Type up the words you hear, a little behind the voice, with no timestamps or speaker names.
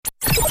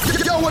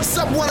What's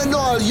up, one and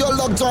all? You're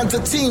logged on to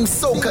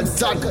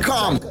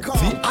TeamSoca.com.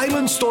 The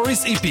Island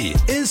Stories EP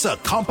is a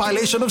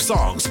compilation of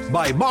songs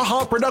by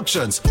Maha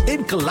Productions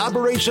in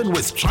collaboration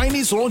with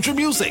Chinese Laundry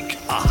Music,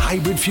 a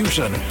hybrid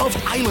fusion of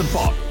island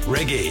pop,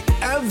 reggae,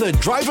 and the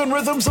drive-in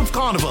rhythms of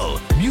Carnival.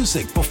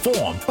 Music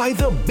performed by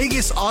the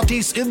biggest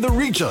artists in the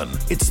region.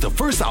 It's the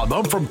first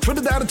album from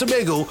Trinidad and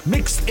Tobago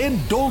mixed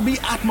in Dolby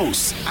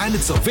Atmos, and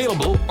it's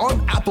available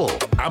on Apple,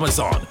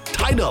 Amazon,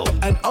 Tidal,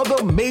 and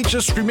other major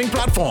streaming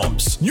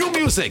platforms. New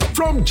music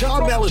from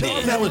John Melody.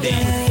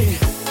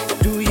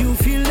 Do you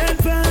feel that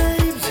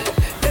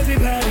vibes?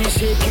 Everybody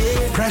shake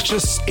it.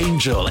 Precious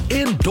Angel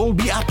in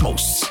Dolby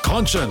Atmos.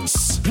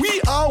 Conscience,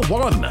 We Are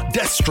One,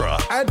 Destra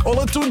and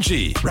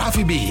Olatunji,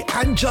 Rafi B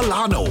and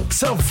Jalano,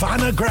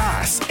 Savannah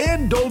Grass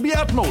in Dolby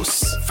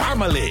Atmos.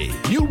 Family,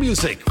 new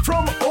music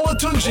from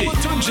Olatunji.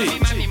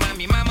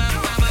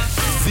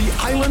 The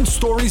Island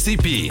Stories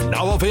EP,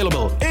 now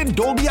available in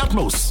Dolby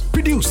Atmos.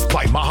 Produced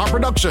by Maha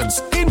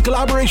Productions in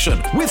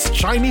collaboration with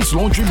Chinese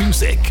Laundry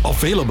Music.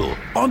 Available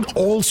on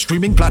all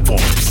streaming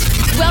platforms.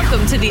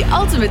 Welcome to the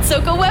ultimate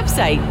Soca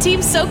website,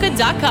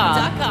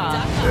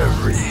 TeamSoca.com.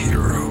 Every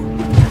hero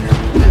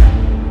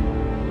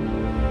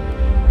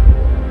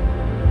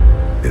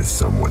is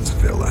someone's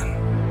villain.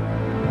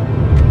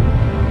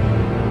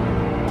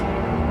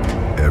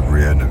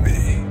 Every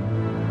enemy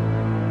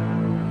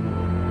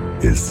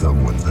is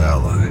someone's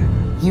ally.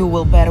 You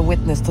will bear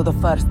witness to the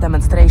first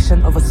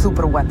demonstration of a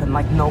super weapon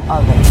like no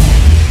other.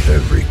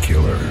 Every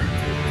killer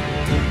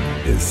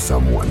is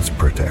someone's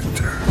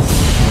protector.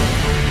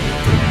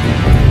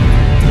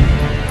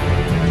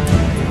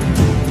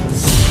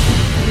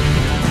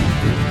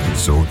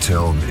 So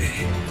tell me,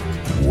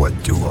 what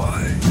do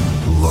I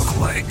look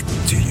like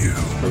to you?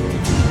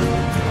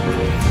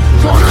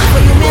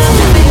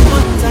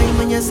 One time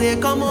when you say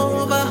come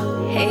over.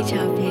 Hey,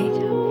 Choppy.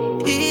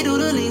 He do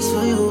the least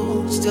for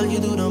you, still you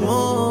do the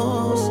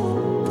most.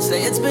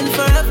 Say it's been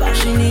forever,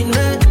 she need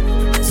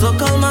me. So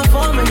call my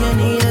phone when you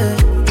need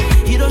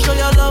it. He don't show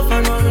your love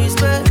and no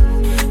respect.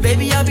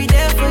 Baby, I'll be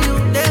there for you,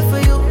 there for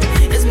you.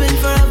 It's been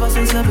forever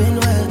since I've been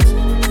wet.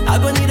 I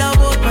gon' need a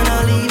boat when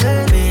I leave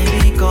it.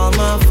 Baby, call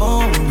my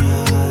phone,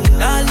 yeah.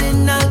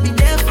 Darling, I'll be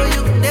there for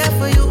you, there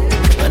for you.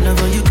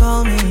 Whenever you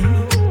call me,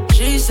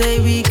 she say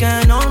we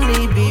can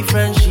only be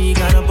friends. She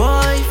got a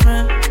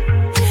boyfriend.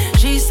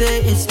 She say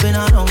it's been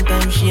a long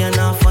time, she ain't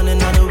not on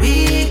another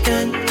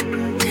weekend.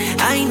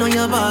 I know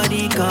your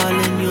body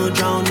calling you,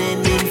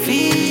 drowning in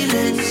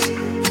feelings.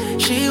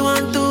 She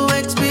want to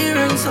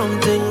experience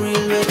something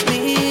real with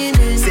me.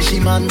 Say she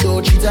man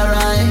don't treat her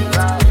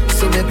right,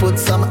 so me put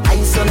some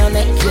ice on her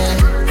neck,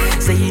 yeah.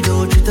 Say he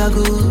don't treat her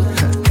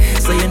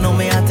good, so you know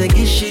me I take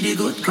it shitty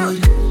good.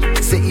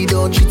 Say he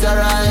don't treat her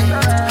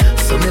right,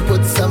 so me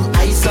put some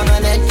ice on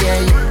her neck,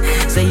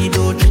 yeah. Say he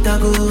don't treat her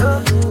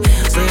good,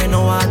 so you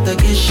know I take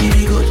it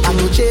shitty good. I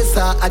no chase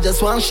her, I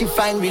just want she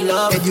find real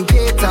love.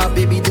 Educate her,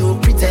 baby,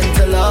 don't pretend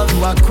to love.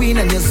 You are queen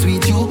and you're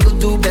sweet, you could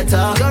do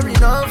better. You're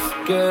enough,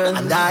 girl,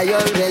 and I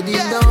already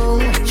know.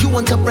 You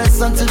want to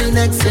press on to the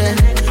next step,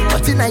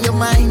 but in your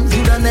mind,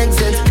 you don't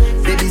exit.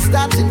 Baby,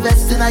 start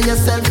investing in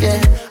yourself,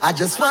 yeah. I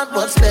just want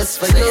what's best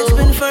for Say you. it's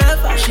been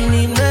forever, she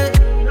need me.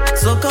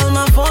 So call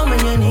my phone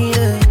when you need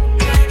it.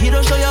 He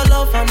don't show your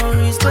love and no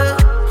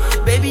respect.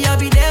 Baby, I'll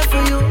be there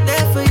for you,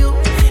 there for you.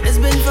 It's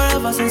been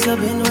forever since I've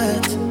been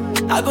wet.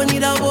 I gon'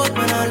 need a boat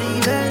when I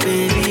leave it.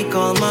 Baby,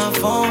 call my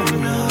phone,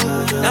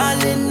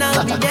 darling,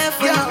 I'll be there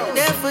for you,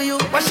 there for you.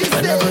 What she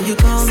whenever say? You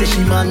call Say me.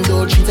 she man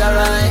don't treat her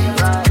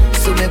right,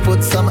 so me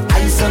put some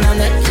ice on her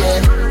neck,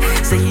 yeah.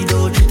 Say he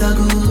don't treat her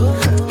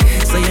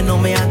good, so you know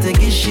me I take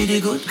it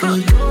shitty good.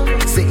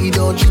 Say he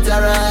don't treat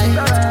her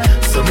right,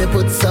 so me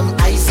put some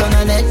ice on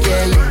her neck,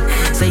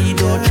 yeah. Say he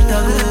don't treat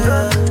her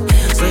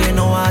good, so you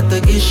know I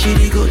take it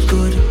shitty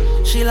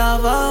good. She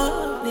love her,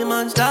 the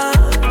monster.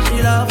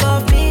 She love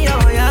of me,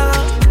 oh yeah.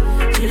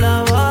 She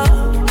love her,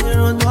 you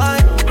know why.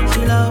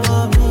 She love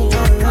of me,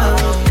 oh yeah.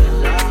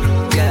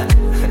 Yeah.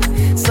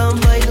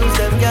 Somebody lose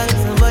them girls,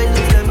 somebody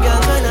lose them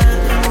girls when I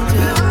want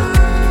to.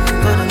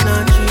 But I'm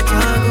not treat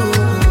her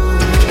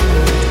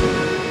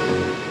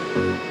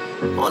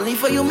good. Only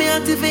for you me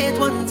activate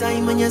one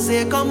time when you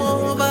say come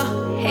over.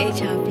 Hey,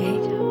 Choppy.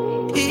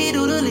 He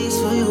do the least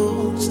for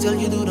you, still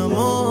you do the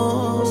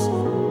most.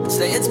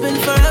 Say it's been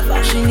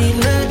forever, she need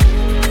me.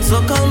 So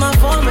call my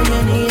phone when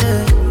you need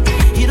it.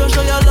 He don't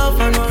show your love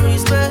and no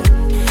respect.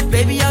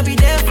 Baby, I'll be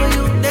there for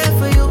you, there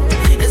for you.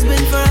 It's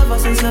been forever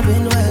since I've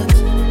been wet.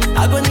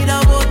 I gon' need a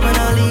boat when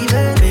I leave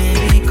it.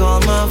 Baby, call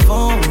my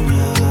phone,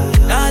 yeah.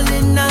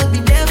 Darling, I'll be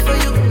there for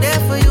you,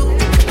 there for you.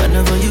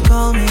 Whenever you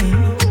call me,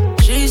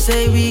 she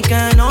say we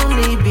can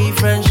only be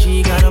friends.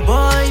 She got a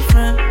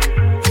boyfriend.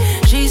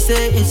 She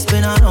say it's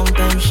been a long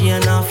time, she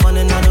ain't not on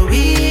another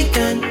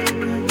weekend.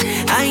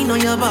 I know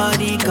your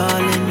body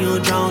calling you,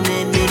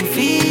 drowning in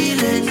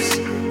feelings.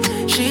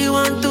 She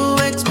want to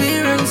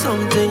experience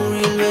something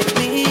real with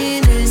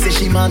me. Say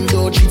she man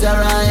don't treat her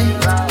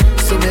right,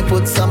 so me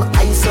put some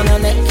ice on her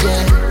neck,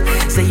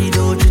 yeah. Say he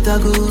don't treat her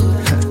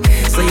good,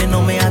 So you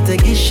know me I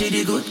take it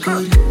shitty good.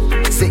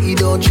 Say you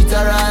don't treat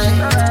her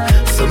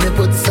right, so me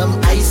put some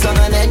ice on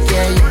her neck,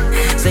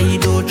 yeah. Say you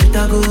don't treat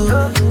her good,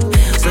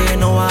 so you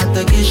know I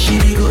take it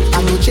shitty good.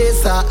 I no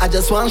chase her, I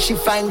just want she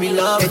find real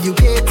love.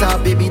 Educate her,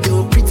 baby,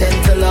 don't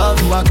pretend to love.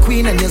 You are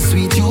queen and you're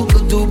sweet, you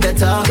could do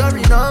better. You're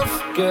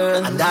enough,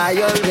 girl, and I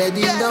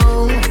already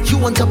know. You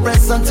want to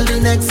press on to the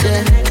next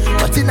step,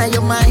 but in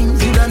your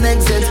mind, you don't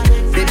exit.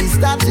 Baby,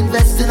 start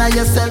investing in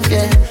yourself,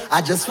 yeah.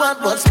 I just want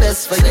what's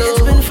best for you.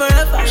 It's been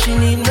forever, she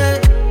need me.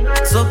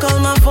 So call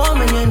my phone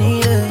when you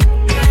need it.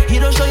 He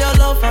don't show your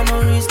love for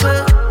no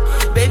respect.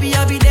 Baby,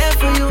 I'll be there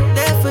for you,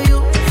 there for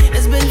you.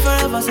 It's been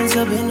forever since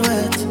you've been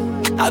wet.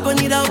 I gon'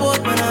 need a boat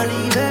when I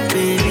leave it.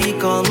 Baby,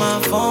 call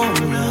my phone,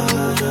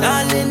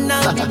 darling,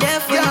 I'll be there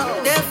for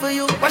you, there for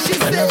you. What she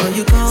whenever say?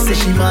 You call say me.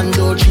 she man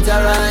don't treat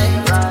her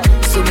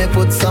right, so me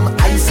put some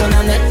ice on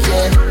her neck,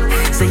 yeah.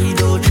 Say you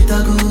don't treat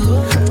her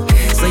good,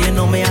 so you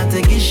know me I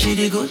take it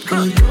shitty good.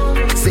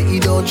 Say you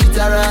don't treat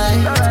her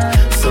right,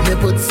 so me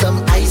put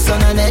some ice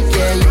on her neck,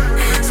 yeah.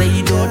 Say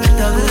you don't treat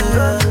her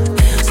good,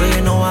 so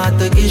you know I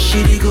take it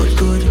shitty good.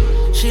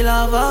 She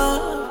love her,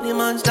 the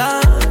man's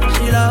done.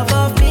 She love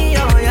of me,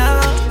 oh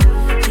yeah.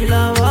 She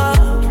love her,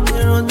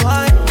 you know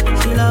why.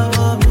 She love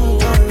of me,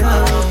 oh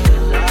yeah.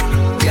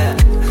 Yeah.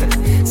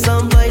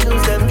 Somebody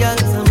lose them girls,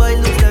 somebody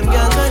lose them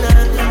girls when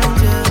I'm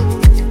yeah.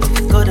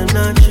 Got them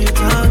not treat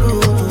her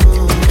good.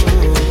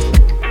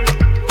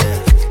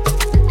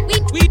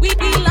 We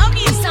love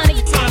you,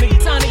 Sonic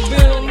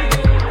Boom.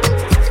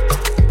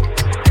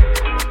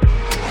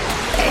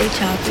 Hey,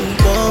 Choppy.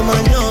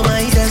 Woman, you're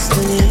my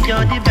destiny.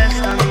 You're the best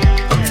of me.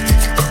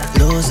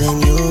 Losing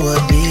you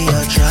would be a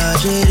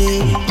tragedy.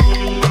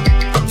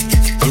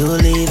 You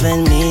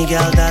leaving me,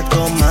 girl, that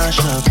gon' mash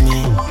up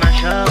me.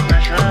 Mash up.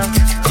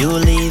 You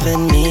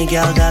leaving me,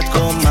 girl, that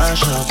gon'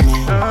 mash up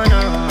me. Oh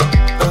no.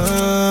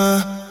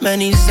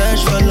 Many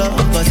search for love,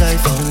 but I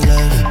found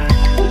love.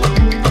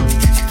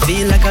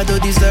 Feel like I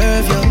don't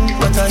deserve you,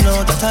 but I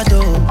know that I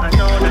do.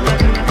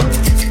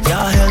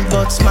 Your health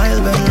but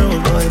smile when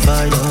rude boy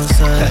by your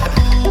side.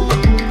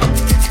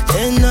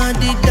 In all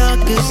the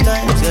darkest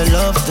times, your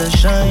love to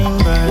shine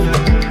bright.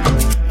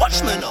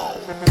 Watch me now.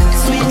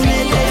 Sweet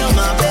lady, you're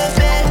my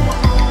baby.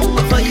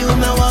 For you,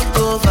 me walk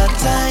over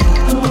time.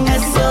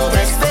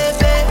 SOS,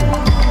 baby.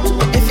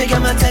 If you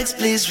get my text,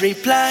 please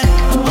reply.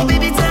 Oh,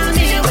 baby, tell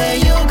me where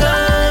you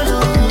gone.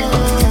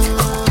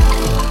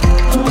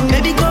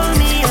 Baby, call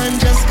me and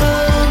just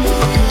come.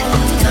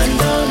 None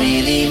don't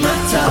really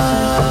matter.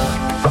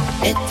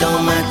 It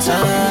don't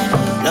matter.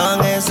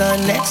 Long as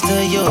I'm next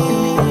to you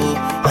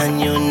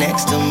and you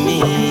next to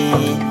me,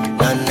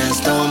 none else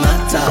don't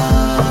matter.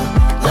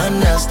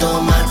 None else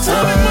don't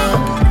matter.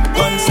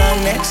 Once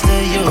I'm next to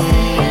you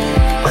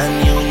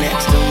and you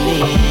next to me.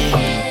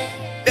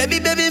 Baby,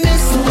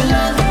 missing your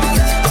love.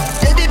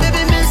 Baby,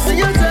 missing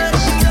your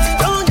touch.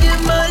 Don't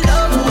give my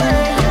love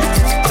away.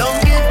 Don't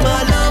give my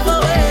love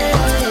away.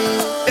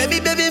 Baby,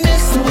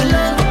 missing your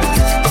love.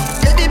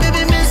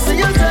 Baby, missing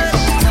your touch.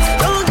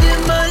 Don't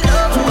give my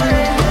love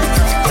away.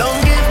 Don't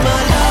give my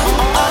love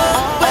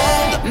away.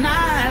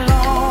 Night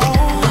long,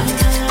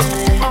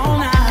 all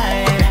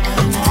night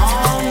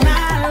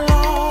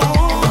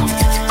long,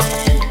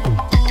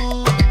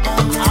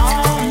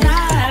 all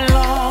night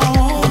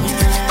long,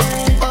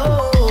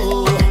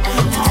 oh,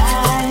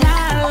 all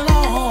night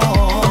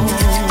long,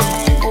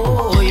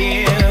 oh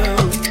yeah.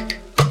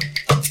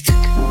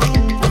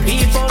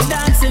 People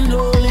dancing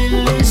low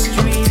in the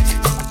street,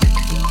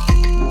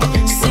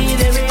 see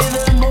the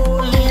rhythm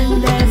all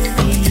in their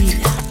feet.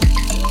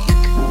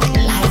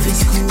 Life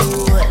is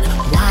cool,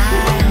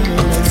 wild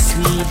and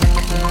sweet.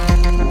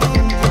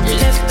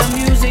 Let the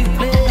music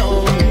play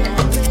on.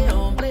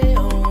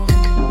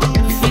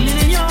 Feel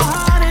it in your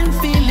heart and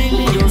feel it in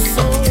your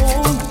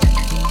soul.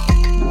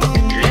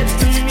 Let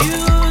the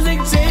music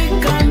take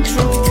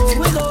control.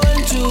 We're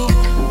going to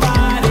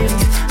party,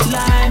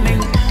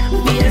 climbing,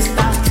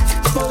 fiesta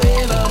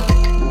forever.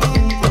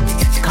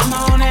 Come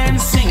on and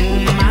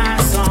sing my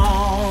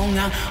song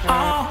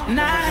all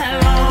night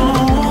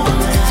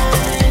long,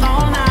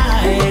 all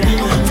night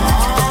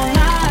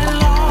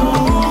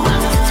long,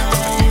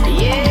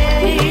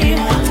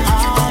 yeah,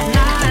 all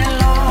night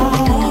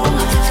long,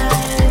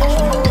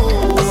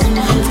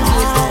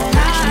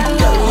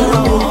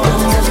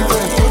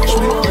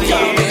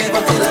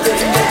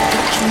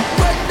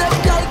 When them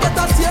girl get a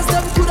taste,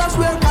 them coulda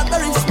swear that they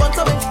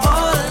responsible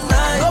all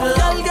night. Some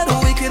girl get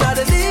wicked at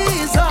the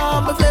knees,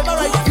 my flavor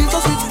right feels so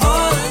sweet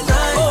all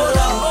night. Oh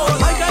Lord,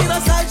 my kind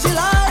of style she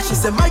like. She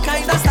said my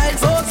kind of style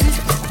so sweet.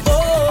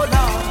 Oh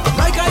Lord,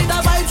 my kind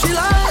of vibe she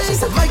like. She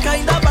said my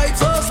kind of vibe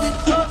so sweet.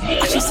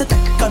 And she said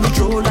take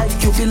control like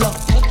you belong.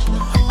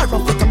 I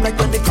rough it up like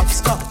when the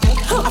cops come.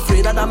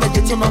 Afraid that I made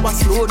it so now I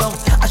slow down.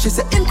 And she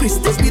said increase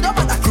the speed up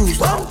and I cruise.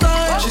 One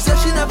time, she said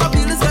she never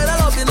feel this kind of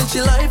love in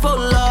she life, oh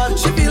Lord.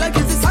 She feel like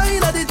it's the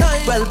sign of the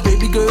time. Well,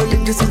 baby girl,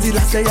 if this is the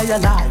last day of your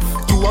life,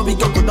 do what we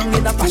go down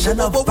in the passion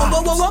of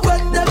vibes.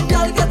 When them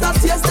girl get a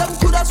taste, them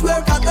coulda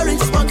swear that the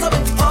response of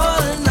it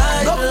all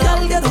night. Some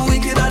girl get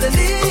wicked at the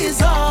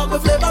knees, my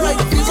flavor right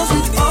feels so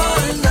sweet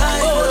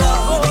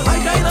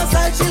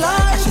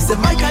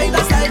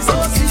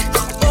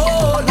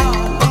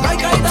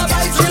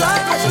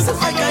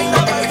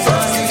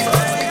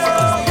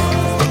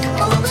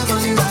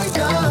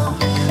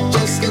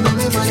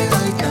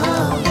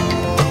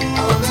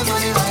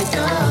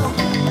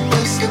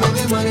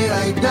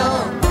right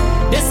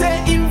now. They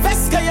say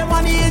invest your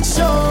money in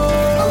show.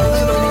 I'll give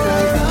me money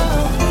right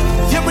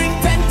now. You bring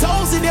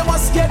 10,000, you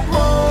must get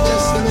more.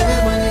 Just give me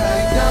money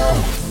right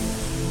now.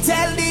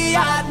 Tell the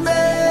hard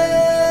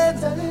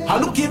man,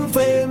 I'm looking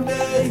for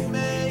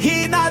me.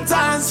 He not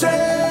answering,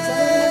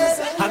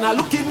 and I'm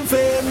looking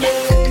for me.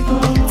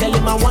 Tell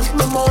him I want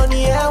my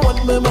money, I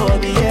want my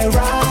money, yeah,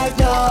 right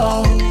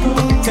now.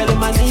 Tell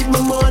him I need my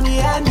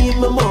money, I need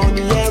my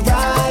money, yeah,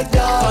 right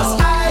now.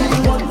 'Cause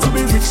I want to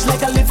be rich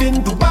like I live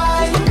in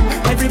Dubai.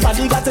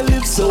 Everybody got to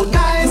live so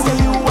nice.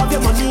 Yeah, you have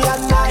your money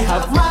and I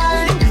have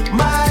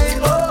mine,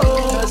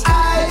 oh. 'Cause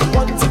I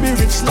want to be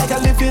rich like I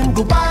live in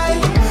Dubai.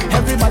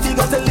 Everybody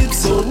got to live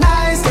so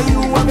nice. Yeah,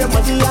 you have your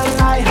money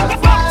and I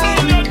have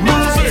mine,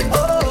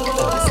 oh.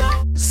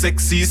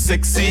 Sexy,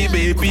 sexy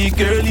baby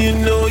girl, you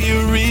know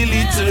you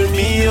really turn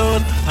me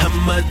on.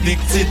 I'm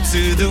addicted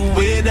to the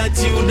way that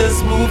you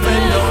just move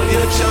and all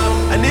your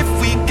charm. And if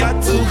we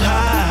got to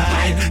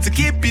hide to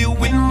keep you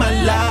in my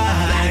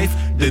life,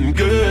 then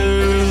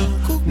girl,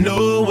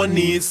 no one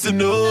needs to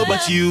know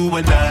but you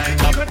and I.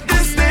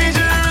 This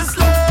dangerous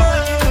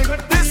love,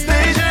 this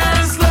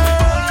dangerous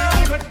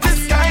love,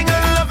 this kind of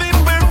love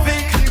ain't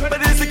perfect,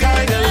 but it's the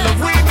kind of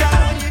love we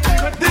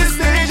got. This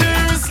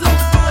dangerous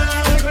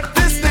love,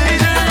 this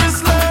dangerous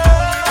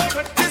love,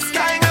 this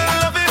kind of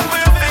love ain't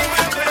perfect,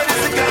 but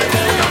it's the kind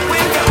of love we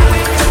got.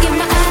 Look in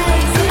my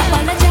eyes,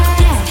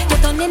 apologize,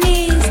 get on your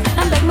knees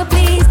and beg me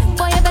please.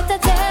 Boy, you better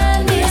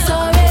tell me you're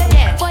sorry.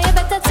 Boy, you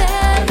better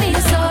tell me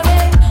you're sorry.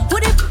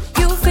 Would it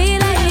you feel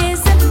like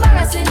it's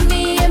embarrassing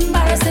me?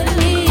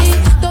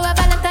 Don't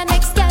ever let the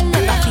next girl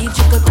ever feel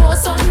she could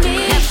cross on me.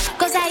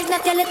 'Cause I'm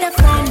not your little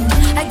friend,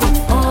 I go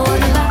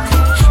hold back.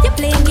 You're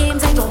playing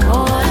games, I go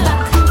hold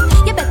back.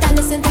 You better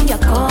listen to your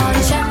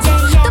conscience.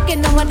 Don't get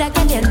no other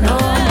girl you know.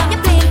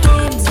 You're playing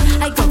games,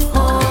 I go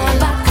hold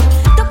back.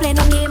 Don't play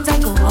no games, I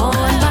go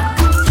hold back.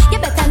 You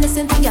better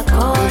listen to your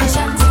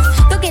conscience.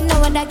 Don't get no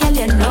other girl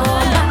you know.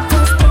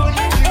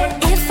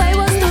 If I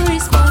was to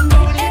respond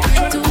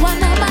to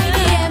one of my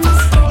DMs,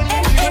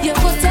 you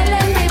could tell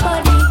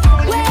everybody,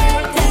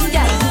 well, then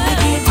girl, you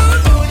did.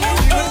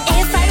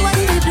 If I was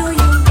to do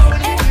you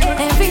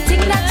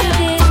everything that you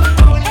did,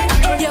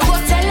 you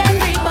would tell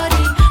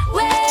everybody,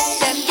 well,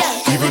 then girl,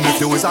 even if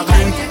you was a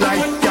green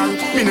light girl,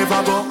 me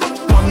never go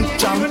one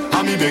jam,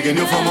 and me begging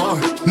you for more.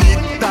 Need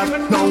that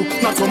now,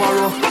 not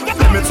tomorrow.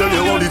 Let me tell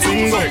you how the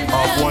thing go.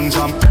 Off one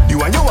jam,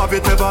 you and you have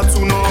it never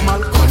too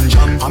normal. One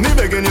jam, and me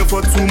begging you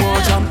for two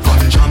more jam.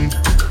 One jam,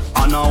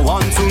 and I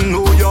want to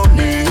know your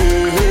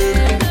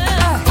name.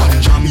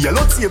 One jam,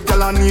 yellow tape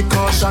girl, I need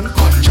caution.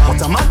 One jam,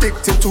 but I'm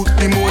addicted to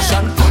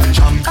emotion. One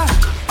jam,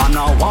 and I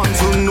want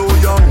to know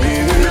your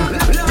name.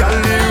 Girl,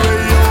 the way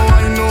you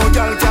I know,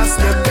 girl can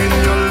step in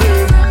your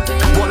lane.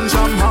 One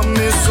jam have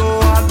me so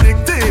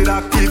addicted,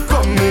 I keep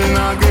coming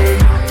again.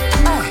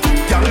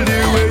 Girl, the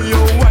way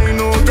you I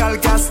know, girl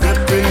can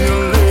step in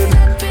your lane.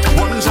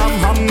 One jam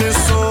have me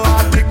so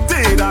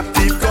addicted, I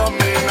keep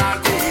coming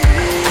again.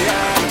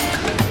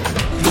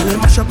 Girl, you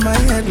mash up my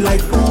head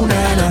like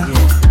punana.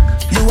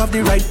 You have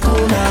the right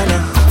punana.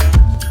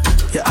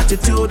 Your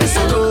attitude is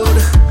so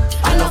rude.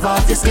 I love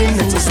how your skin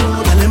is so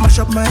smooth. Girl, you mash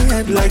up my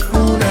head like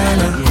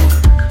punana.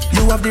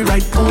 You have the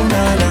right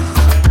punana.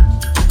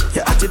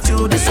 Your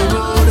attitude is so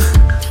rude.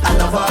 I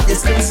love how your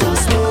skin so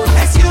smooth.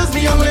 Excuse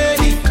me, young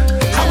lady,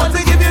 I want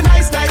to give you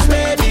nice,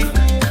 baby.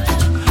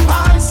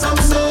 Handsome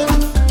soul.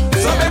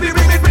 So baby,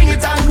 bring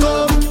it and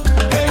go.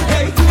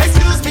 Hey,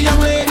 excuse me,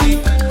 young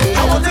lady,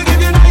 I want to give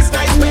you nice,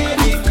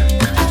 baby.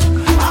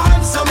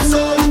 Handsome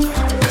soul.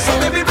 So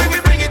baby, bring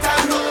it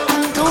and go.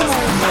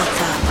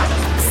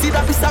 See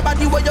that piece of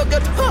body where you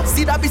get.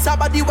 See that piece of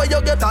body where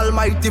you get.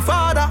 Almighty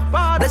Father,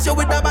 bless you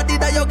with the body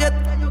that you get.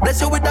 Bless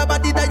you with the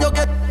body that you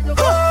get.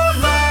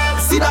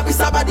 See that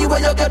piece of body where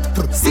you get.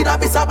 See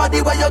that piece of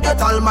body where you get.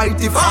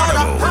 Almighty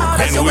Father,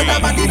 bless you with the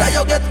body that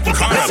you get.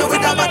 Bless you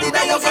with the body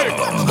that you get.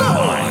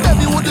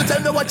 Baby, would you tell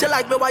me what you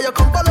like me? Why you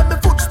come follow me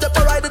footstep?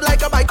 I ride it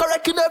like a bike,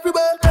 correcting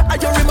everywhere.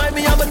 And you remind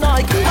me I'm a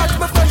Nike. Catch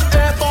me fresh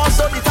air for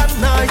solid at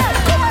night.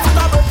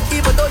 Comfortable,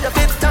 even though you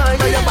fit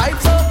time. And your vibe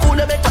so cool,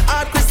 you make my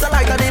heart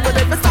crystalline. And even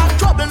if you start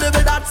trouble,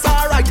 living that's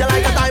alright. You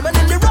like a diamond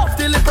in the rough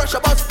till the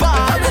pressure bust by.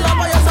 You love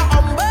how you're so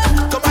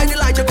humble. Come ride the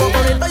light, you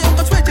cover it. Now you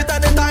can switch it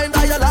anytime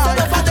that you like.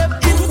 So for them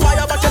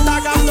inquire, but you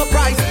tag on the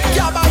price.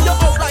 Can't buy you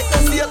out like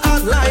you sale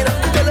online.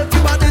 Tell them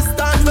keep a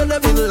distance when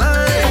them in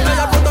line. Now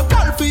you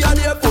protocol for you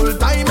there full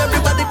time.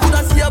 Everybody could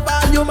have see a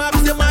value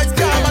maximize.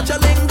 Can't watch you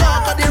linger,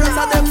 cause the rest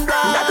of them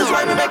blind. That is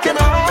why we making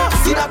up.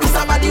 See that piece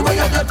of body where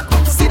you get.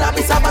 See that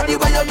piece of body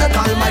where you get.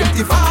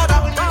 Almighty Father,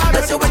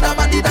 bless you with the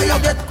body that you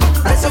get.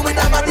 Bless you with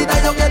the body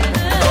that you get.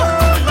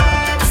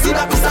 See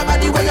that piece of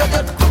body where you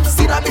get.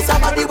 See that piece of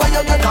body where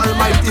you get.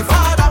 Almighty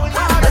Father,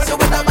 bless you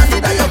with the body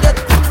that you get.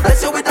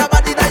 Bless you with the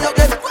body that you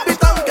get.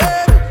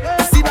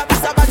 See that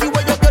piece of body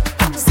where you get.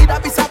 See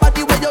that piece of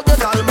body where you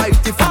get.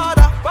 Almighty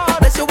Father,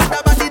 bless you with the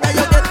body that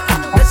you get.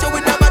 Bless you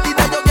with the body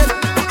that you get.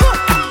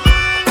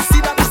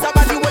 See that piece of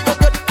body where you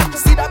get.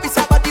 See that piece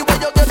of body where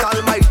you get.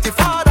 Almighty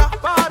Father,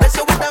 bless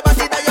you with the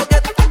body that you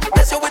get.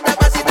 Bless you with the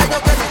body that you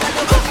get.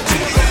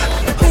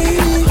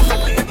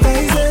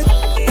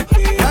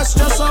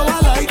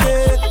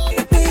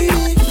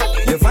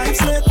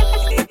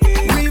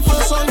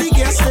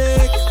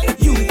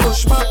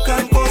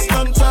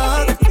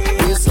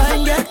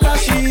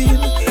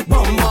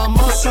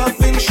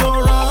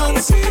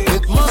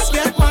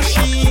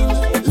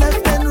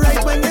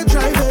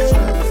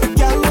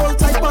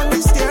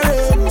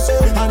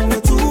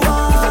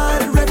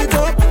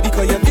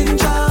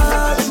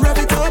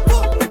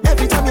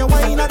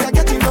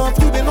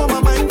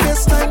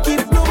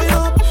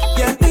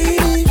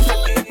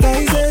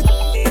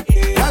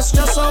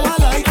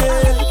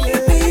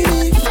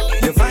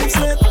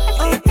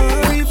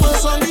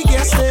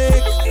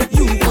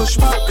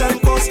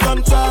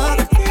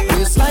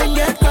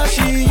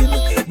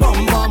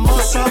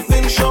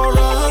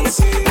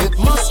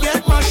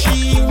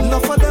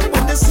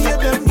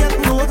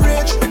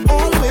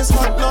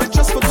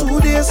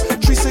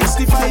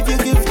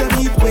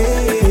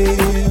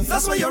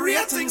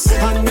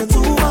 And you're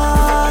too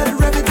hard,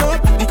 rev it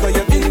up, because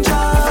you're in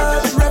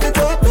charge, rev it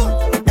up.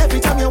 Every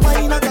time you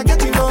whine, I can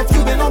get enough.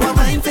 You been on my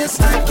mind, this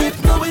time keep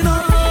going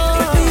on.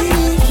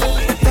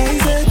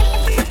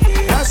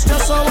 That's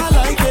just how I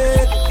like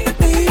it.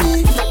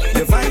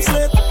 Your vibe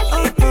slip,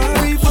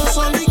 reverse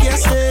on the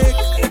gas stick.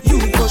 You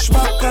push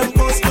back and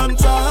cause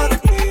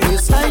contact.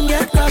 Waistline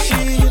get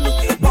crashing.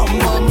 Bum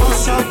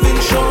must have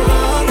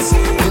insurance.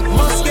 It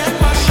must get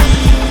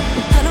machine.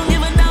 I don't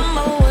give a damn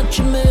about what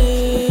you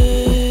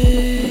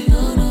make.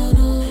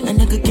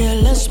 And I could care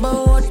less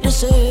about what they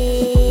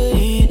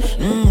say.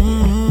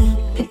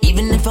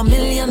 Even if a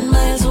million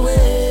miles away.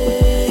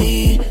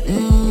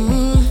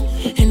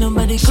 Ain't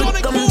nobody could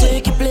come and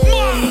take your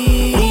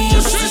place.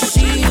 Just to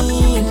see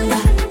you in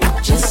that,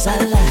 just I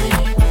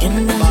like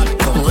in that.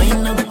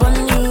 Wind up on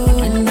you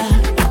in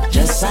that,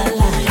 just I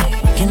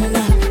like in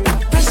that.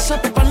 Press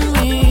up on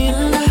me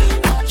in that,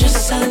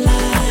 just I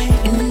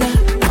like in that.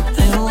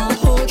 I wanna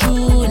hold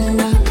you in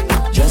that,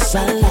 just I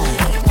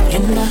like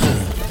in that.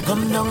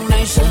 Come down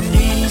nice and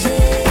easy.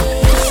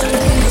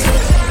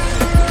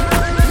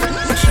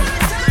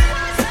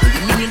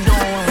 You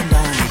don't want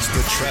that. It's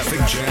the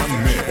Traffic Jam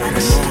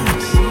Mix.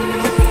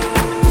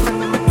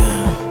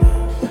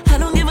 I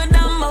don't give a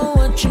damn about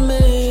what you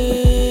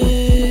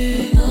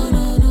make.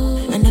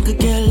 And I could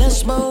care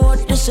less about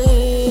what they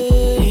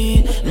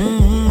say.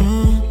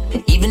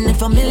 Even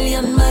if a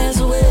million miles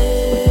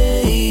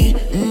away.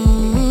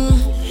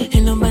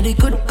 Ain't nobody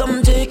could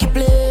come take your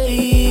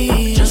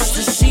place. Just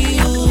to see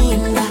you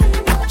in that,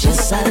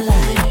 just I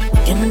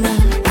like in that.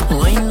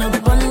 Wind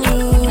up on you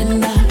in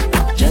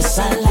that, just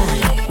I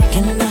like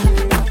in that.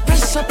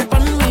 Press up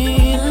on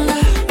me in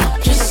that,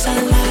 just I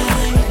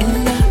like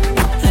in that.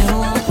 I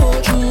wanna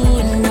hold you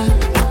in that,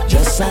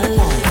 just I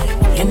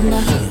like in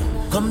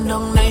that. Come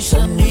down nice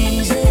and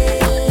easy.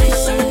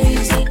 Nice and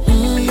easy.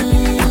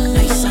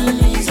 Nice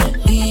and easy.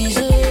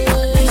 Easy.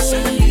 Nice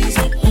and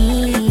easy.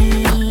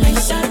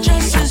 Nice and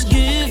just as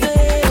give it.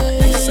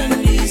 Nice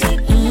and easy.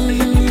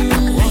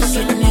 Walk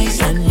it nice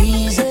and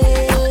easy.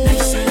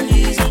 Nice and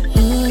easy.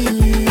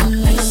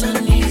 Nice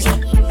and easy.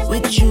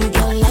 With you,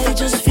 girl, I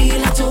just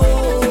feel at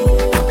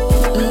home.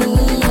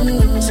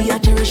 See, I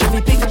cherish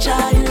every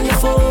picture in your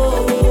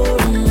phone.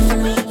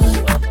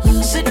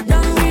 Sit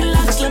down,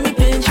 relax, let me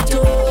paint your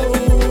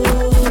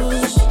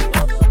toes.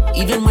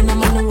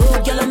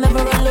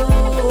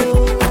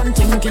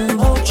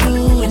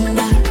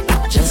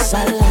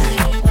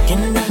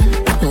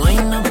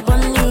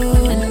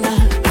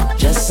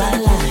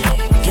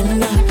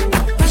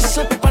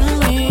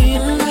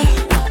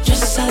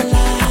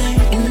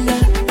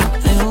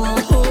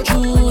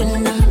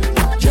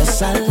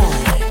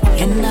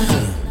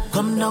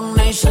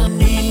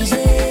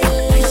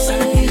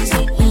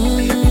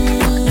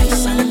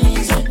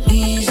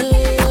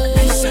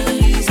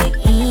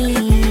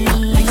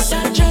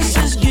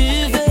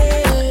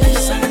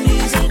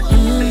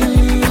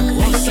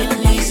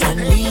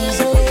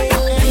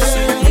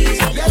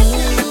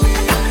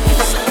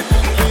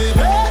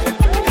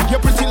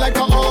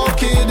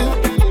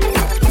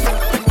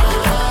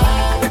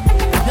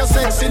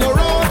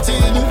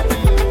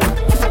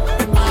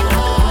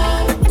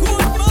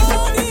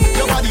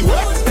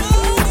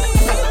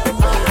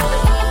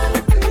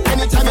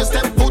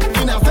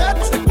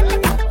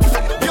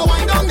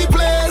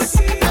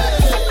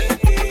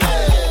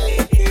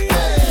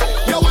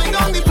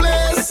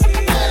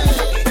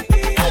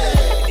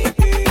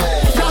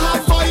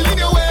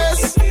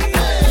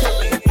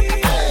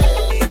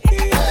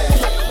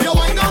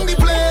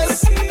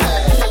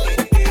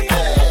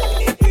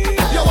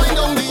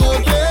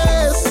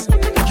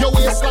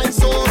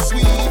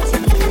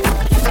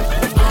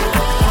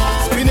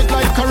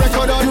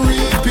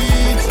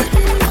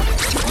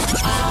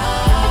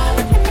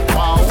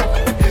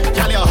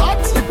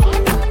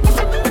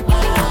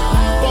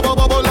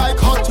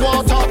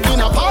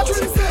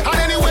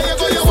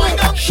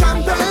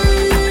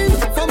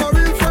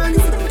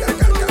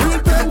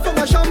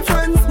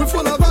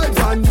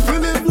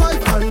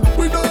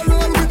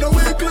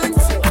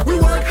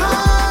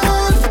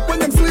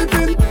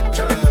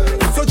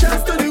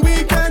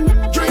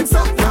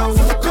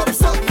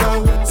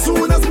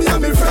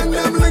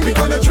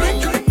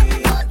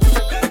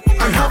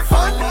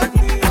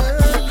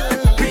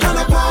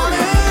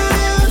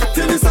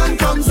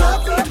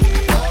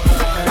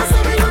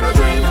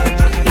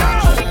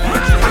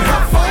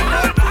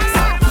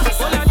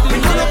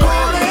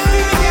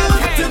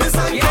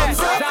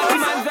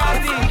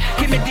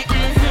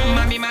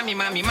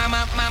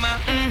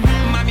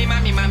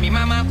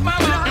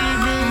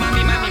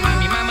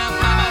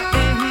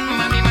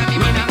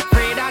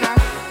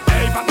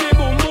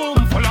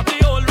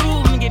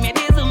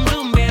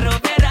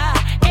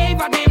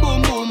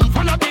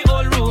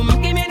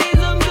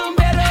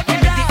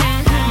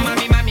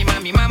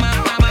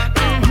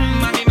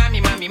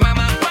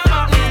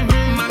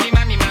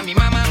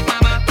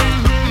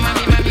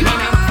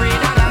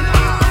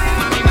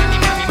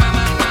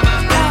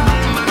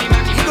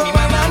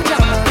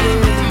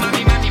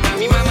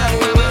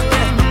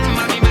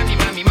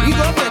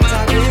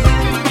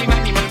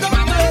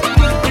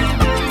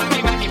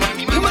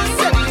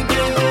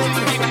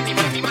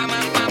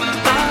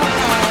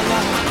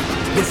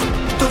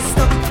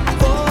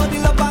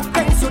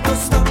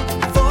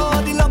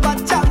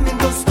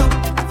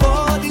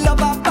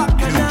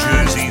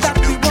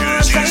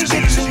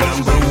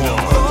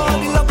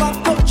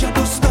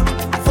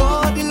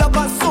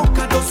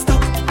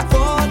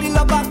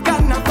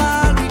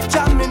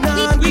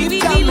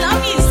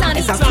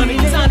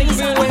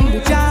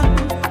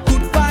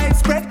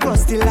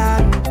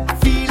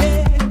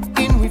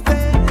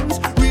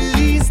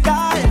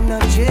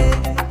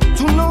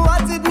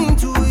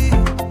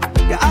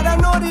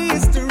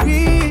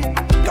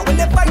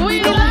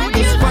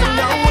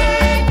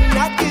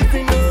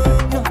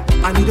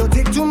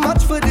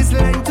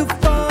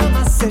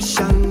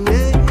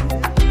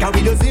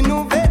 we just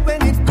innovate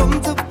when it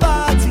comes to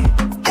party.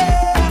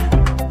 Yeah,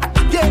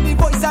 yeah, the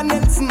voice of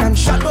Nelson and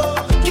Shadow,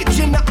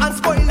 Kitchen and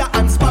Spoiler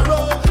and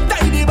Sparrow.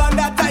 Tidy band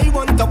that I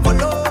want to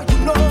follow.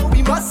 You know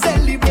we must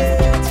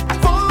celebrate.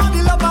 For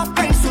the love of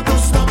kind, so don't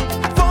stop.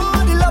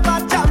 For the love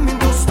of jamming,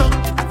 don't stop.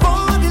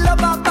 For the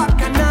love of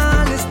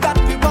bacchanal, is that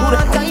we want.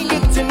 I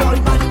get to know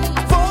body.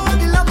 For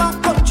the love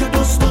of culture,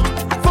 don't stop.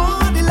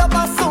 For the love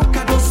of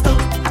soca, don't stop.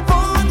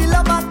 For the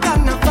love of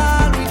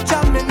carnival, we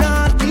jamming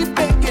and keep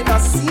making a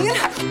scene.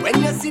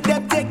 When you see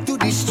them take to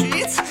the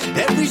streets,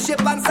 every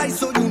shape and size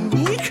so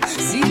unique.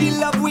 See the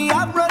love we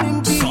have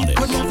running deep.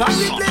 Could never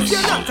replace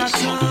you, not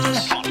at all.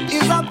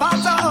 It's a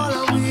part of all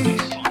of we.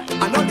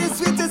 I know the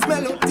sweetest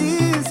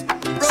melodies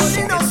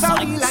rolling out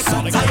of me like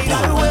a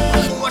tidal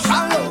wave,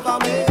 ocean over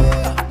me.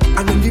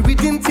 And when the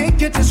rhythm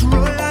take it, just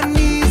roll and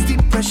ease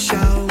the pressure.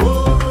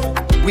 Oh,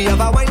 we have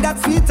a wine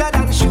that's sweeter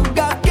than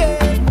sugar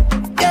cane.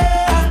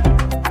 Yeah,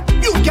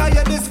 you can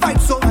hear this fight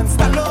so and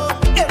stand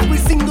up. Every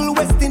single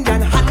West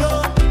Indian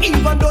hello.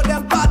 Even though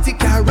them party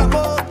can't ram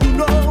up, you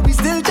know we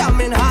still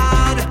jamming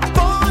hard.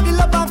 For the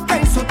love of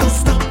kind, so don't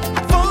stop.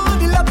 For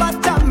the love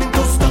of jamming,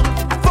 don't stop.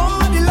 For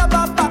the love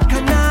of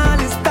bacchanal,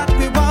 is that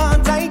we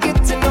want. I get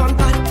to know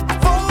that.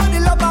 For the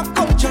love of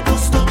culture, don't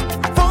stop.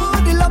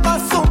 For the love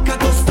of soca,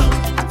 don't stop.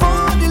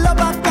 For the love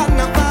of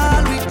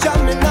carnival, we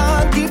jamming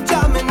on, keep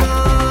jamming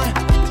on.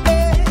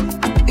 Hey,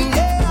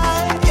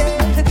 yeah,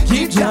 yeah,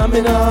 keep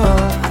jamming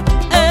on.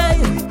 Hey,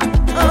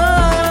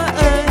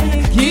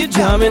 hey, keep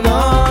jamming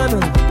on.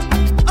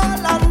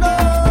 All I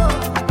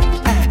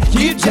know,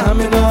 keep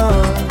jamming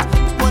on.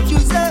 What you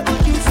say,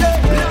 what you say?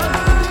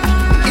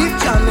 Keep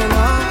jamming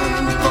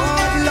on. For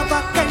the love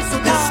of kind, so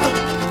don't stop.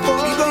 For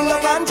the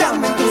love of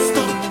jamming, don't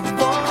stop.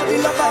 For the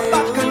love of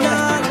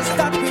bacchanal, is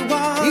that we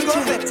want. We go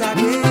better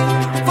again.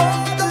 For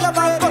the love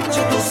of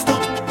culture, don't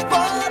stop.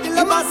 For the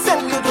love of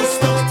soca, don't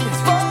stop.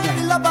 For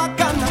the love of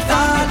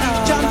carnival,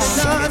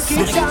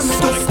 keep jamming,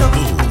 don't stop.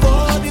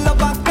 For the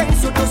love of kind,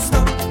 so don't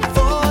stop.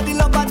 For the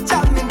love of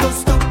jamming, don't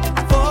stop.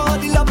 For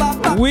the love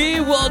of We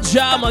will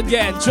jam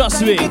again,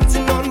 trust me.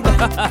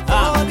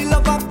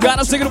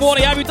 Gotta say good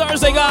morning, happy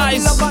Thursday,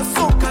 guys.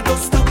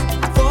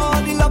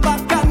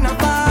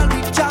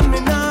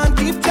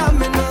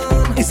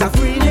 It's a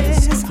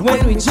feeling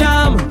When we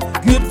jam,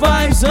 good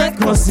vibes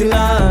across the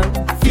line.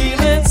 Feel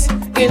it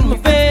in my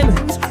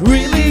veins,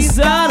 release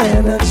that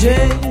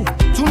energy.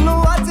 to know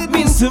what it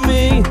Means to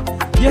me,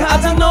 you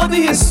have to know the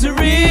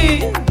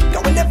history.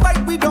 when they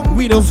fight, we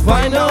We don't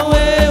find our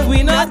way,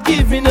 we not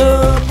giving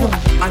up.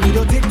 And we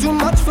don't take too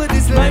much for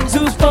this Time life.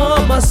 to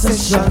form a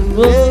session,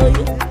 boy.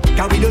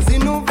 Can we just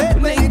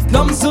innovate when it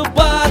Comes to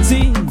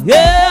party,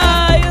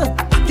 yeah.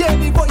 Yeah,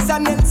 the voice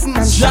of Nelson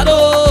and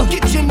Shadow,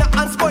 Kitchen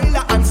and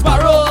Spoiler and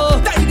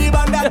Sparrow. Tidy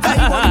band that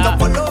I want to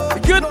follow.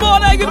 Good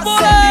morning, good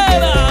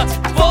morning.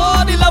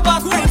 For the love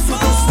of Grace, so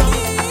don't stop.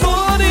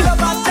 for the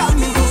Love of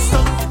jamming, don't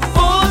stop.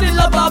 for the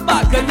love of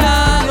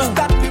bacchanal.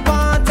 That we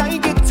want, I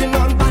get to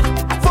know bad.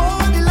 For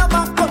the love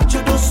of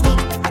culture, don't stop.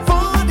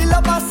 For the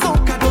love of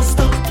soca, don't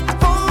stop.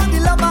 For the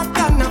love of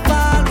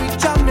carnival, we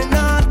jamming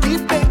on,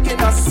 keep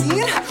making a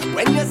scene.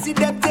 When you see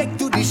them take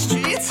to the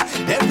streets,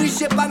 every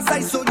shape and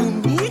size so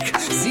unique.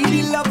 See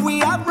the love we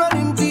have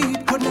running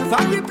deep, could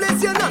never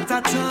replace you, not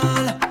at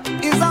all.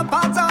 It's a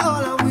part of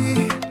all of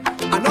we.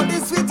 I know the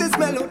sweetest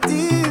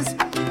melodies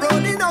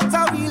rolling out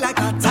of we like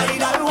a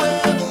tidal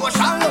wave,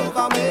 ocean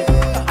over me.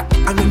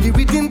 And when the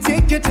rhythm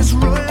take it, just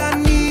roll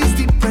and ease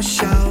the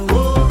pressure.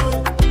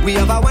 Oh, we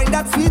have a wine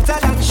that's sweeter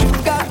than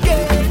sugar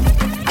cane.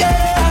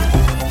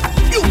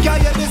 Yeah, you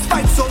can hear this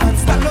fight so and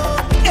stand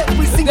up.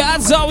 Every single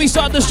That's how we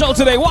start the show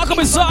today. Welcome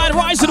inside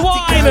Rise and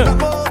Wine.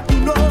 you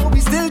know we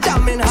still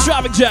jamming hard.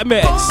 Traffic Jet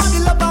Mix. For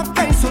the love of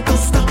kind, so don't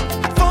stop.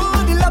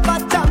 For the love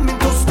of jamming,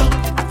 don't stop.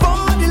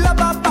 For the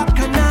love of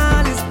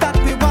bacchanal, is that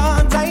we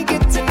want. I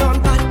get to know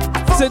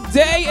that.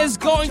 Today is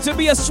going to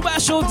be a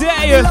special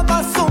day. Love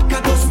of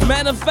soca, don't stop.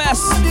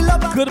 Manifest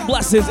good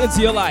blessings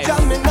into your life.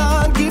 Jamming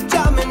on, keep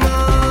jamming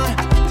on.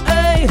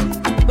 Hey,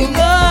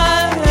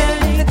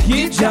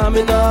 keep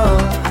jamming on.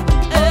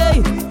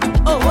 Hey,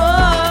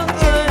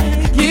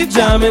 keep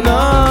jamming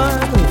on.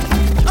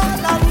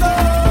 All I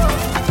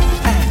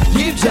know,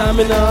 Keep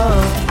jamming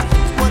on.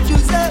 what you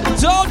say.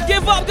 Don't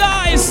give up,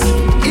 guys.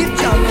 Keep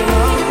jamming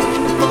on.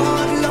 For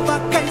the love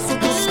of kind, so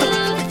don't stop.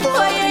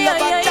 For the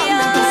love of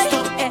jamming, don't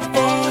stop.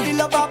 For the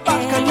love of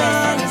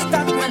bacchanal, is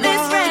that we want.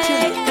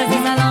 Cause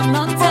it's a long,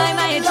 long time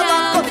I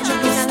jam.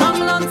 It's a long,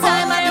 long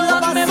time I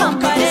walk me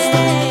bumper day.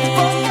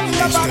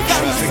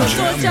 So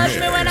don't judge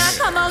me when I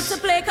come out to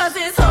play, cause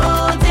it's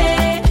whole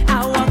day.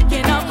 I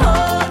walking up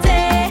whole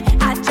day.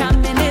 I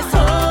jamming this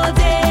whole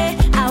day.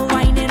 I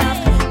winding up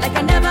like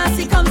I never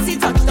see come see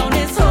touchdown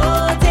this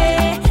whole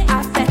day.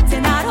 I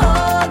fetting out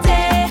whole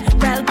day.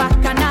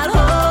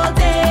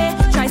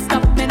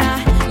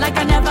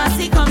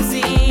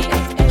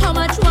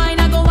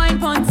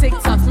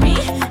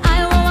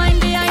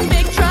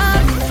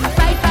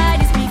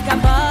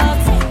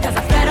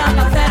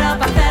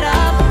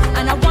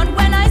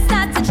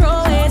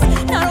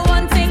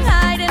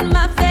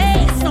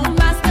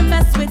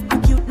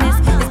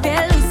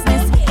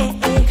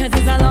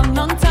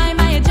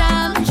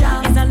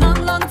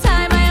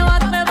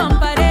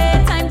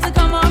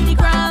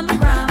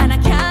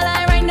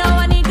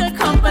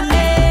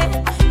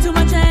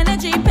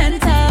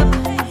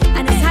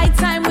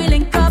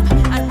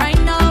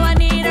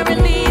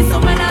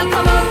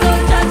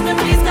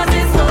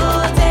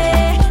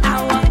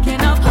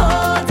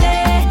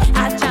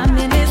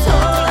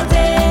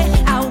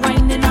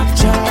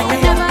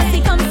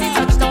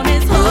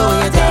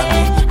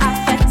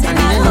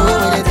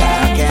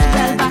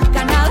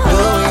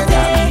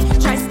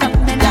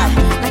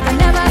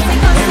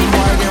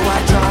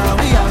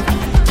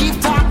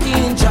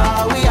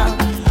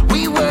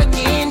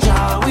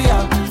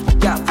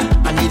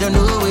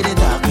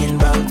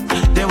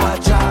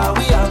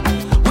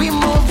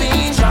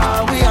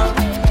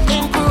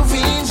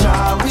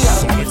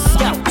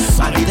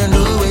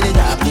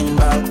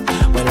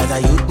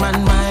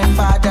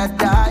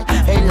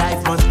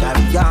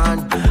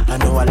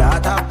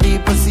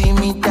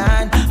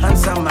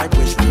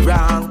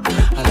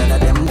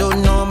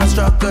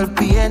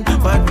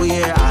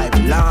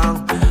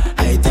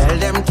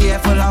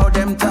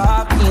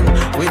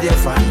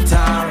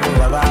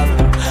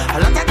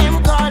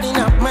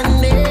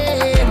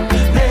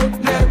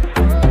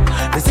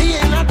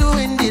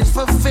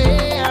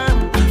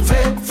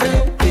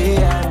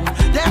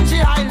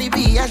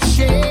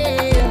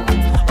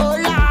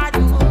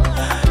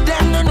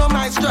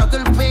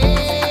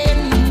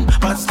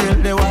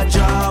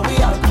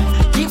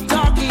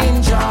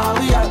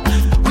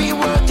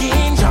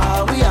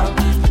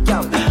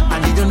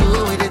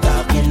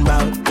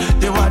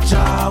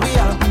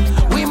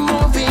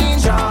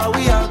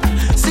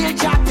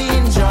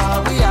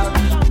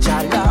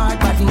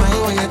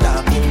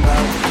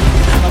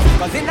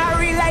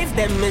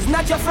 life, them is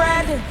not your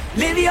friend.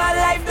 Live your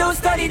life, don't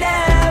study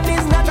them.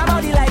 It's not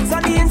about the likes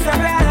on the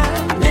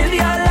Instagram. Live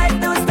your life,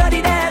 don't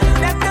study them.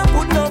 Them don't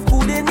put no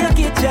food in your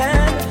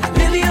kitchen.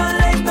 Live your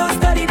life, don't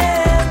study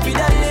them. We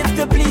don't live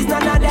to please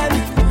none of them.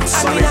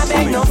 I mean, I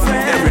beg no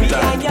friend.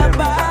 Behind your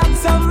back,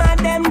 some of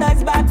them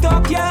that's back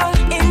up you.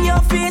 In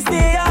your face,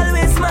 they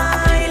always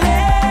smiling.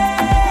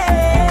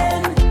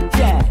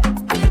 Yeah,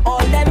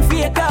 all them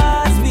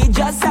fakers, we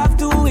just have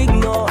to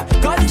ignore.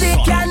 Cause they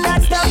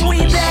cannot stop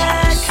with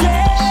dancing.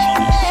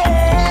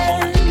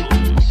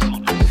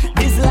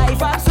 This life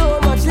has so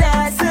much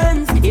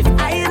lessons. If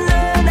I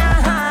learn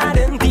I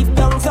hadn't, deep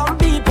down some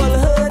people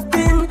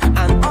hurting,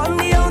 and on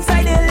the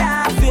outside they're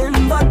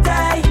laughing. But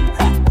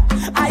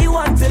I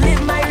want to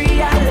live my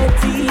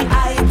reality.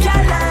 I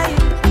can lie.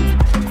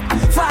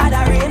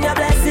 Father, rain your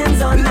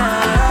blessings on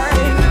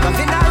mine. Cause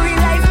in our real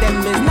life,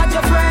 them is not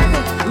your friend.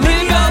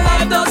 Live your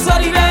life, don't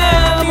study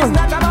them. It's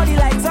not about the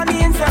likes on the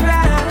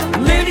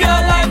Instagram. Live your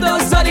life,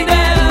 don't study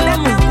them.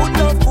 Them don't put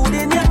no food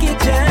in your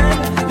kitchen.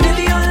 Live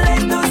your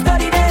life, don't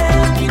study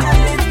them. We not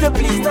live to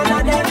please none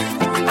of them,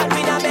 and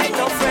we not beg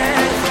no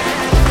friends.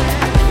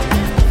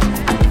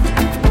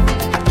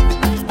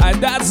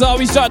 And that's how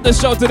we start the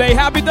show today.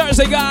 Happy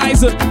Thursday,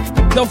 guys.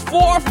 The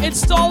 4th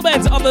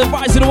installment of the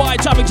Rise and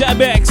Wide Traffic Jam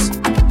Mix.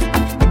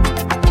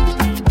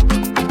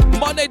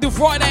 Monday to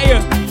Friday,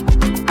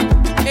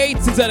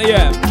 8 to 10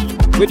 a.m.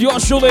 with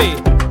yours truly,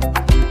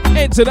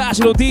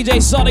 international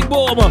DJ Sonic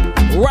Boom,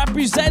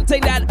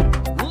 representing that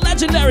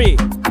legendary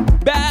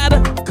Bad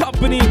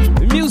Company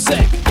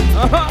music.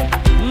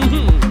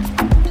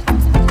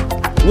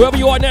 Wherever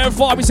you are near and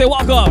far, we say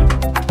welcome.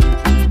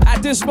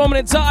 At this moment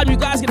in time, you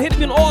guys can hit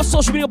me on all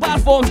social media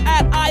platforms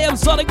at I Am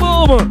Sonic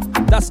Boom.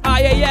 That's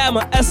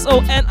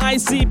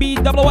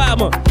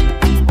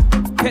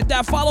IAMSONICBWM. Hit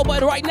that follow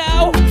button right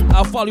now.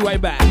 I'll follow you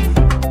right back.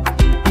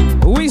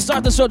 We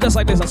start the show just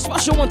like this. A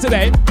special one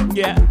today.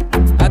 Yeah.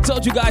 I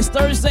told you guys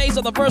Thursdays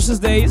are the versus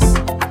days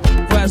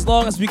for as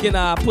long as we can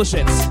push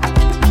it.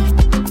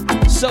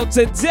 So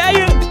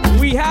today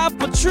we have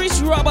Patrice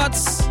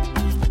Roberts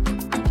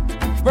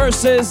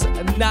versus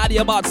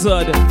Nadia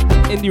Batson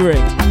in the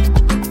ring.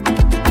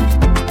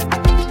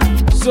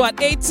 So at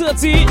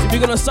 8:30, we're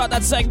going to start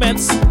that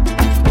segment.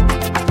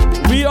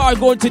 We are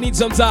going to need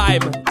some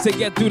time to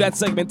get through that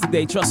segment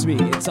today. Trust me,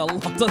 it's a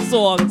lot of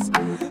songs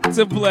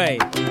to play.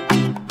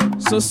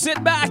 So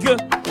sit back,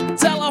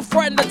 tell a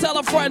friend to tell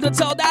a friend to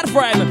tell that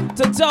friend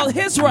to tell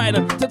his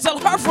friend to tell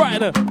her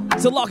friend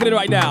to lock it in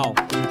right now.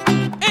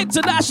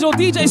 International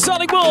DJ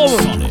Sonic Boom.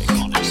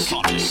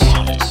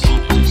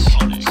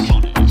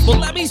 But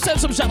let me send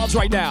some shoutouts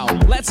right now.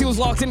 Let's see who's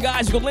locked in,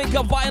 guys. You can link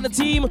up via the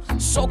Team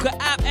Soca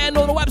app and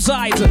on the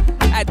website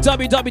at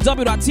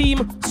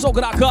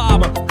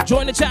www.teamsoca.com.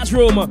 Join the chat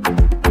room.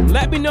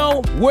 Let me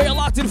know where you're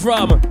locked in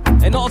from.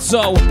 And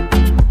also,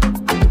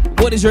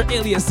 what is your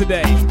alias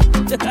today?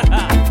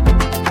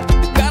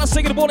 Gotta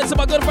say good morning to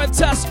my good friend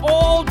Tess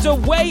all the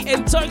way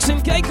in Turks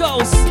and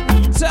Caicos.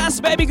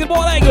 Tess, baby, good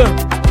morning.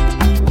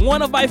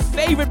 One of my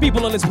favorite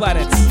people on this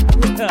planet.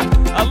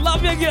 I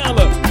love you, girl.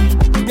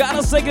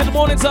 Gotta say good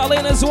morning to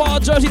Elena as well,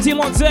 Jersey Team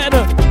 110.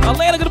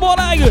 Elena, good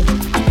morning.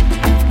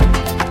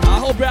 I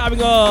hope you're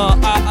having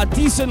a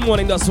decent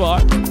morning thus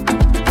far.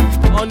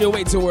 On your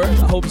way to work.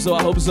 I hope so,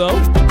 I hope so.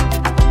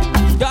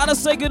 Gotta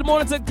say good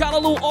morning to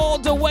Kalalu all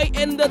the way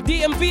in the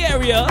DMV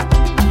area.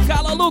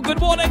 Kalalu, good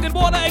morning, good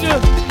morning.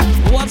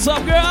 What's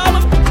up, girl?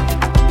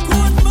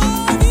 Good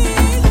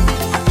morning.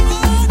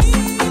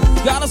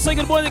 Gotta say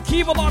good morning to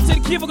Kiva, locked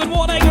in. Kiva, good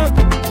morning.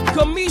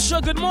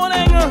 Kamisha, good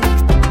morning.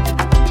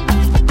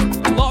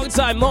 Long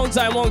time,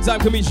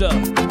 Kamisha.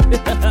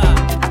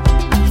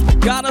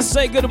 Gotta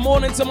say good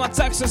morning to my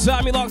Texas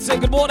family, locked in.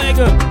 Good morning.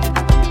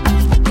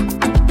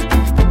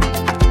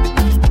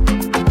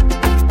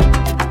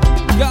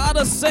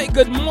 Gotta say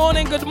good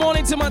morning to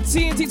my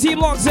TNT team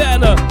locked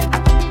in.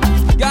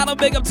 Gotta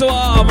big up to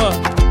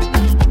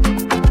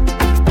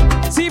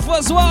Tifa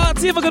as well.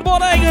 Tifa, good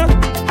morning.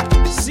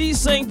 She's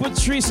saying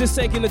Patrice is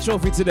taking the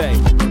trophy today.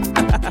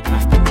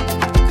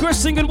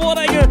 Christian, good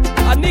morning.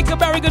 Anika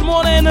Berry, good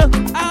morning.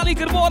 Ali,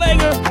 good morning.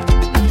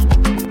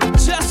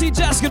 Jess,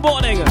 good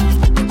morning.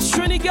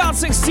 Trini God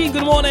 16,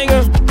 good morning.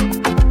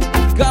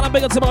 Gotta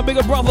big up to my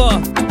bigger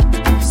brother.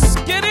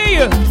 Skinny,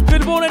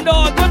 good morning,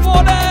 dog. Good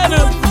morning.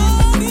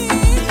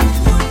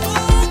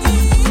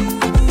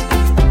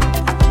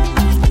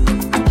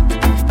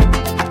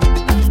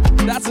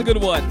 That's a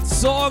good one.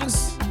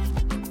 Songs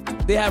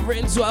they have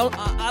written, so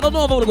I don't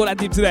know if I'm gonna go that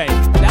deep today.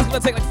 That's gonna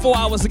take like 4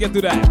 hours to get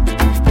through that.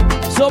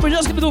 So we're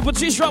just gonna do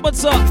Patrice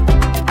Roberts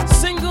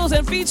singles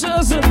and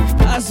features,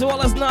 as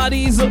well as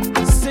Nadi's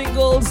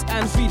singles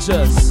and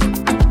features.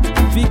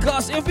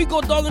 Because if we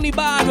go down in the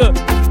bag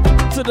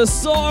to the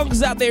songs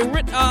that they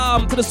wrote,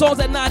 to the songs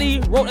that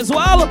Nadi wrote as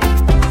well,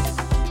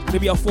 it'll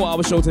be a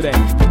 4-hour show today,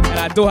 and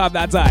I don't have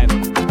that time.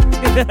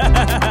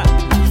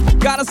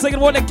 Gotta sing it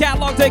one the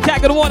catalog, take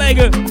cat, good morning.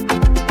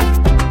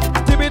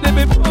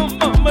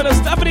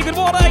 Stephanie, good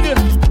morning.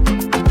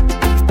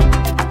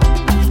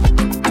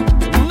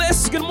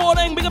 List good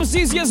morning. Big up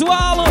CC as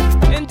well.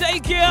 In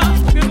daycare,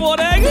 good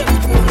morning.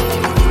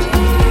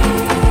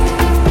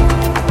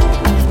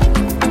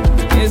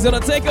 It's gonna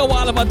take a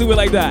while if I do it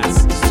like that.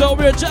 So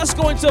we're just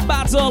going to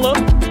battle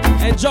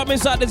and jump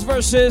inside these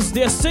verses,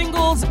 their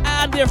singles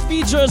and their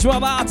features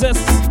from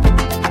artists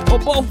for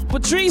both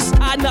Patrice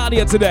and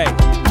Nadia today.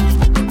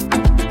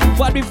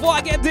 But before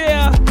I get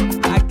there,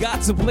 I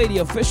got to play the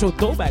official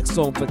throwback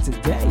song for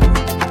today.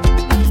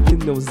 You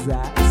know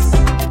that.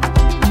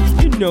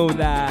 You know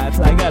that.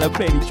 I gotta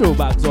play the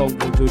throwback song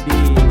for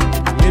today.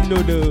 You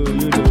know,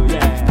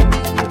 yes.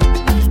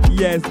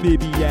 Yes,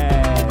 baby,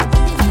 yes.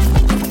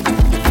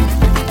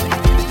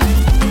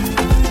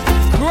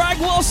 Greg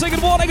Wilson,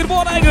 good morning.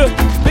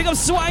 Big up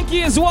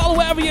Swanky as well,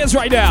 wherever he is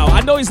right now.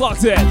 I know he's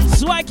locked in.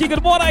 Swanky,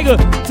 good morning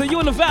to you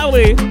and the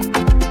family.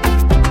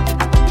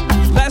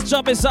 Let's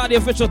jump inside the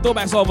official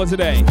throwback song for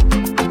today.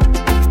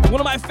 One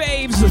of my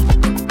faves.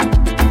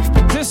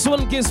 This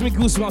one gives me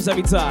goosebumps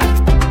every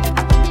time.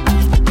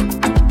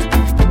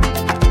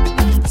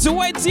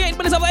 28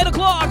 minutes after 8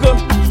 o'clock.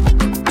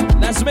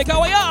 Let's make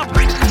our way up.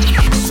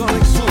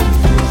 Sonic Zoom.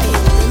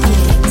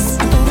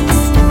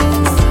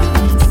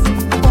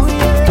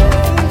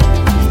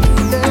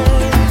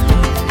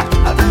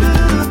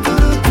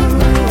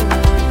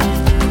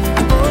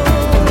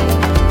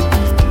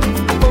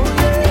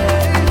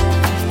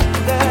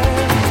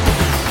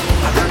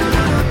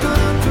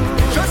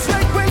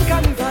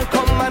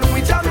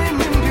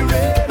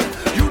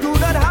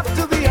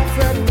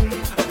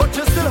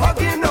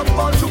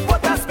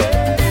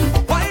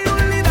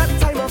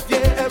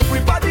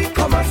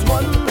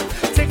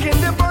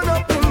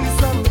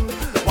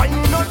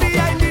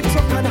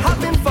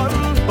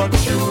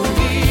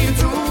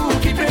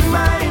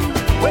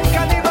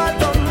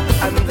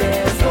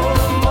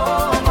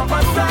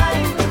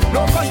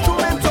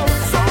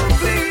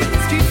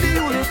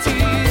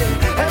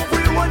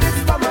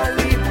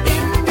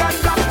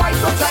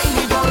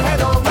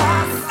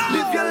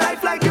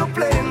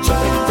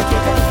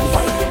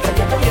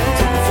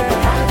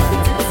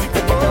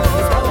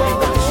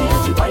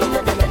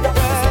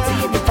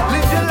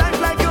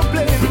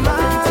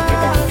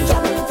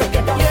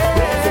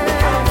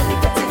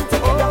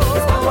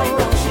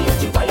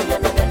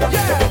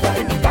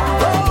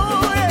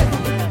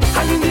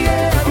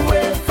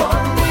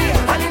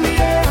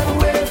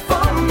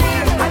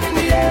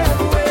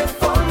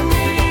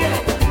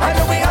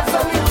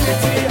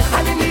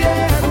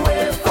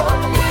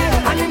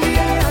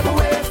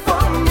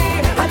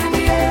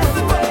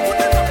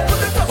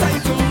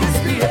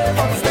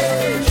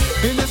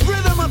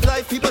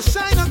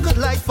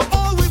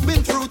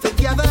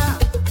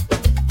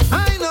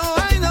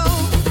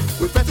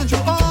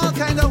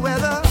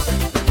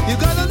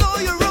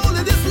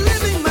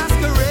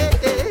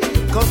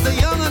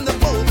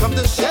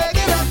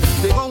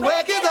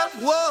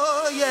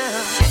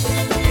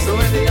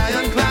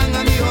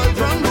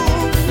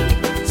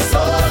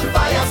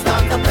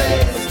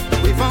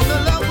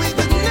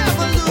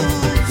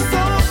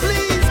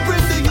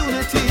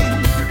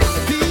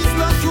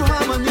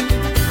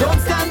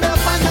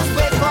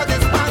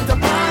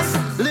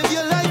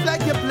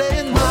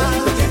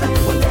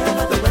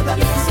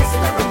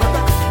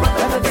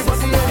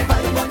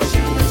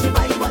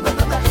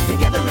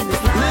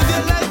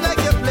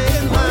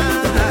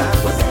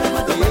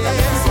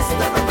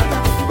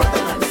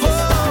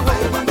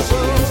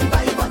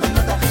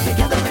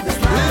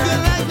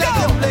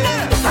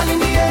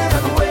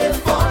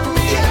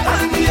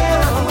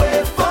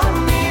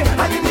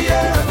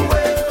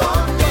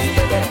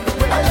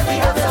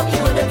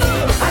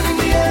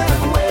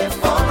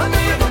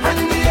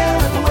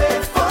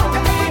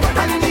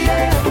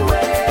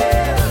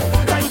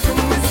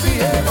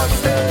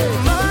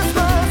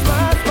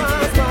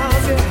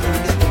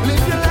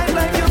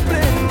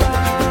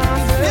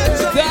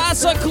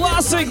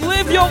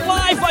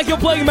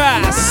 Playing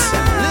Mass.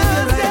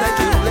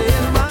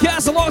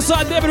 Cast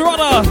alongside David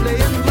Rudder.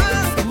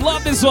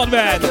 Love this one,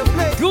 man.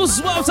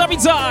 Goosebumps every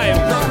time.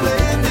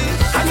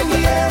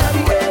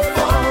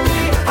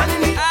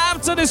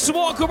 After this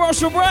small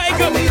commercial break,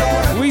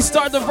 we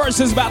start the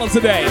versus battle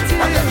today.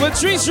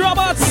 Patrice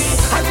Roberts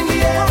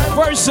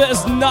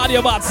versus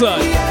Nadia Batson.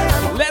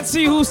 Let's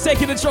see who's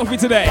taking the trophy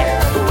today.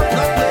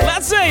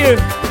 Let's see it.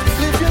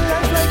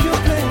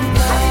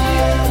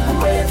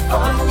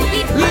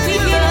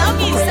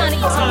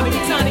 Sonny.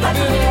 Do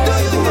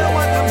you hear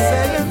what I'm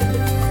saying?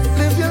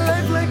 Live your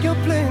life like you're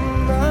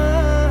playing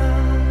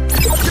mine.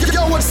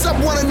 Yo, what's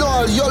up, one and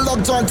all? You're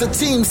logged on to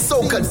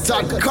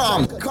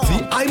TeamSoca.com.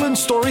 The Island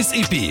Stories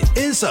EP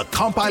is a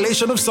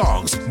compilation of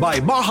songs by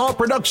Maha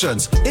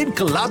Productions in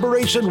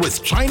collaboration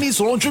with Chinese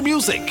Laundry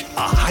Music,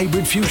 a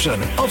hybrid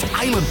fusion of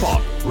island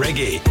pop,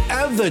 reggae,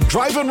 and the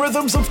drive-in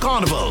rhythms of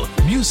Carnival.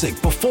 Music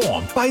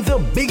performed by the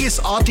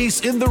biggest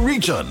artists in the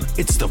region.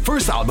 It's the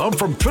first album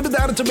from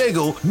Trinidad and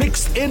Tobago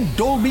mixed in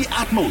Dolby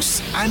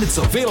Atmos, and it's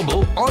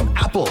available on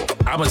Apple,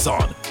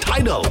 Amazon,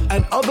 Tidal,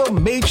 and other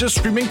major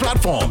streaming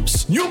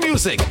platforms. New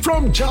music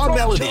from John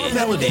Melody.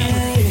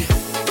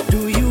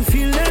 Do you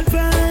feel that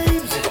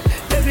vibes?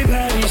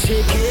 Everybody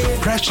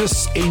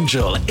Precious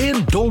Angel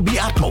in Dolby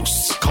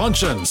Atmos.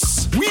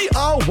 Conscience, We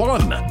Are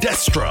One.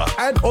 Destra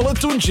and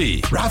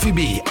Olatunji. Rafi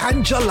B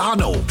and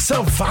Jalano.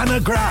 Savannah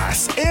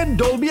Grass in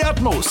Dolby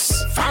Atmos.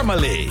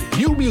 Family,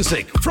 new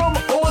music from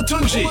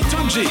Olatunji.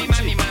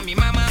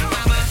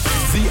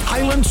 The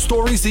Island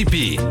Stories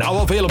EP,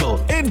 now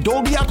available in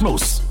Dolby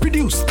Atmos.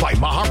 Produced by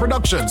Maha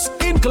Productions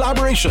in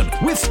collaboration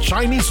with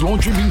Chinese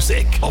Laundry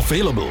Music.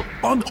 Available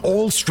on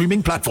all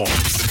streaming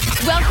platforms.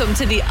 Welcome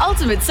to the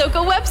Ultimate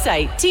Soca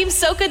website,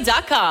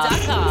 teamsoca.com.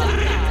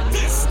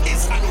 This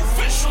is an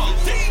official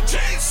DJ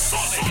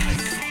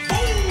Sonic.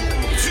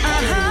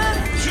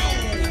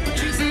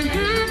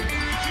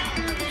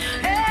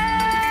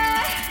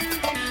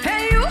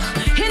 Hey, you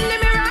in the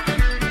mirror.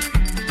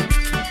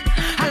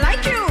 I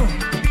like you.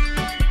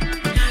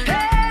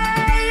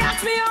 Hey,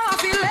 ask me how I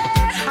feel.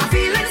 I'm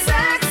feeling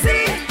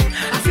sexy.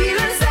 I'm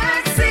feeling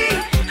sexy.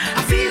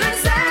 I'm feeling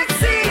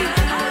sexy.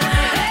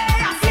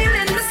 Hey, I'm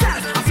feeling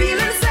myself. I'm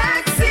feeling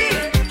sexy.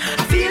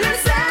 I'm feeling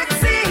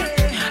sexy.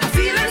 I'm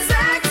feeling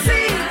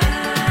sexy.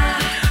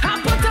 I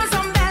put on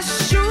some best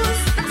shoes,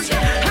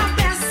 my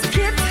best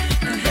kit,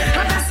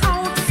 my best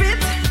outfit.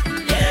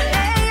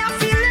 Hey, I'm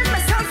feeling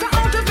myself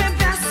out of my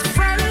best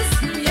friends.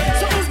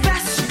 So it's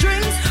best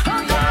drinks. Oh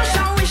gosh,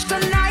 I wish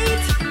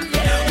tonight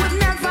would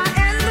never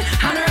end.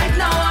 And right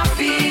now I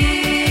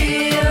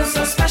feel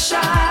so special.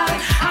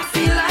 I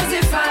feel as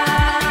if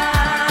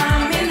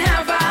I'm in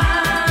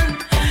heaven.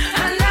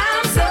 And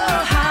I'm so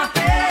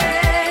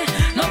happy.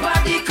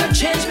 Nobody could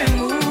change my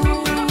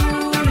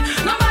mood.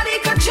 Nobody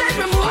could change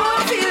my mood.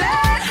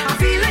 I'm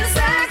feeling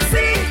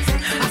sexy.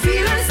 I'm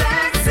feeling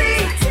sexy.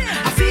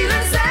 I'm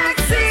feeling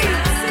sexy.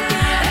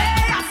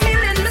 Hey, I'm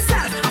feeling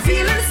myself. I'm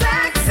feeling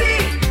sexy.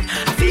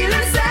 I'm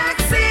feeling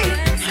sexy.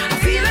 I'm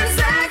feeling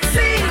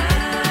sexy.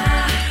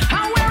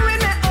 I'm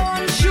wearing my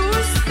own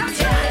shoes,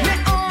 my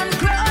own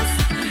clothes,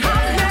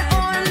 have my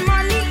own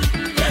money.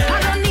 I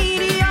don't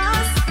need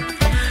yours.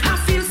 I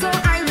feel so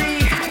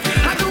irate.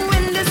 I'm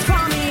doing this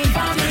for me.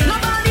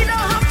 Nobody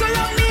don't have to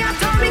love me at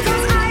all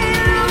because I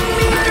love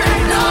me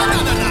right now.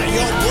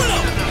 Yo, pull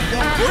up.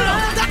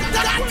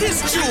 That is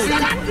true.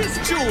 That is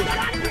true.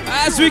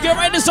 As we get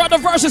ready to start the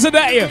verses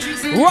today,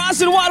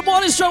 Ross and Wild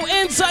Morning Show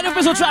inside the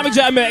official Traffic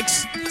Jam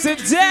Mix.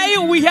 Today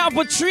we have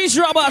Patrice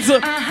Roberts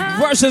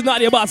versus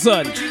Nadia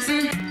Batson.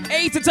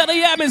 8 to 10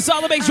 a.m. in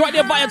Solid Mix right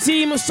there via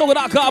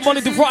TeamSoca.com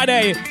Monday to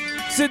Friday.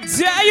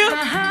 Today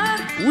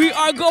we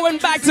are going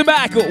back to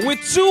back with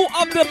two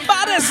of the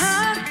baddest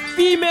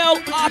female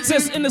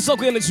artists in the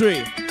soca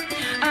industry.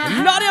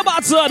 Nadia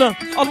Batson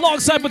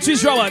alongside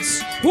Patrice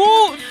Roberts.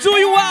 Who do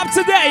you have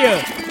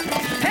today?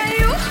 Hey,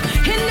 you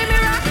in the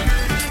mirror.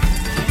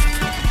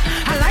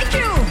 I like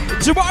you.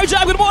 Jabari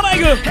Jam, good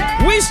morning.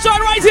 We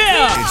start right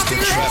here. It's the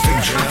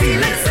Traffic Jam I'm feeling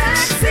Mix.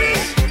 sexy.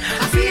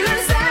 I'm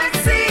feeling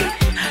sexy.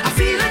 I'm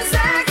feeling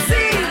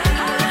sexy.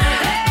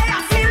 Hey,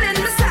 I'm feeling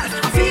myself.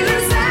 I'm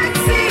feeling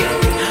sexy.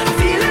 I'm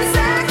feeling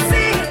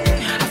sexy.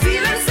 I'm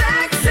feeling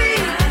sexy.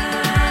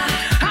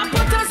 I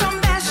put on some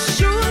best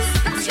shoes,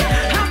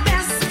 my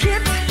best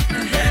kit,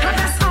 my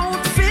best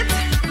outfit.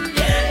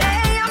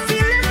 Hey, I'm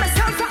feeling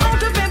myself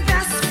out of my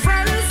best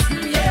friends.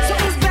 So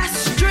it's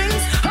best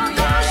drinks. Oh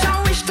gosh,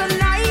 I wish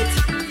tonight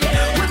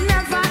would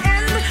never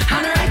end.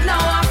 And right now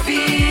I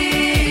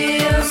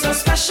feel so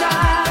special.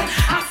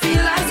 I feel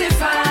as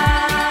if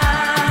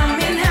I'm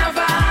in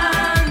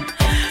heaven.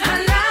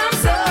 And I'm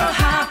so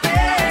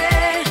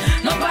happy.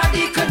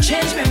 Nobody could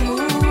change my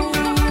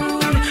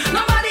mood.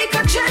 Nobody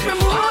could change my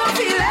mood.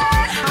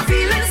 I'm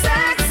feeling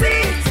sexy.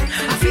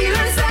 I'm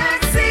feeling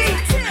sexy.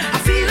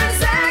 I'm feeling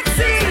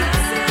sexy.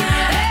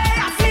 Hey,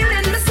 I'm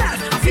feeling myself.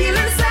 I'm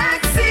feeling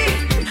sexy.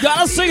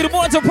 Gotta sing the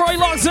boy to Pro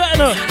Longton.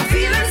 I'm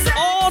feeling sexy.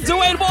 All the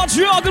way in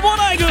Montreal, good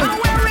morning. I'm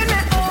wearing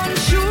my own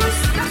shoes,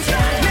 my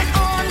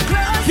own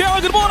clothes,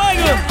 Karen, good morning.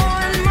 my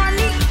own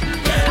money.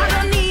 I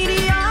don't need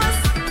yours.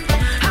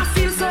 I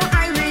feel so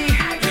irate.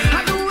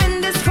 I'm doing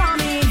this for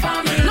me.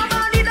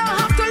 Nobody don't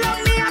have to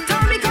love me at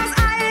all because I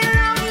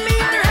love me.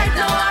 And right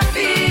now I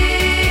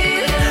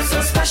feel so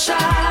special.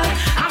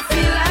 I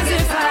feel as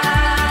if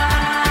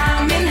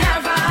I'm in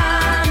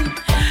heaven.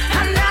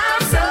 And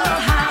I'm so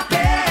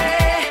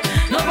happy.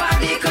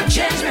 Nobody could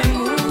change my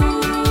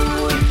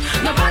mood.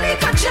 Nobody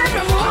could change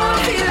my mood.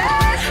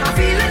 I'm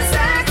feeling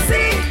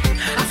sexy.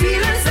 I'm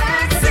feeling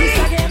sexy.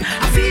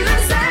 I'm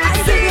feeling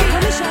sexy.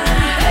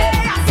 Hey,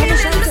 I'm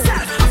feeling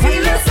myself. I'm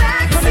feeling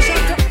sexy.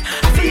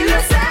 I'm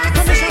feeling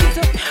sexy.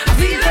 I'm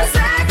feeling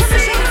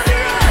sexy.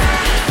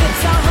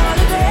 It's a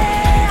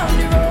holiday on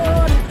the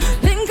road.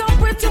 Link up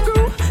with the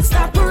crew.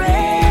 Stop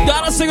parade.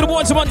 Gotta sing the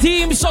boy to my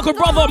team, Soccer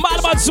Brother,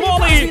 Madman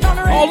Smalley.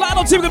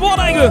 Orlando team, good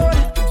morning.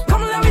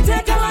 Come let me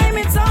take a lime.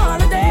 It's a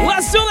holiday.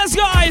 Let's do this,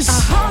 guys.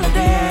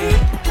 Holiday.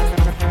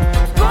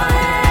 Go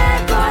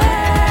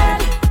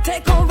ahead,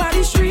 take over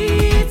the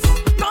streets.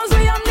 'Cause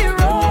we on the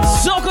road.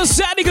 Soca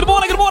Sandy, good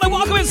morning,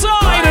 welcome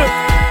inside.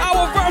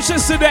 Our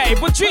verses today,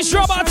 Patrice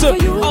Roberts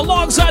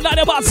alongside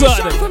Nadia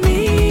Batson. For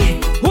me,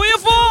 Who you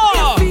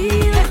for?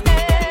 feel it.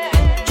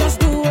 Just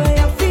the way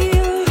I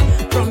feel.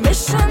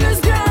 Permission is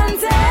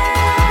granted.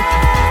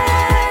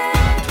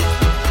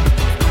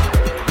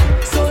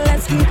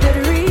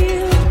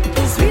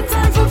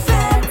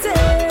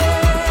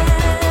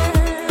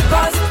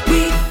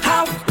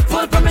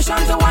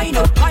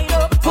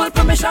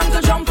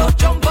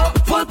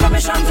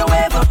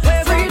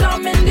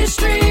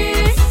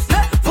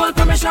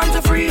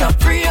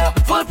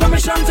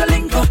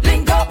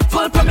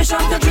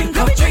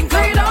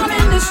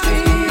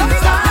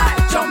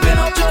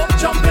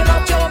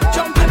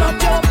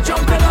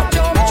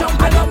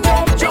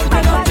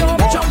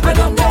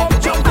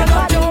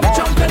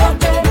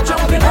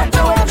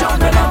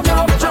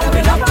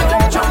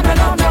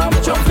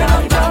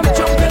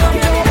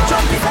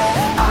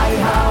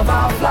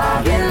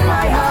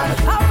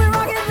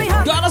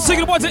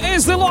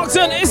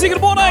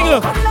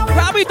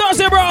 Happy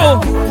Thursday,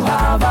 bro.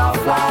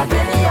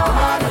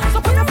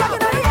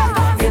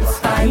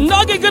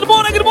 Nugget, good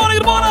morning, good morning,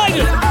 good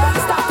morning.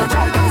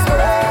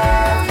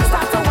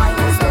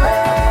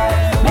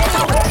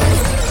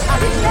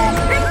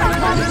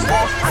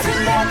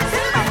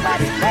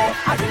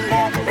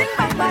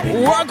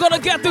 We're gonna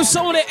get through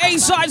some of the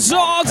A-side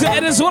songs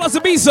and as well as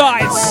the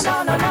B-sides.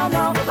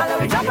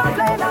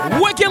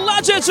 Wicked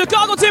Legend,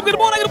 Chicago team, good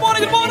morning, good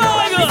morning, good morning.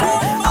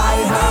 I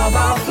have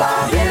a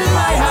flag in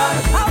my hand.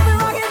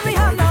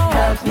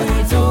 Help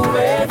me to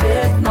wave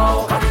it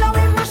now.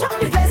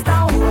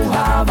 Who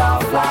have a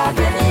flag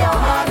in your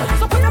hand?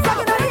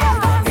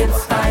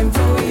 It's time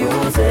to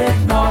use it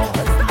now.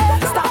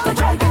 Start to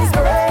jump in the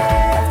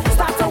spirit.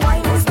 Start to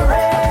wine in the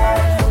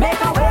spirit.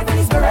 Make a wave in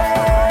the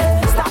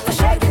spirit. Start to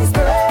shake in the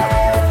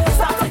spirit.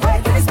 Start to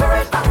break in the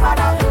spirit.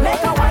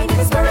 Make a wine in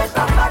the spirit.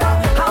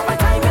 Have a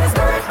time in the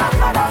spirit.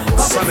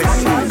 Sonic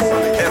Smooth,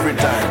 every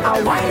time.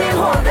 I'm whining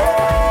all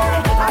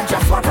day. I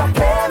just want to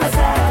play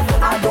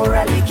myself. I don't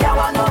really care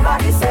what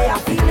nobody say. I'm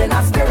feeling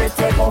a spirit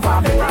take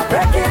over me. I'm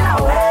breaking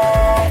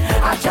away.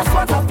 I just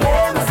want to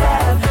play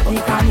myself.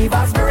 The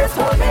carnival spirit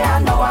hold me. I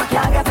know I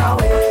can't get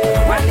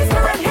away. When the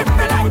spirit hit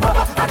me like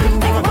bubba, I ding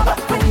ding bubba.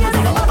 When you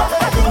ding bubba, I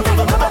ding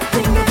ding bubba.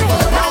 Ding ding ding.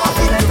 Now I'm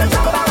feeling the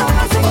jump around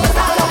and sing the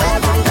style of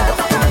every dance.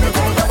 I can't be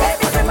changed.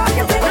 Baby, sit back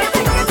and ding ding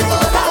ding ding.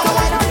 Now I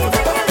wine on you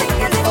ding ding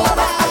ding ding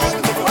bubba. I ding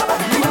ding bubba.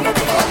 Ding ding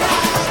ding.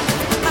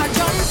 I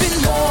jump in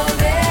all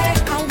day.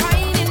 I'm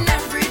whining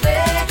every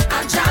day.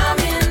 I'm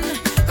jamming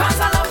 'cause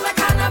I love my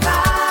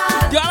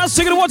carnival. Gotta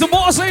sing it once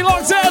more, say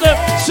long time.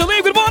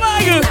 Shalim, good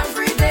morning.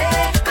 Every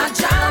day I'm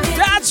jamming.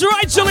 That's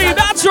right, Shalim,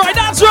 that's right,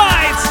 that's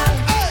right.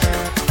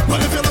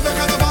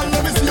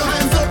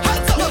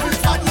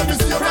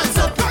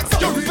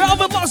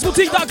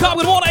 VelvetBoxBoutique.com,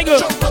 good morning.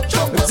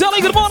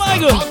 Delhi, good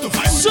morning.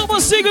 Super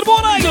C, good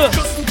morning.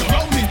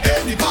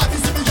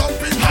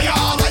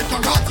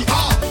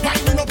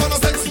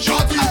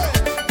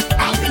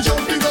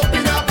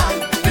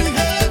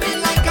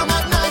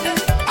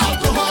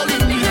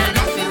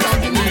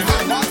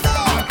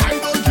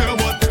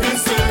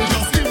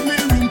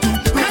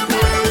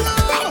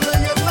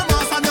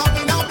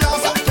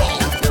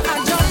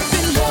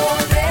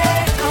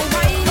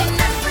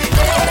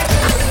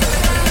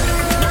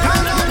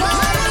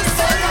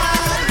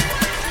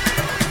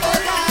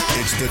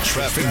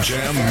 Traffic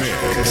Jam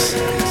Mix.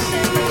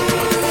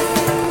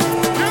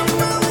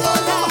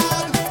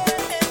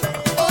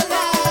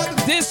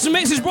 This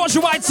mix is brought to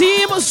you by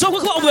Team Soca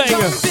Clothing.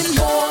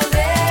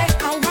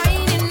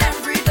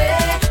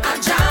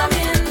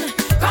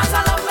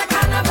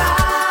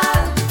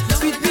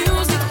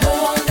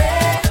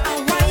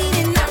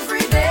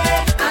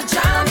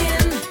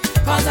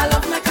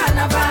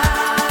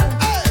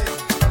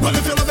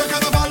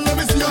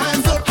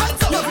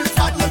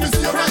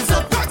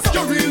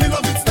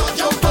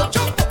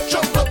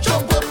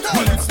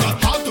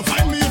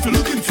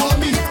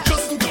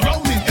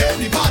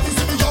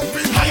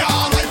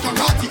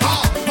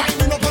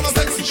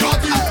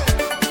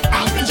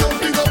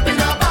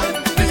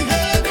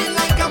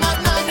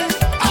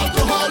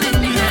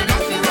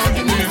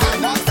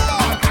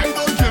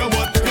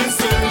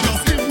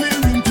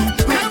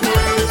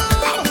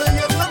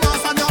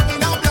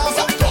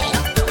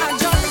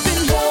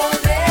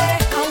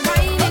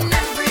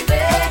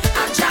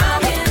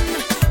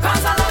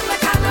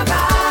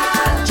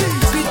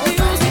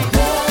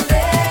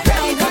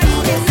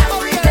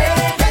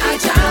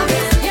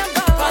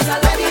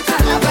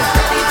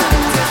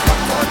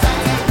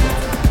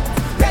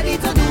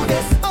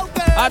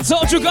 I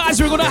told you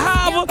guys we're gonna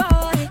have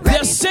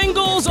their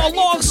singles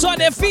alongside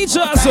their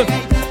features,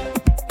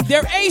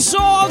 their A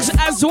songs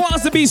as well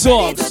as the B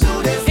songs.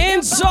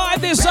 Inside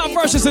this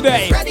version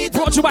today,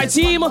 brought to you by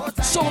Team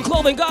Soca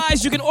Clothing.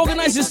 Guys, you can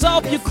organize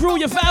yourself, your crew,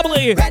 your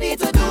family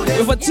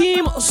with a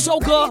Team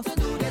Soca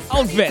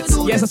outfit.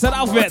 Yes, I said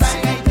outfits.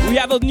 We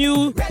have those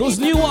new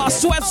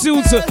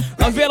sweatsuits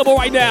available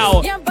right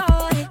now.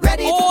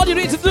 All you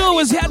need to do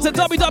is head to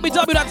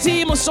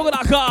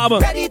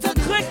www.teamsoca.com.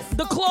 Click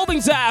the clothing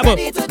tab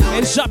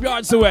and shop your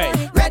hearts away.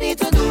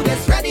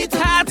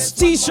 Hats,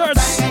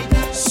 t-shirts,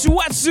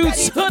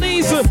 sweatsuits,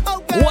 hoodies,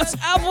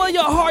 whatever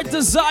your heart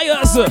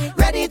desires.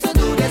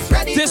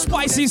 This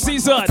spicy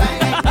season.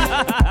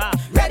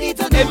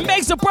 It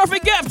makes a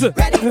perfect gift.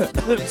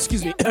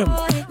 Excuse me.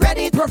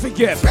 Perfect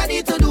gift.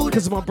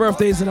 Because my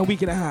birthday is in a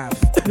week and a half.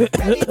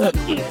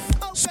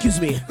 Excuse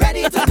me.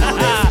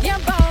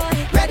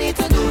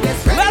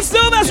 Let's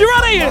do this. You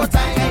ready?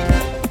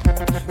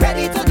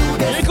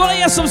 You're gonna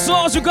hear some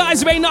songs you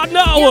guys may not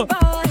know.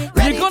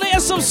 You're gonna hear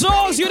some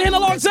songs you didn't hear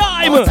in a long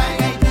time.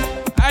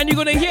 And you're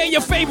gonna hear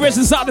your favorites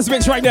inside this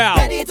mix right now.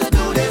 Nadia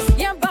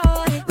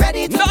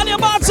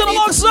Martin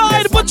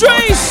alongside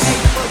Patrice.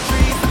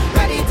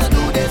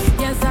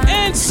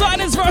 Inside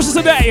this verses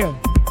today.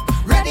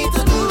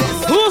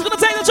 Who's gonna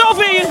take the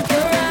trophy?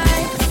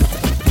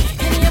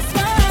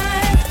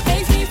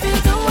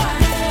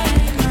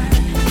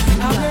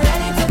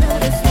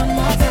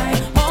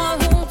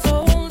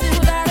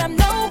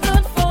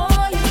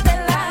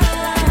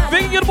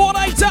 Good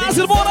morning.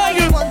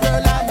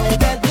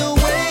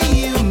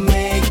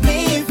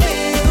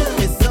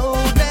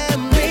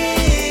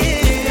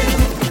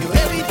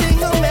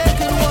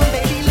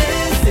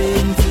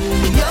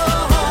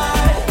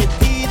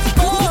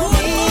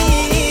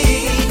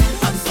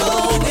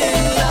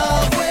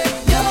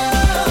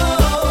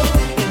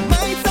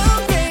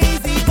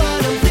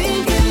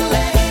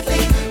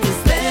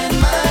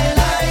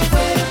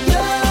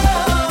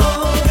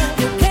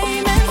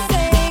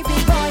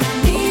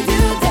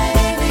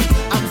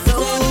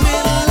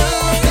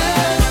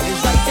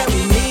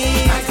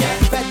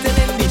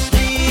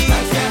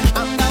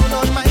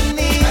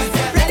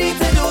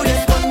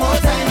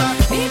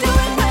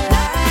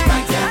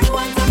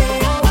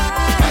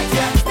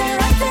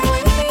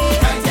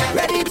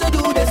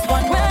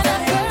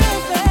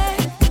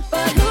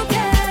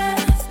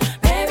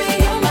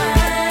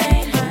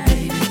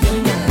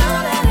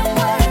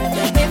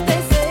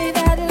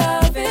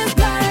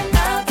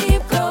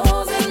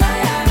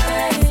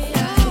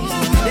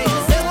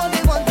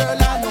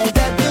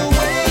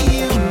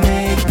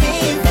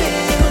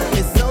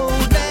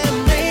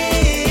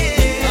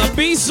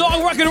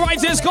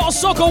 series is called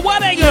Soca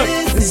Wedding.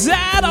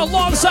 Zad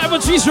alongside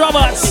Patrice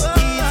Roberts.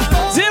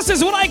 This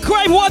is what I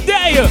crave one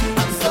day.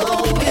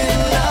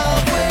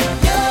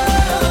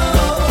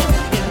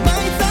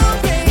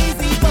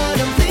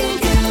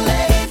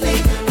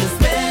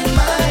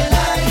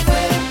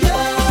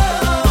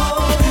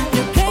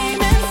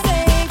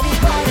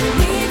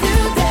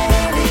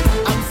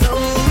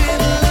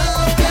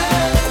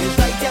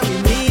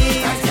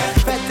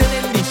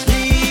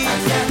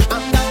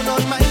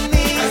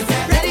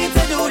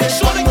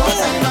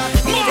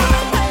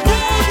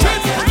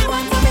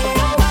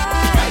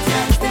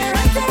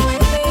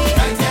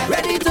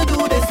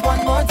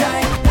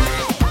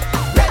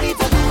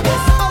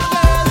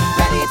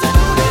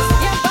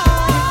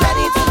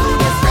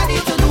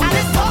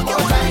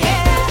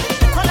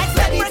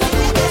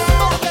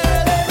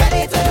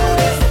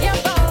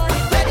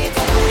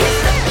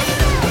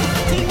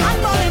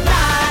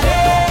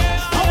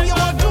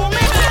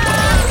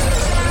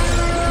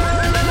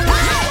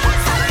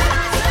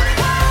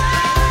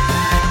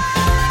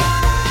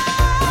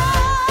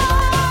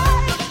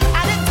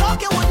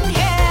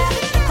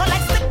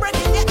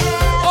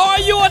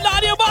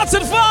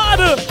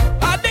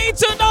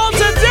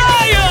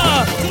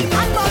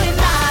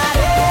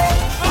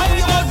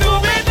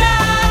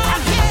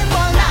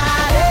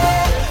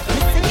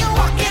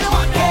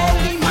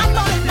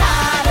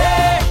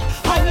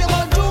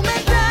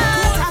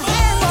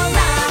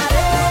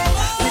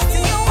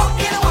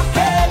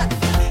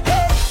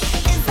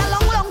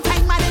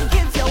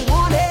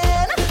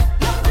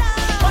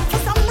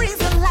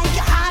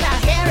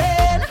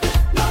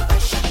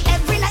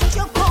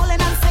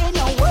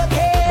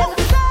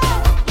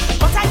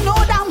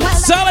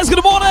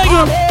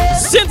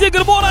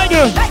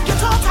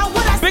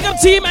 Big up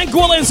Team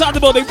Angola inside the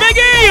building.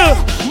 Biggie,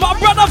 my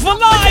brother for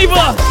life.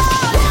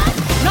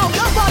 No,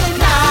 you're falling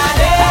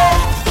naughty.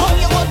 Oh,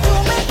 you won't do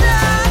me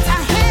that.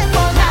 I hate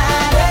more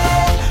naughty.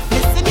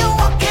 Listen, you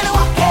walking.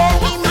 I'm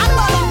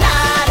falling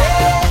naughty.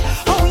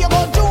 Oh, you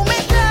won't do me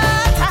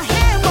that. I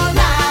hate more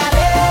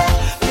naughty.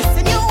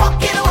 Listen, you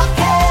walking.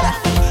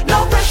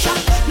 No pressure,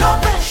 no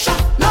pressure,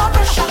 no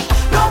pressure,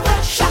 no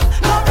pressure,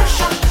 no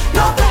pressure,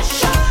 no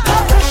pressure, no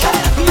pressure.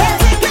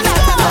 Let's take it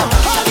out.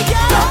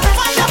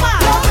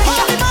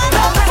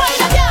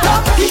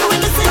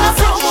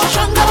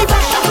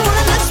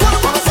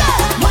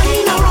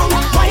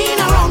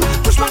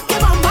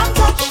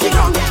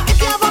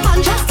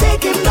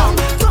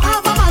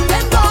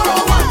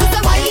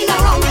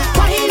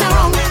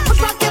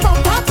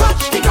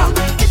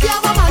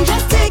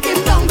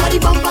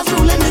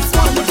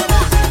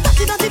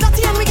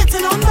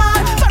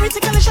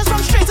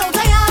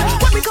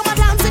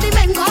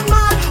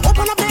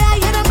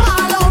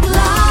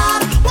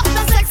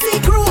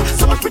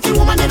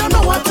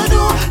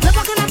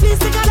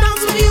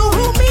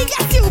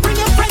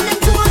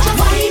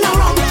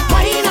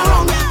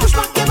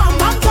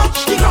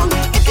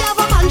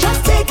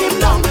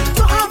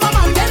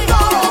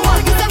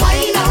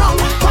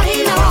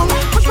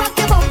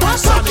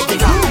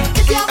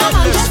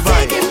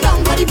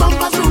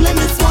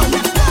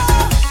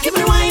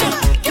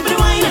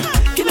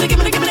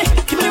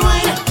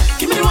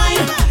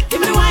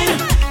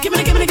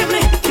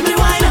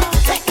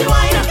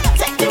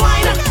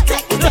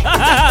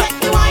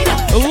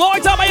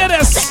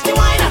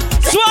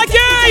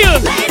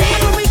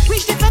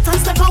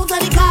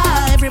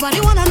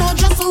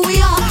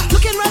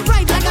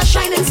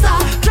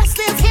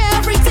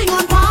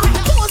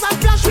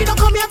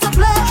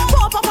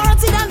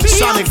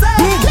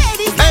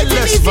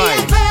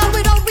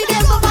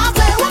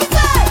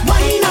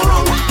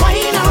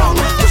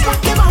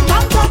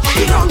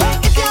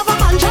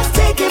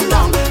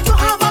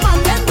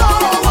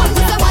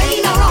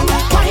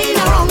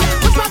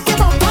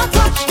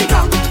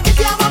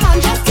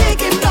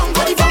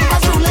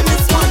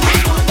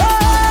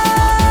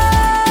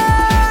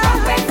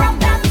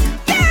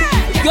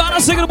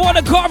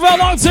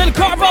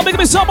 Carvel, big up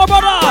yourself, my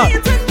brother.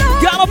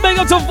 Gotta big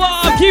up to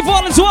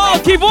Kevon as well.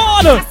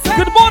 Kevon,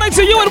 good morning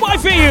to you and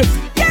wifey.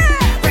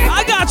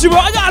 I got you, bro.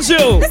 I got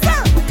you.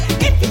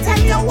 If you tell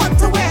you what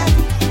to wear,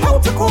 how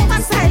to comb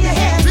and style your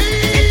hair,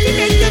 if you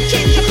make you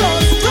change your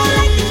clothes, don't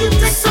like the cute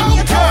text on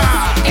your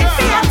toes. If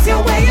you ask you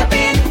where you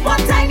been, what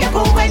time you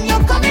go when you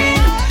come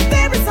in,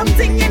 there is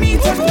something you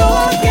need to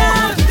know,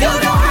 girl. You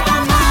don't have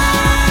a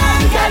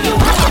man, girl. You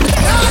have a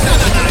man.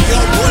 Yo,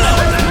 pull up.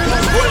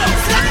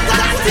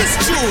 That is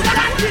true.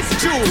 That is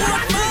true.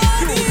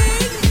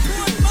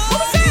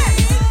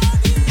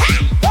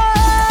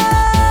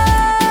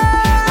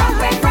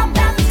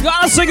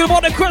 Gotta sing good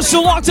morning,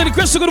 Crystal. Locked in.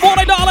 Crystal, good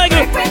morning, darling.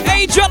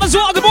 Angel as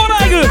well, good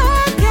morning.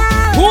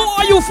 Who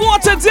are you for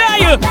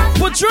today?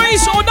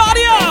 Patrice or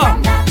Nadia?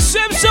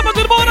 Sim,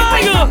 good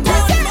morning.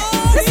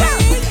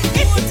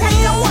 If you tell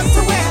you what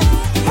to wear,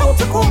 how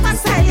to comb and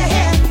style your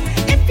hair,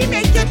 if you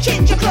make you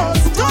change your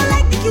clothes, don't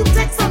like the cute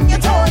text on your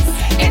toes.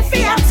 If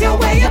you ask you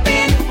where you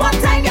been, what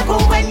time you go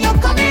when you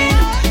come in,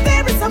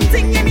 there is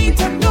something you need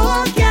to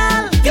know,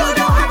 girl. You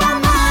don't have a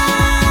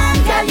man,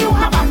 girl, you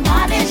have a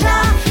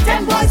manager.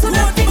 Them boys who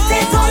don't think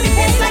they only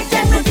face like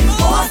them, looking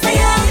for say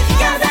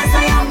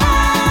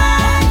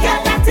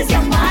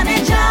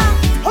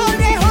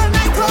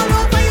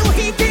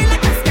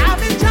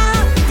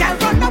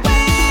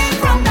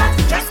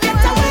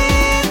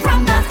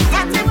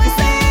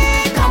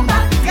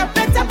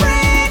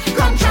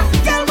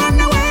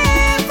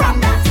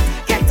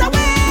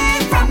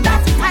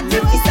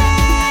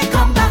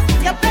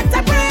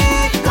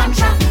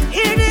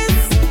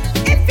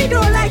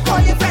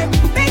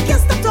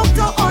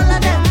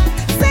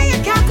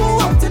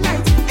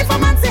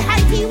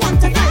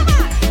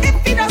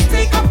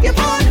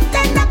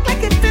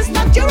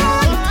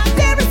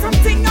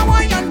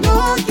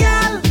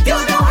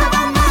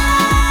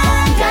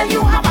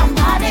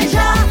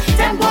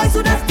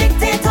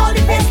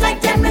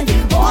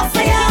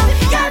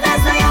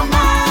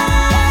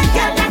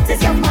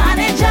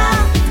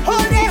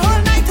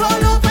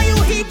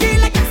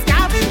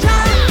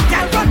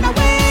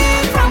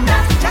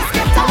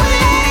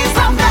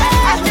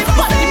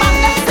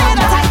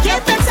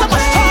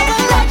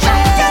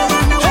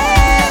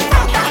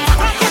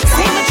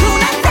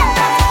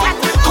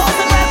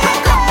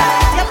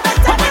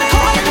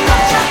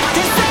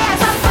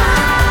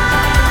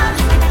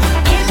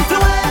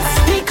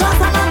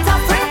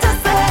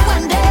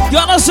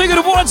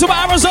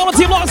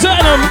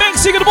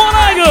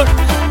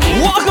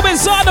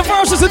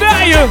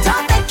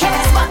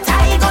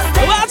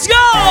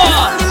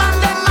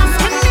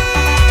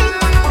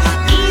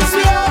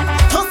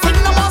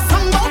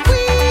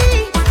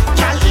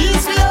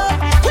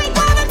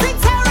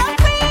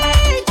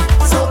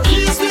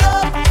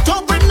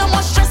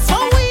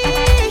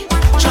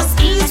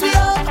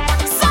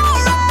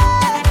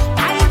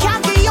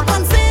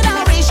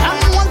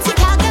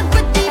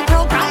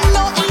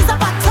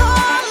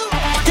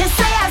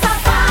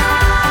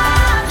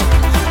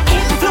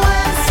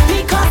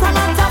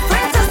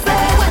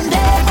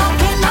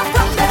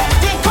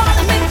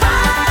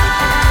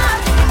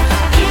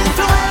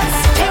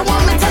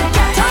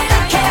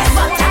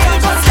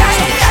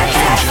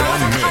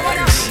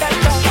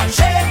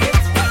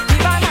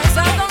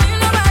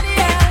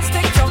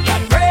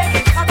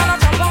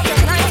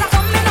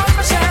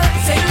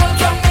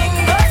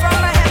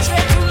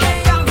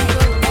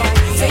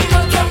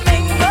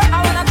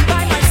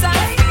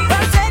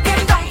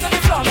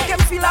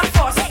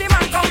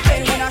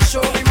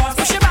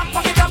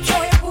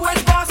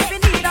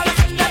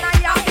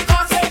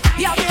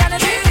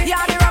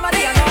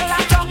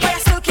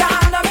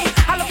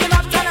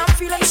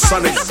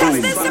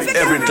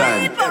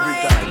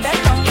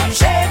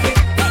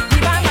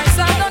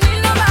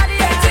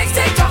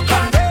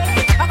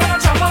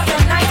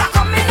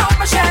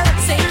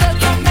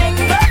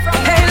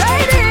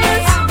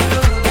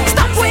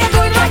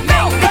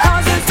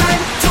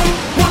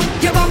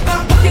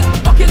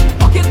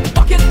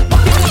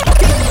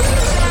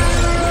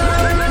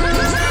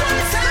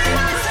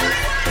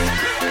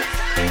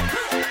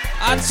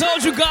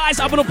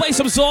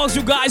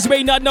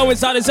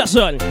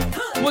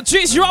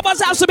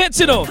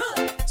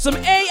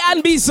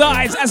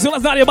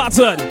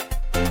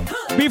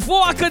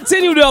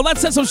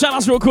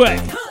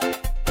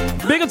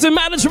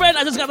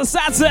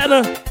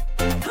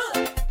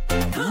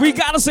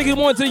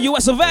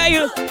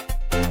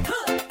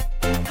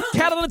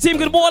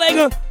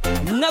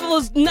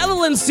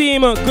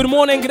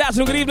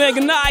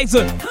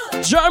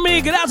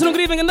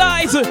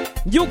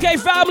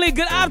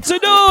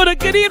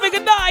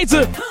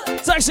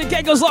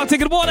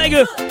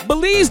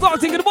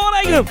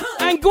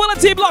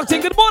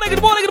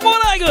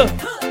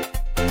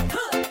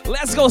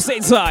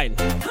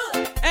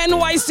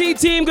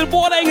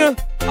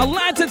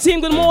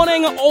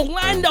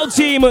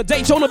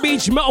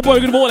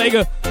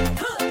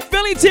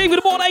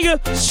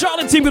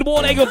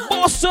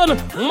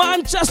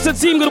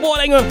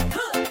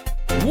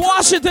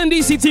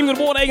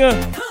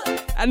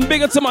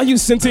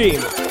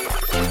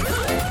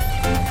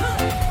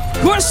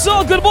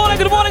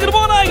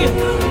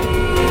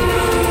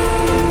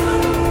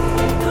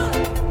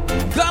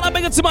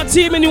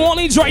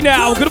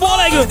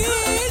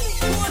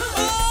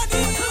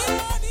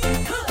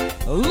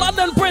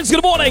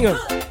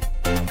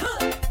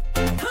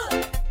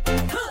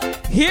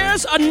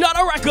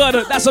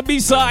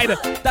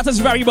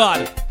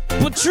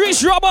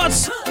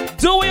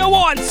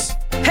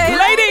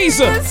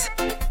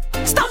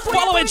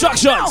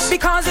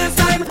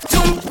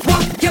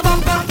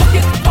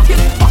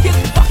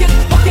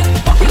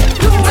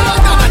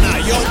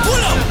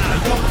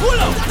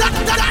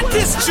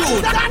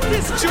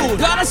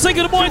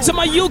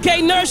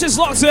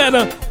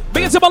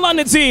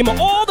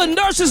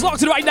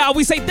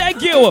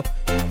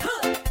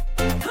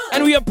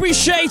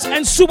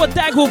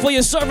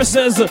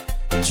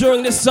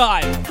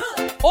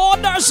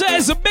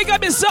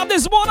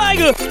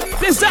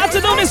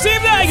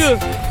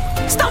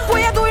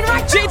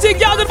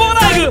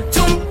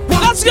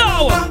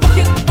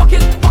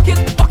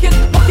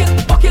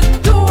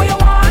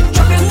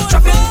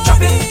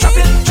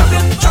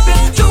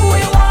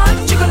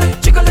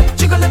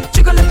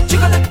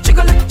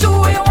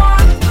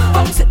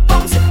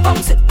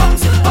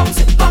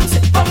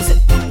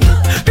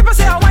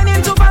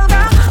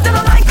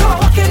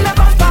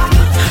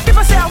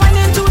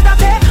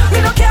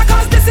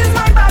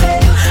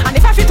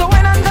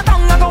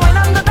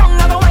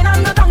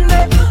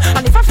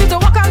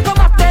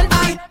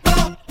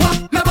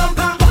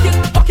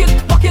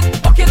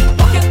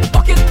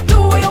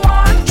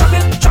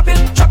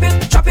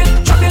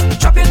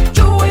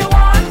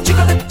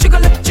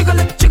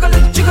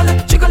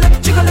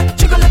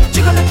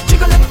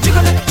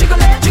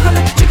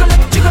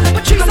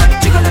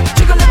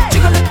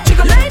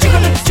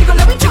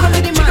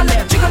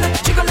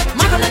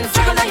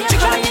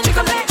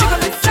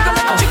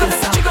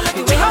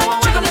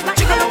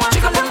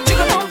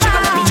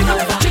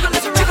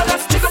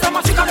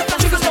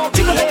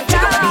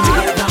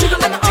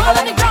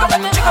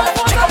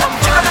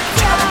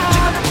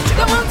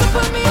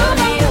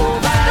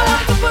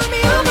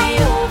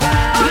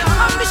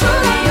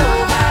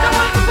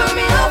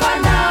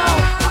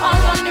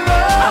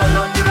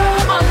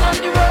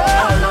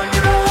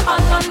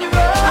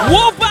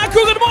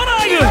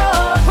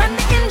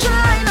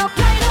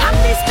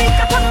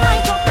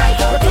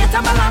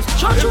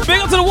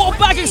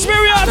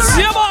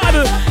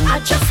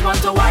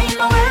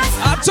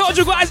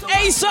told you guys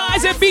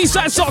A-sides and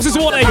B-side songs this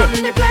morning.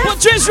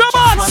 Patrice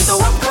Roberts. They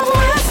want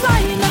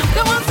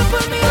to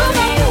put me over.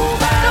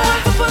 They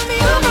want to put me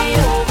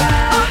over.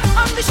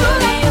 On the shoulder.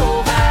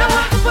 They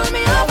want to put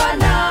me over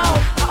now.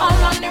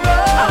 All on the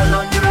road. All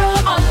on the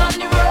road. All on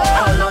the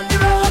road. All on the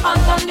road.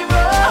 All on the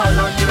road.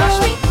 All on the road. Watch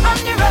me on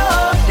the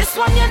road. This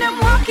one, yeah, them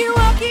walkie.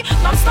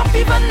 Non-stop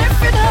even if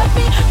it hurt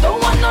me.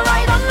 Don't want to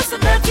ride on this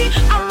dirty.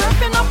 I'm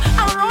ripping up.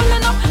 I'm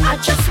rolling up. I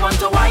just want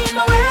to wine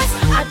my waist.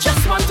 I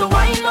just want to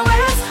wine my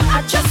waist.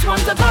 I just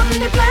want to turn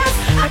the place.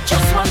 I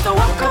just want to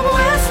walk up a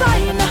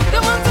waistline. They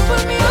want to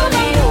put me over.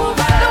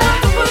 They want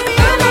to put me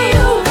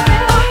over.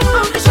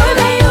 On the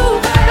shoulder.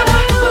 They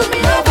want to put me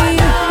over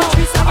now.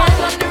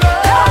 All on the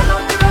road. All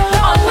on the road.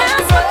 All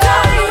on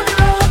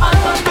the road.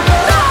 All on the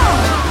road.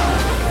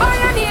 Boy,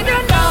 I need you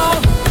now.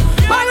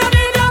 Boy, I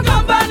need your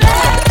company.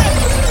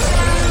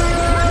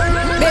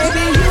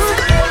 Baby, you.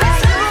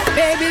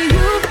 Baby,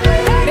 you.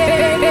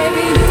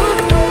 Baby, you.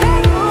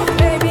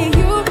 Baby,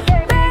 you.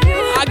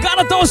 I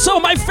gotta throw some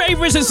of my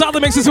favorites inside the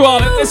mix as well.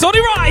 It's only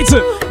right.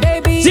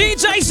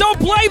 DJs don't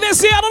play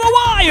this here. I don't know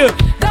why.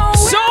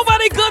 So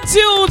many good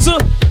tunes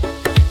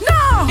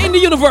in the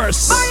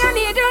universe. Boy, I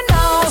need you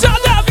now.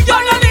 Turn up, you're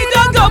gonna need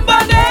your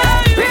company.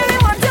 Really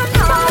want you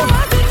now.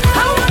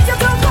 I want you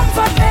to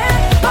comfort me.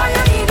 Boy,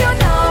 I need you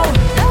now.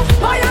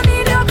 Boy, I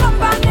need your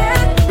company.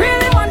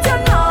 Really want you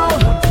now.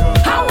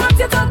 I want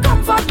you to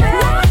comfort me.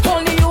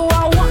 Only you I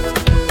want,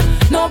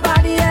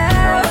 nobody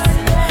else.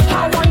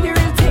 I want the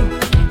real thing.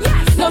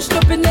 Yes, no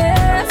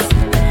stupidness.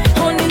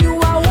 Only you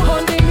I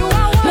want,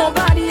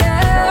 nobody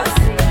else.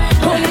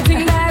 Only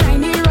thing that I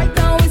need right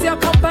now is your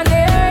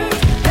company.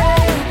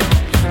 Hey,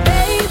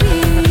 baby,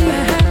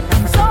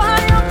 so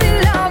high up the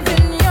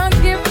loving you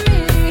give me.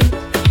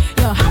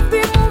 Your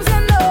happy moves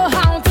and know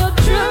how to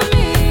thrill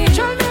me.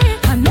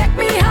 And make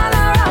me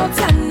holler out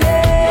your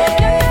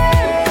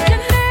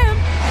name.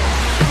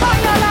 Boy,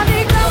 all on the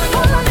ground.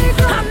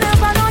 I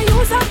never know you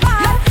so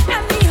bad.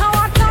 Anyhow I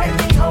talk,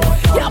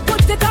 you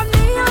put it on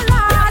me a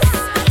lot.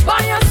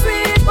 Boy, you're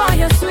sweet, boy,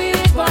 you're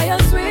sweet, boy,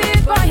 you're sweet,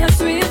 boy, you're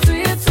sweet,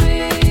 sweet,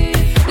 sweet.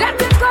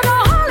 Let it go, no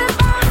hold it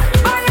back.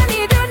 Boy, I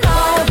need you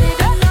now.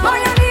 Boy,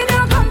 I need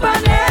your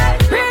company.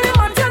 Really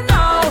want you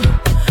now.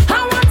 I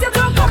want you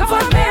to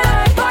comfort me.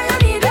 Boy, I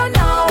need you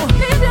now.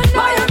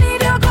 Boy, I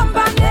need your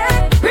company.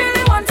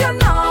 Really want you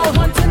now.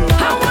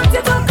 I want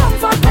you to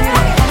comfort me.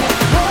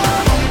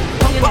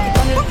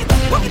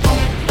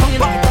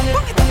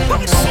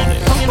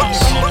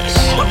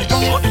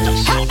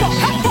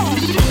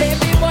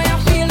 Baby boy, I'm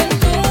feeling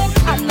good.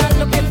 I'm not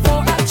looking for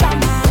a jam.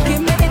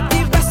 Give me it the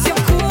best you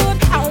could.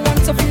 I want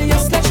to feel your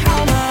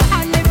sledgehammer.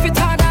 And if it's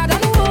harder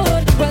than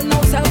wood, well,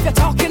 no self, you're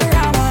talking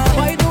around.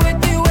 Why do it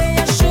the way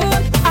you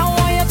should? I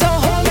want you to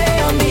hold me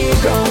on the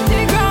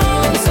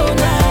ground. So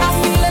now I'm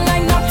feeling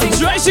like nothing.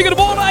 Tracy, good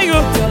morning.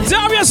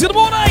 Darius, good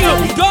morning.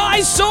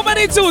 Guys, so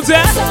many tunes,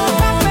 eh?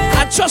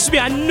 And trust me,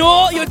 I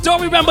know you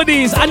don't remember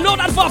these. I know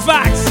that for a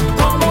fact.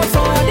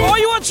 Oh,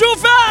 you a true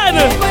fan?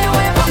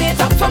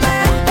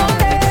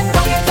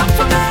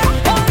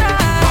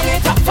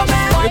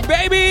 Hey,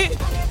 baby,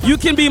 you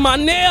can be my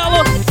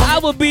nail. I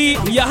will be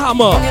your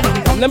hammer.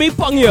 Let me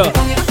pong you.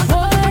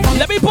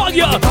 Let me pong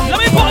you. Let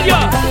me pong you.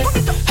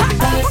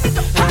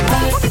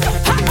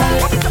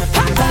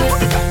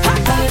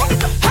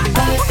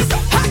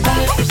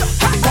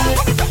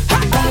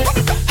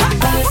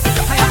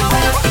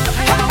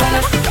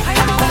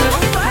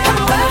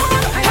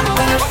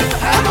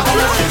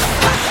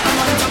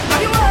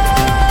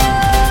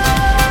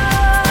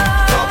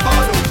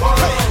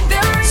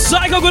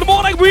 Psycho, good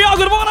morning. Bria,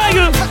 good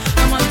morning.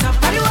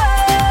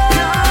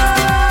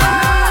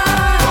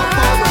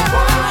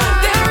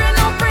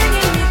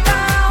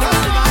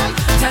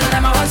 Tell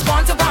them I was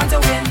born to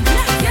win.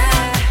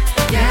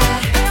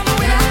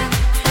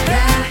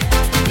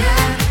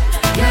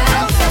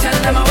 Tell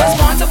them I was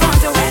born to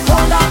win.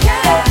 Hold on,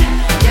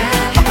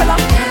 buckle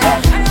up,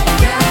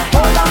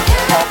 hold on.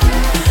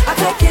 I'm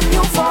taking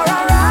you for a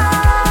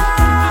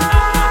ride,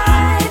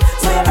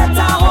 so you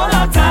better hold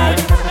on tight.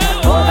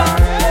 Hold on,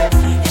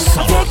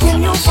 I'm taking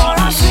you for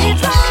a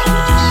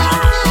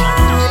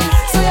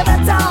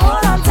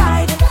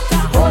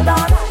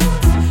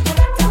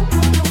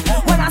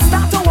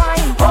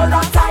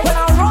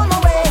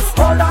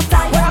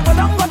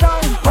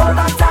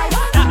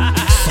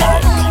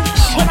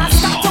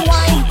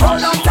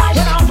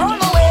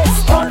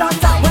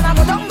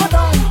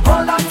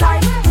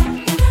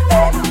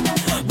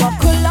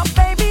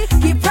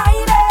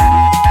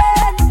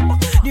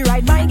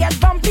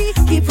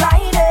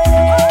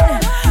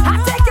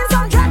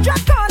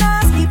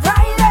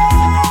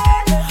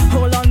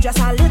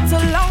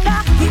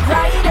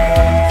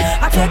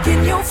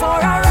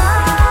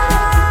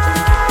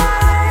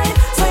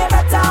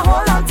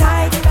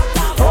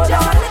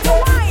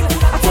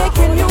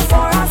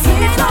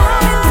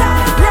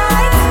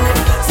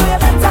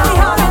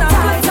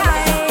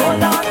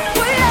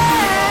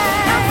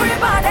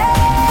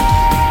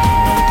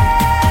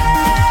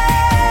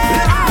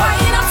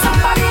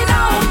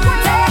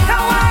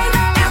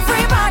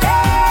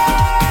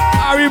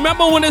I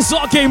remember when this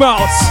song came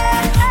out.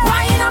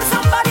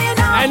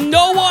 And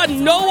no one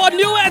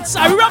knew it.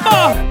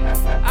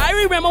 I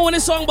remember when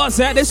this song was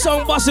there. This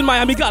song was in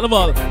Miami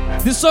Carnival.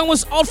 This song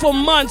was out for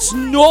months.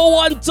 No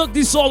one took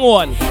this song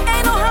on.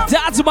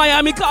 That's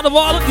Miami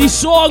Carnival. The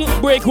song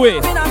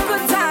Breakaway.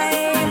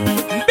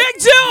 Big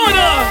tune.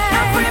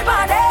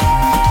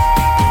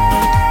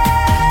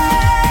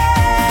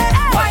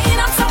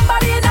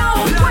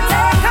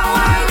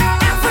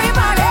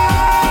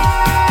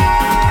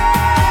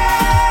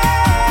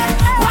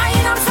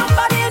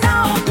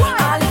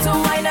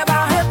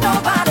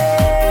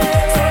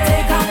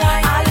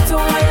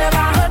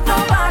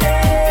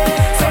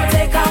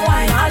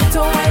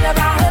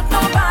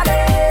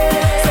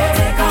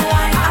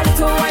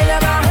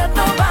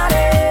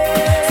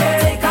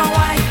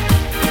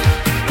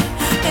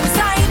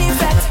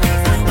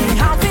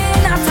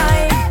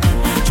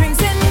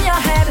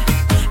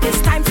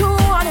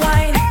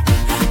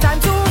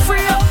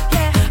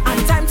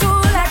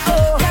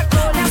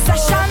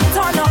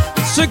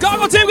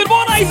 Chicago team, good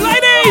morning,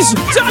 ladies.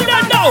 Turn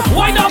them now.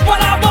 Wind up on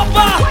our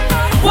bumper.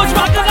 Watch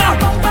back on our.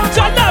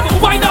 Turn them.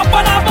 Wind up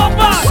on our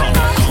bumper.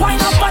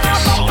 Wind up on our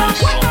bumper.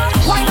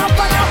 Wind up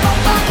on our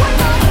bumper.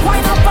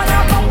 Wind up on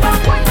our bumper.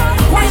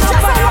 Wind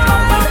up on our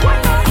bumper.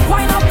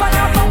 Wind up on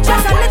our bumper.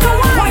 Just a little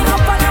one. Wind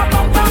up on our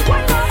bumper.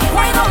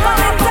 Wind up on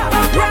our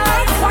bumper.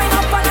 Wind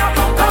up on our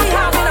bumper. We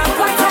having a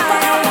good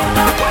time.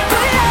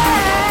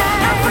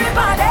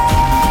 Everybody.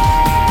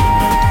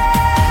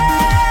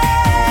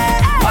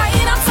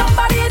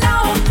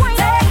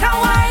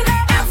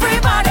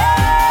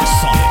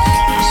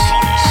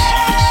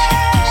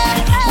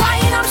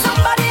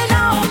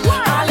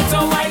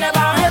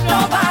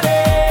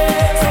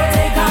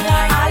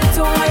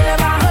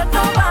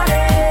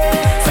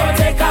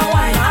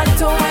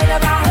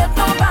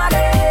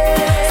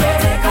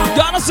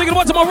 Singing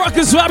one to my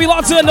rockers, Fabi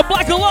Lotta and the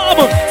Black Alarm.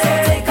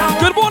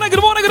 Good morning, good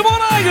morning, good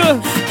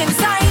morning.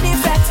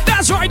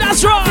 That's right,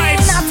 that's right.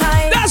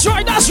 That's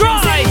right, that's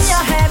right.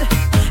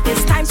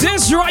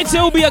 This right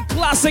here will be a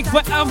classic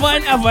forever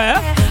and ever.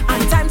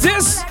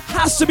 This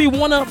has to be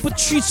one of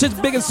Patricia's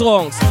biggest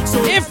songs,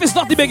 if it's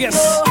not the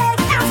biggest.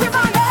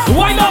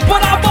 Wind up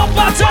on our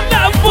bumper, turn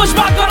down, push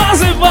back on our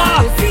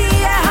zipper.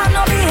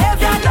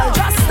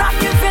 Just stop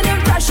giving him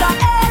pressure.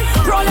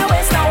 Roll your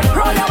waist now,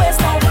 roll your waist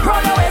now,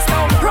 roll your waist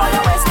now, roll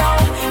your waist now.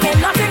 Ain't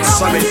nothing wrong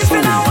Sonic with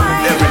keeping boom, a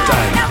wine. every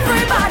time.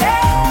 Everybody.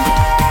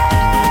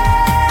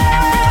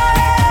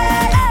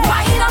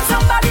 Wine on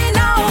somebody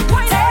now.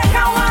 Take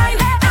a wine.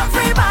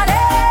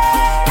 Everybody.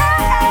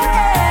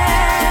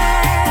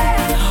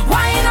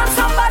 Wine on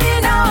somebody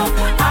now.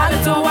 A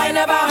little wine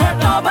never hurt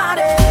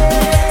nobody.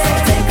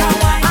 Take a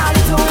wine. A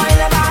little wine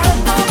never hurt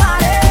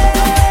nobody.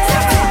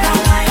 Take a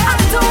wine. A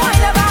little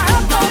wine never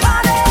hurt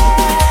nobody.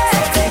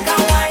 Take a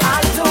wine. A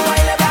little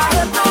wine never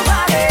hurt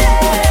nobody.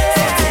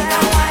 Take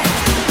a wine.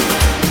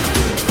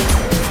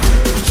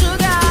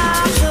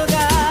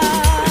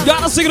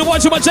 Gotta sing it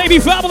once to my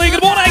JB family.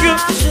 Good morning.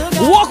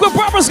 Walk with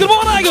purpose. Good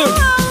morning.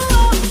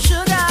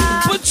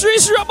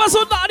 Patricia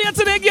Rabasodania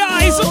today,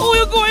 guys. Who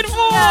you going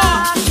for?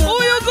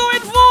 Who you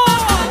going for?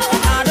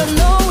 I don't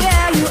know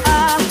where you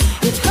are.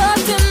 It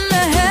hurts in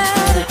the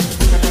head.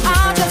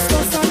 I just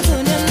got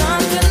something and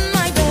I'm in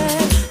my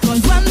bed.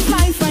 Cause one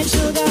fly fried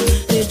sugar,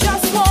 they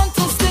just want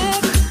to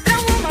stick.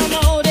 Them women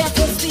know they're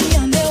thirsty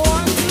and they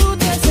want to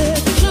taste it.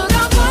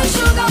 Sugar boy,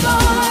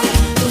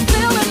 don't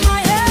play with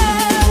my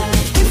head.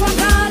 If I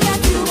can't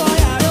let you, boy,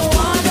 I don't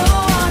want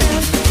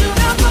it.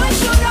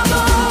 Sugar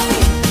boy,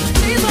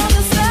 please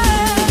understand.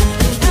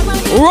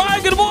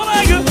 Right, good morning.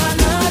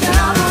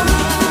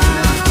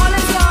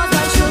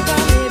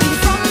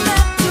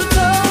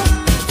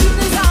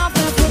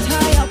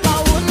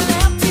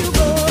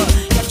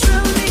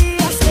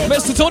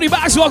 Mr. Tony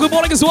Maxwell, good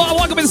morning as well.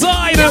 Welcome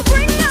inside.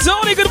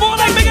 Tony, good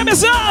morning. Big up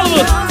yourself.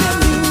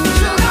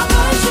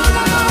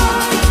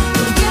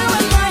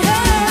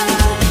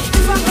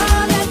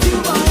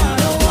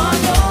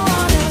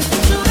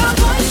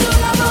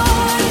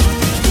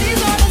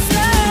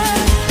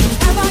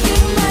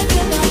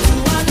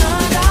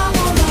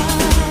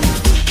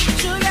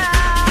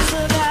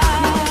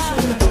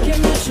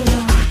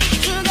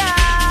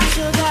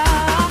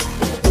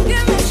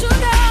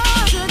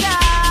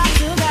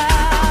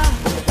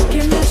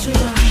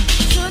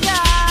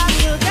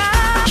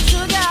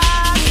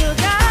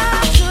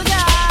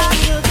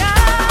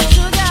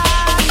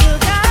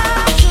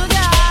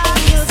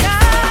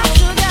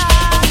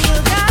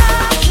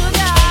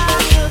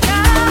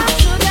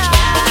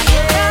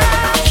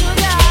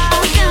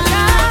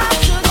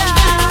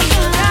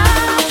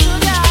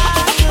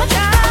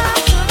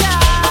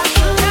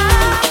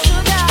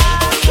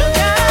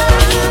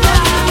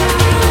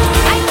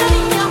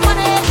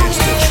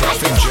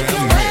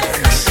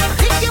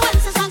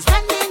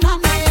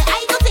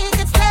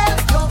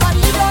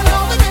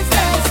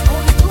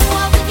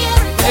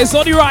 It's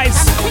only right.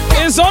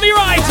 It's only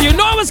right. You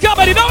know it's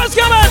coming. You know it's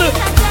coming.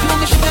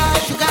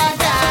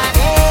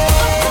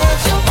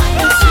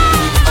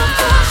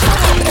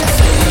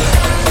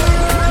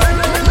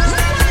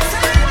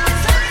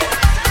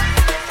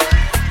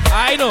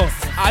 know.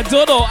 I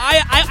don't know.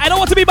 I don't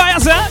want to be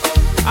biased, eh?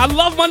 I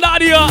love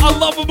Manadia. I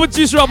love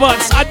Butchis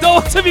Roberts. I don't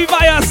want to be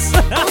biased.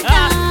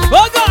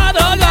 Oh God,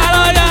 oh God,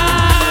 oh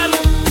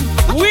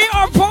God. We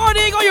are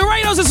partying on your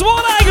radios this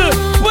morning.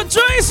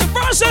 Patrice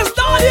versus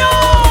Nadia.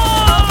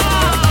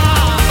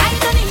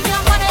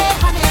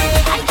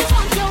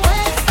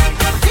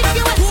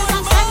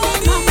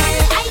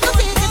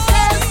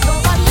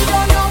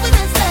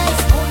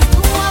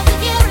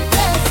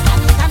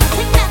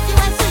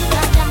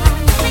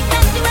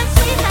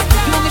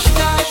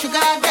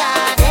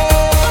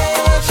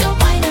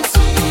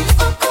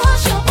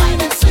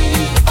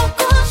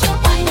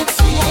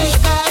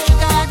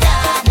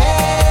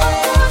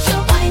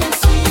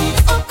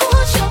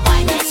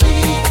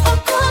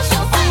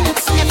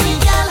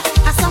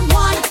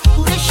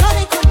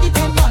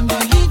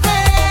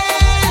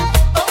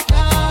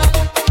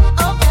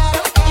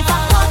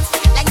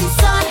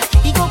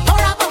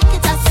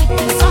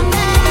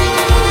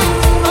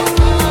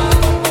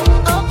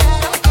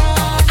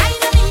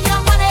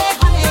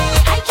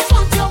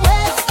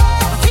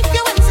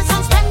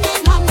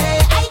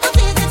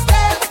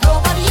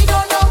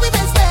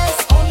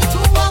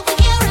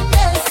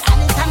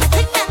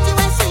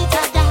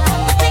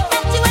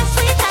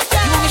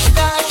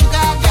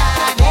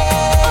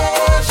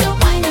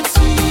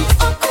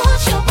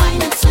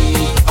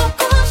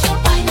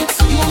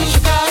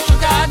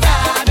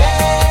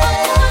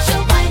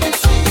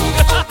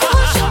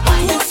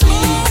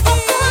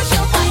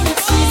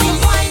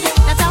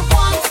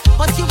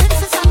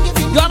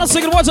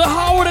 To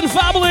Howard and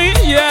family,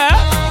 yeah.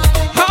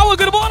 Howard,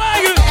 good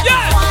morning,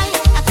 yeah.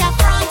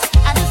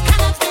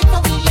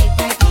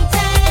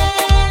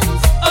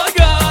 Oh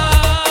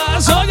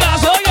gosh, oh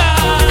gosh, oh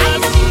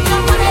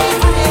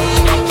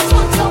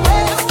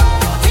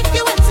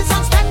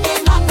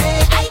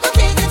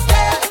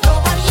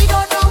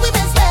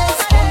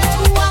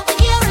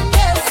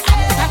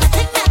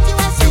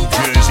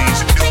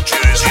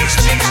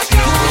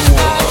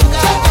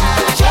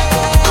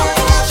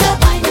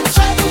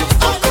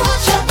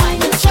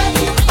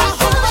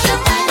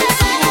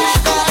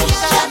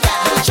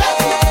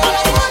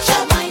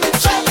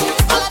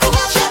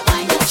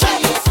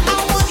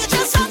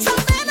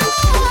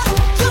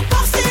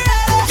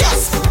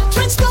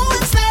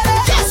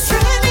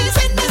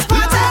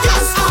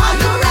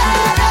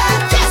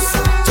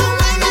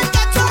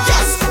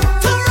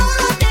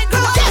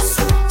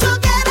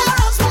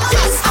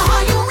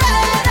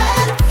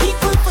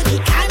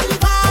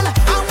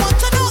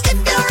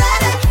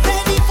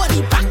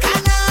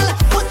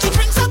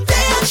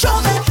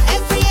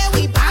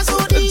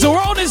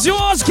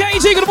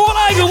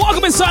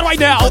right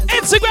now.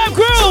 Instagram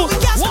crew,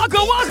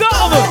 welcome,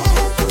 welcome.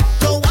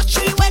 Don't watch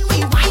me when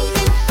we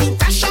whining. We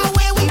dash out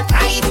where we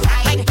pride.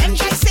 Like them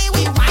guys say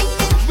we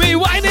whining. We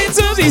whining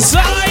to the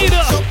side.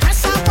 So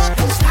press our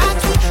buttons, start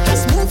we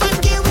just move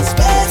and give it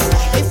space.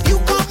 If you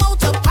come out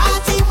to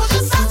party, we'll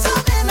just start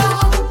something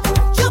now.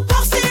 Your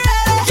bossy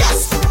ready?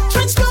 Yes.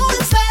 Drinks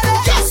flowing steady?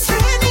 Yes.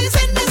 Trainees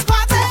in this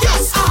party?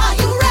 Yes. Are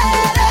you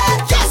ready?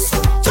 Yes.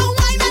 To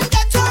wine and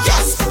get drunk?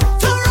 Yes.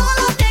 To roll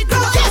on the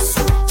ground? Yes.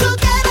 To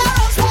get out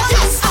of one?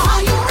 Yes.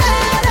 Are you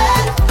ready?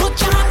 Put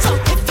your hands up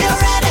if you're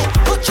ready.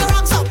 Put your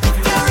arms up if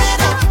you're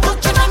ready. Put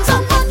your hands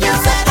up when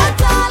you're ready.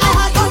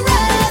 Are you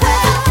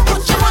ready?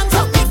 Put your hands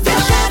up if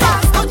you're ready.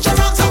 Put your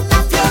hands up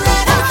if you're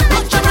ready.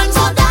 Put your hands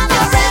up down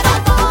you're ready.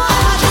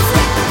 Just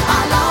make me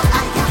follow,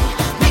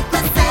 make me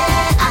say,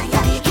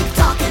 keep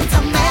talking to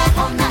me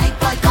all night,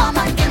 boy. Come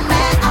and give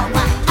me a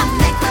wine and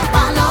make me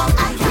follow,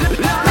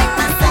 make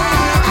me say,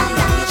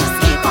 just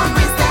keep on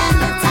wasting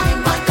the time,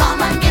 boy.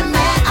 Come and give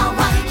me a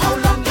wine. How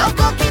long you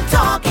go keep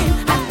talking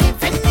and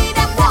giving me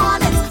them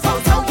warnings?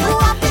 So you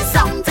have this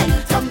something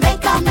to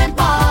make a me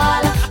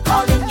ball.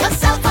 Calling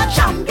yourself a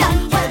champion,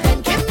 well then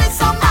give me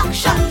some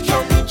action.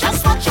 Show me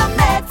just what you're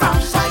made from,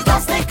 so I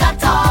don't stick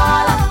at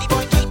all. The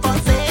boy keep on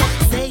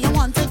say you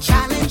want to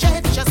challenge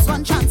it. Just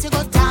one chance you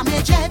go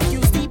damage it.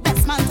 Use the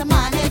best man to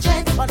manage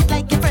it, but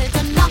like you're afraid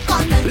to knock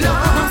on the door.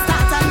 Don't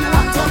start and you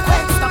want to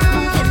quit. Stop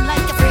moving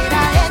like you're afraid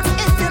of it.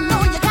 If you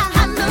know you can't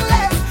handle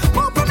it,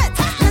 won't permit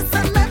it.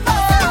 Listen me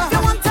first. If you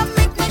want to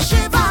make me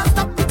shiver,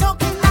 stop the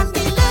talking and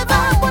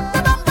deliver. Put the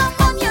bum bum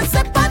on your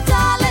zipper,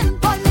 darling.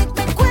 Boy, make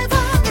me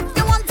quiver. If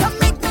you want to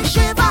make me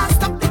shiver,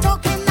 stop the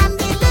talking and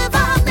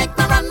deliver. Make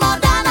me run more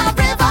than a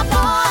river,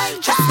 boy.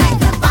 Just make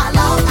me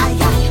follow,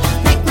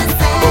 make me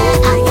say,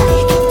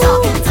 keep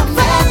talking to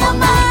me,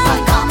 boy.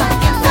 Come and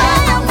give me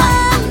a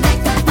wine and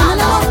make me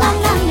follow,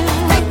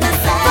 make me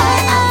say,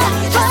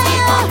 just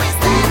keep on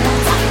wasting the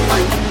time,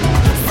 boy.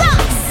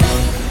 Sucks,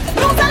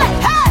 move the leg,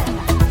 hey.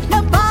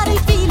 Your body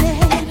feeling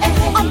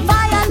on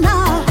fire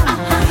now.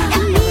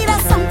 In need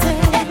of something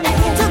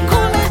to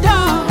cool me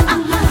down.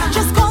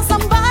 Just call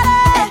somebody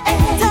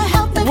to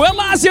help me. We're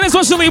last here,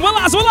 especially. We're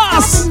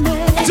last.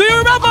 Do you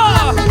remember?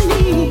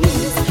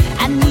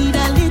 I need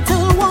a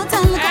little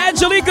water.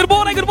 Angelique, good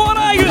morning, good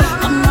morning.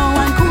 Come now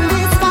and cool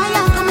this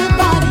fire, come my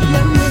body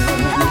and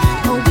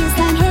no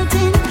waistline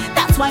hurting.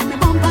 That's why my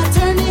bumper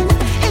turning.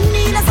 In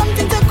need of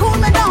something to cool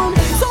me down,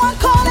 so I'm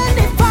calling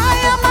the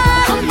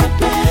fireman.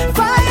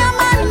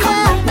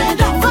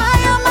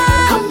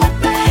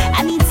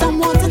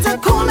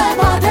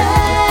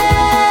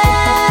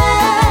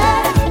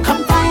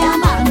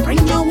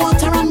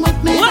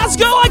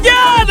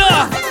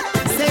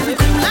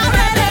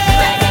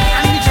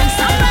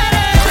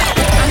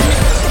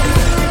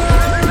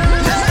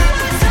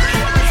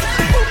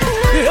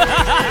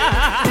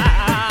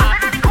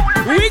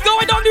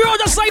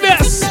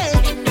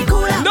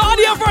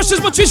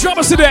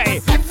 drummers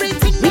today.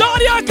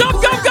 Nadia, come.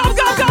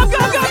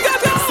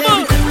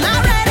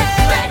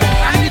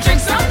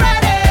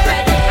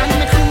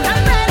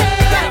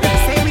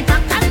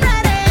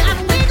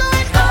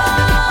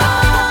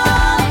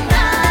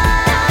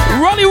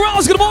 Ronnie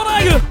Ross, good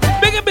morning.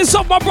 Big up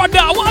yourself, my brother.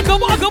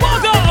 Welcome.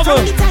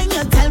 From the time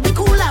you tell me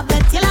cooler,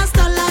 bet you'll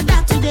install like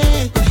that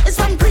today. It's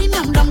from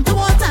premium down to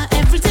water,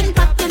 everything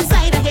packed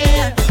inside of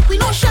here. We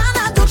know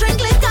Shana don't drink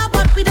liquor,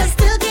 but we just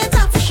still get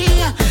up for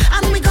share.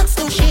 And we got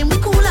no shame, we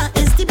cooler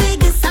is the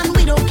biggest and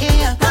we don't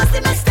care. What's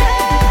the mistake?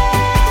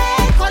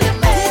 Call your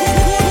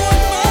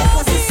mate.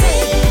 What's the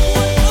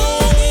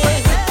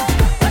say?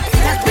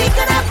 That we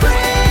could have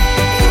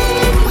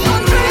prayed. We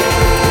on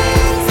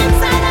drinks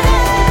inside of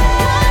here.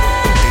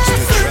 It's the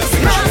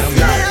traffic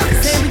jam.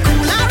 Say we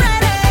cool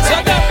already.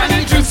 Shut up and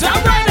the juice are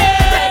ready.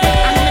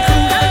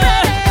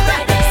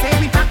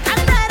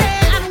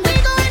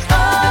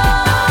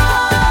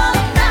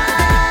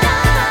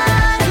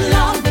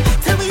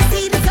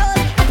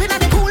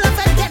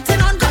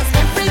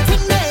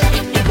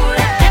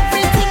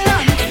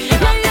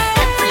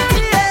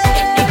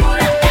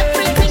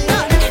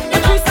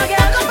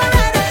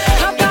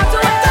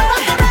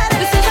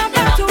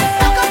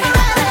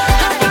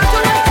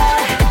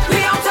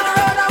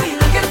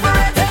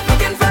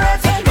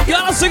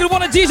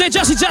 DJ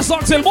Jesse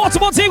Lockton,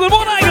 multiple team, good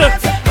morning.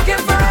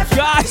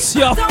 Guys,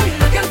 yo,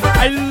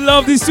 I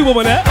love these two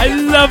women, eh? I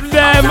love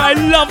them,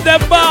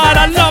 bad,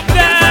 I love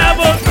them.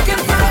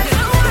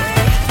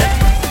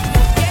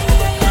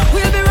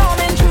 We'll be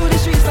roaming through the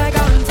streets like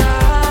on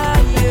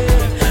time,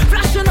 yeah.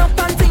 Flashing up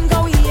and think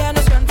how we are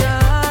no scrum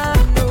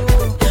time, no.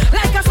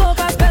 Like a soap,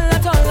 I spell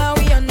it all how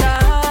we under,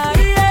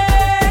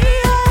 yeah.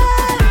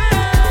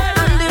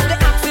 And if the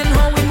accent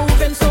how we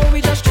moving, so we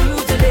just true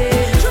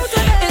today.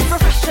 It's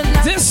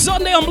professional. This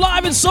Sunday I'm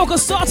live in Soca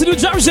Stars in New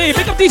Jersey.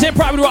 Pick up DJ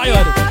Private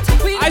Riot.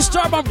 I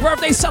start my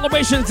birthday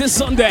celebrations this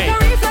Sunday.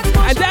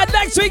 And then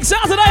next week,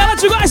 Saturday, I'll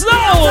let you guys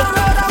know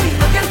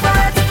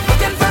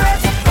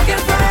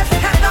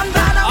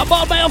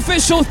about my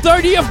official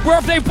 30th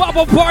birthday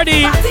pop-up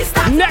party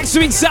next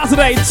week,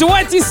 Saturday,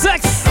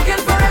 26th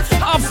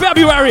of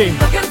February.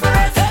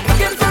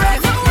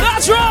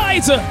 That's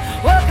right.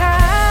 Work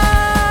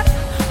hard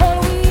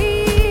all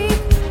week.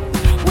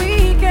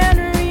 We can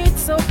reach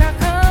Soca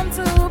come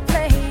to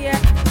play.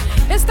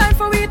 It's time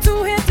for we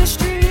to hit the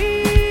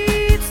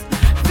streets.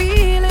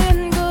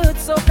 Feeling good,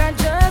 Soca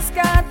just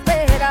got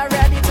paid. I'm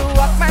ready to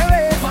walk my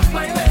way.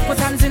 Put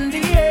hands in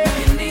the air.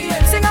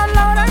 Sing out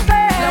loud and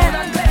clear.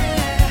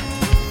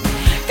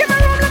 Give me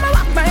room, let me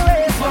walk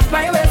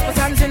my way. Put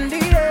hands in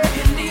the air.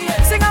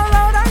 Sing out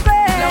loud and clear.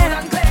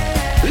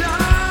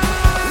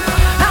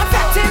 I'm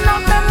betting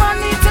up my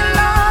money till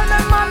all my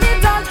money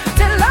done.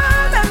 Till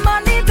all my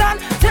money done.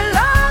 Till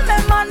all my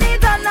money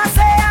done. I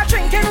say I'm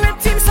drinking with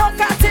Team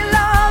Soca till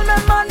all my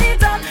money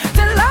done.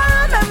 Till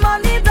all my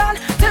money done.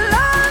 Till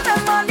all my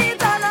money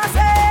done. I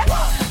say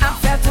I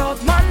felt out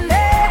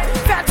money.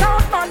 Felt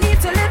out money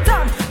till it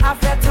done. I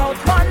felt out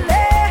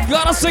money.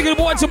 Gotta say good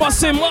morning to my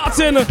St.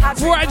 Martin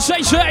friend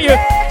Shay Shay.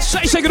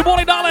 Shay Shay, good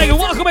morning, darling.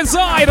 Welcome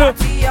inside. Out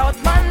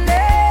money.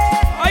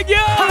 Again.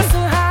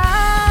 Hustle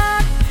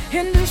hard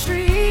in the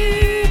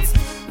streets,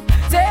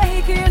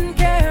 taking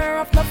care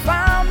of my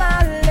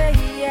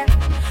family.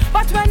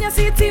 But when you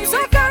see Team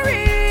Soca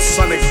reach,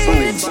 Sonic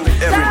boom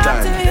every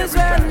that time. is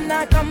when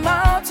I come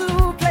out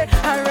to play.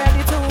 I'm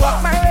ready to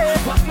walk my way.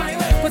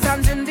 Put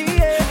hands in the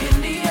air.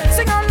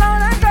 Sing out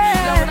loud and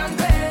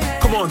clear.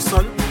 Come on,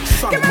 son.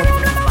 Give me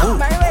room,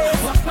 let me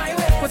walk my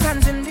way. Put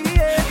hands in the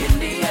air.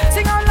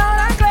 Sing out loud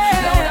and clear.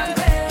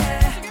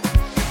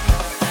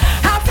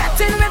 I'm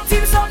fetting with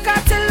Team Soca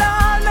till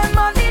all my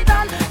money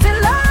done.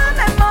 Till all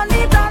my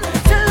money done.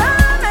 Till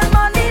all my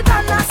money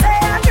done. I say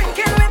I'm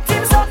drinking with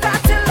Team Soca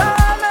till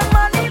all my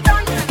money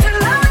done.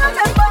 Till all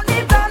my money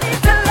done.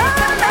 Till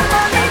all my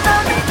money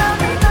done.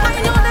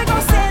 I know they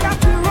gon' say that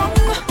we wrong.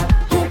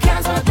 Who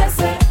cares what they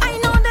say? I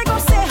know they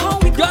gon' say how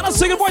we Gotta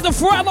sing good morning to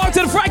Fred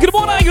Lockton, Frank, good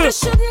morning.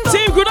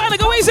 Team Good Night,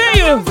 go easy.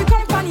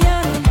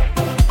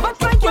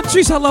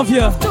 Patrice, I love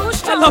you.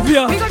 I love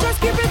you. We gon'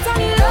 just keep it on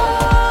the low.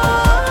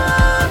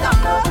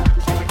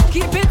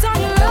 Keep it on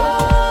the low.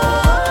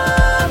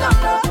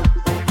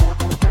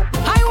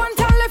 I want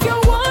to if you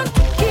want.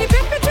 Keep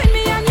it between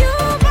me and you,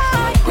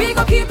 boy. We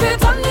gon' keep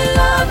it on the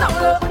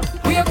low.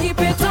 We gon' keep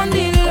it on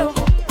the low.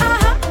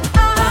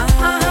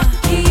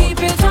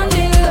 Keep it on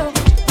the low.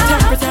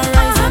 Temperature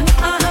rising.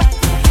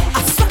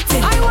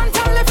 I want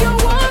to if you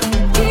want.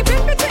 Keep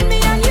it between me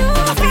and you.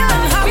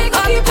 We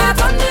gon' keep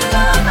it on the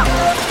low.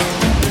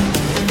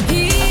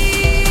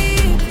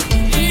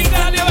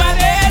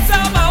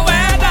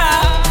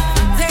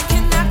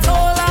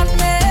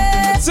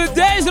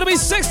 Today's gonna be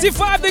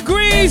 65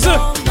 degrees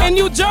in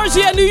New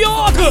Jersey and New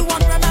York.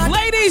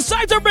 Ladies,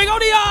 time to bring on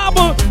the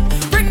arm.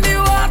 Bring the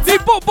water. The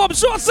pop-up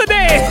shorts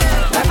today.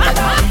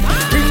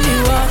 Bring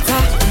the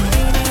water.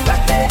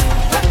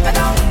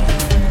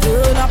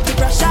 Build up the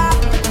pressure.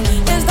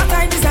 It's the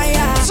time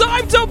desire.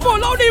 Time to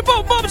pull on the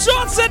pop-up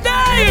shorts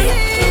today.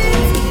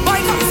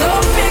 Boy, come so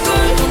big,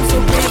 come so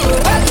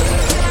big.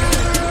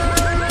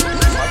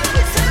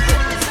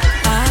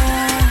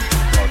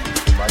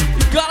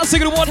 say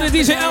good morning to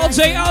DJ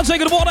LJ. LJ,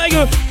 good morning.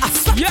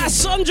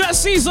 Yes, sundress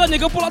season. You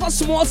can pull out a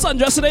small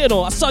sundress today, you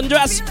know. A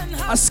sundress,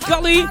 a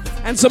scully,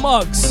 and some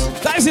Uggs.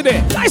 That's it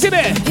there. That's it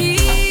there.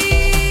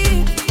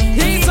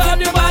 He's on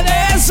your body,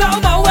 so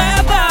the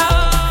weather.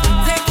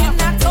 Taking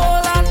that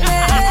toll on me.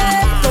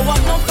 Don't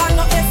want no fan,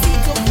 no AC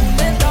to cool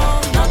me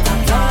down. Not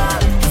at all.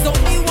 There's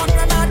only one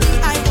remedy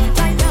I want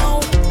right now.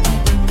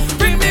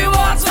 Bring me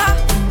water.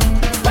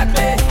 Wet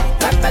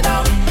me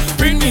down.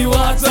 Bring me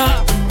water.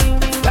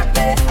 Wet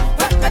me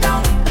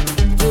down.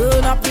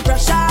 Turn up the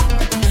pressure.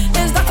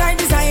 Is that I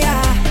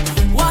desire.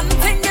 One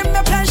thing give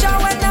me pleasure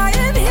when I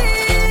in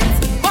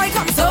heat. Boy,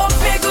 come soak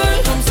me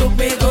good. Come soak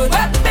me good.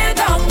 Wet me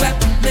down. Wet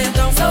me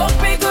down. Soak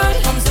me good.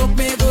 Come soak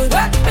me good.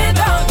 Wet me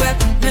down. Wet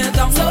me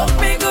down. Soak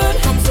me good.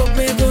 Come soak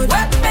me good.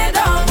 Wet me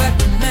down. Wet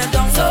me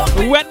down. Soak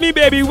me. Wet me,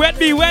 baby. Wet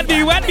me, wet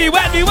me, wet me,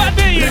 wet me, wet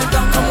me.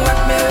 Come wet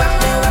me, wet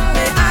me, wet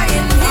me. I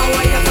in heat. Come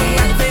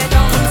wet me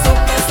down. Come soak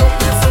me, soak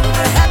me, soak me.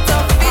 Head to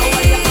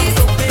feet.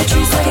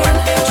 Trees again.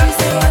 Trees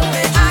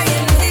again. I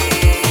in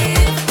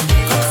heat.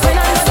 When I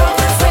soak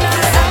me, when I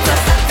head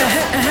to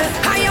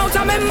high out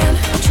of me man.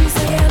 Trees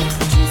again.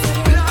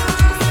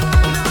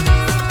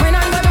 When I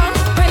go down,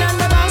 when I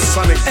go down.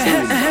 Sonic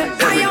boom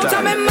High every out of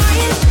me time.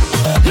 mind.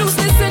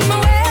 Looseness in my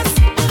waist.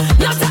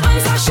 Not to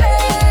answer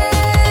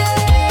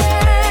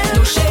shame.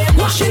 No shame.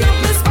 Washing up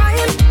my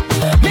spine.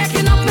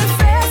 Making up my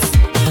face.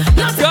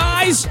 Not to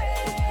Guys,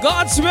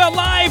 God's real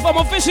life. I'm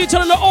officially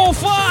turning the old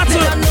fart. They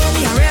don't know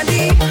me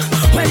already.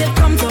 When it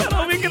comes to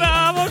We can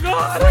have a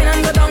God. wine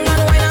and go down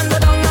and wine and go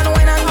down and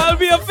wine and go I'll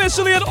be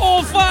officially an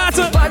old fart.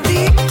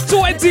 body.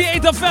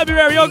 28th of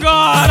February, oh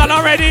God. I'm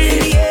not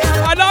ready.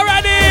 I'm not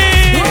ready.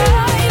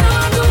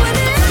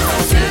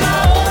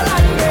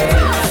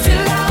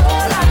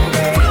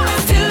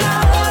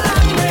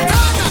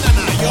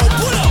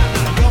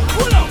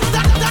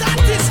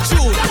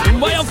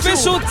 My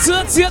official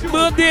 30th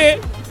birthday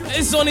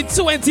is on the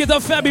 20th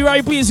of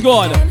February, please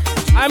God.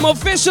 I'm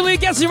officially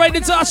getting ready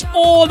to touch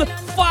old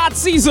fart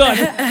season.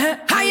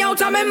 High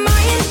out of my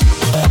mind.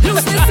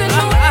 Looseness in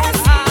my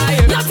waist.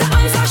 Not to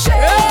answer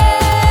shame.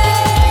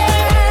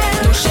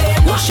 No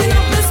shame. Washing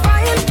up my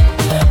spine.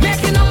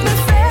 Making up my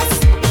face.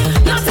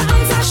 Not to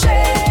answer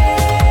shame.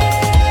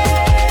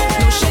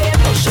 No shame.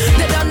 No shame.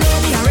 They don't know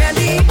me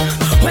already.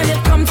 When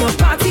it comes to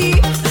party,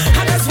 I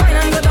just wine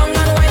and go down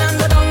and wine and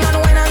go down and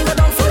wine and go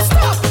down. Full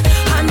stop.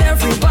 And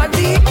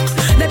everybody,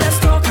 they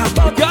just talk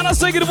about. Gotta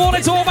say good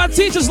morning to all my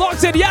teachers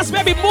locked in. Yes,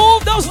 baby,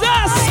 move those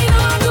desks.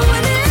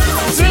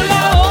 Till I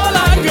all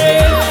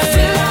again.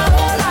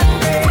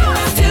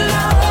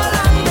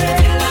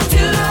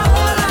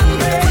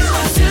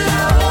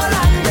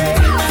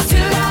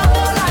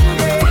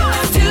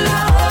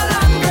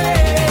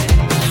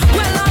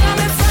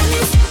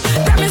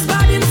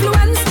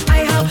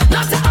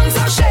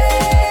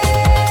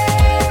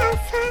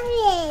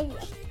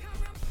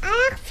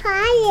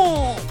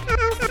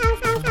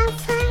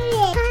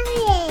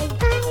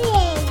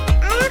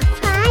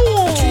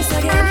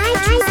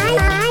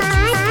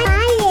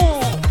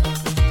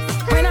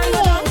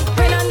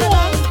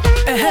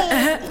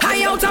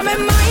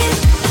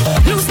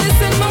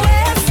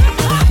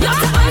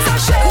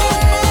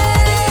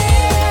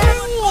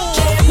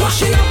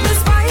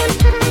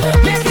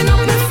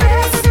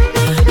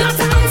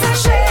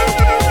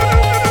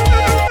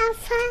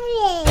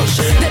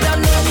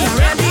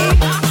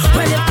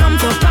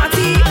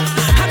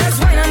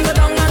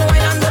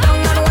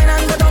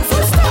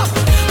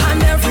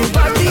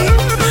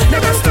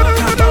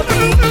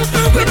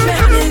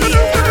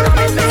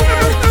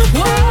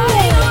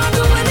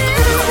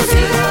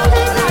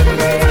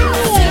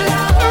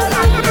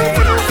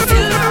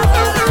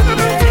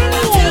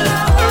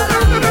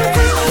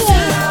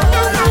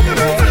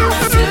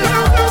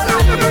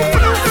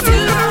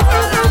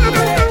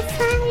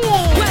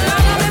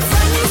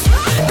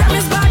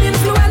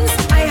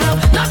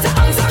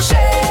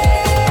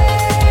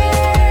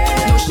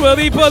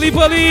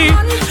 Pully.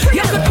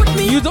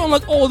 You don't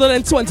look older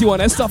than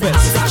 21, stop it.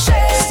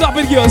 Stop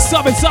it, girl.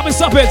 Stop it.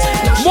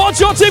 More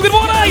your team, good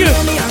morning.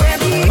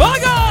 Oh,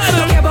 God.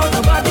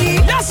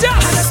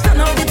 Yes.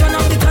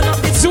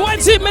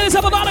 20 minutes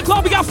after 9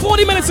 o'clock. We got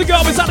 40 minutes to go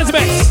inside this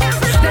mix.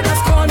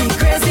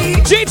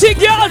 GT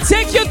girl,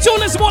 take your tune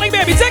this morning,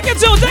 baby. Take your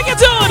tune.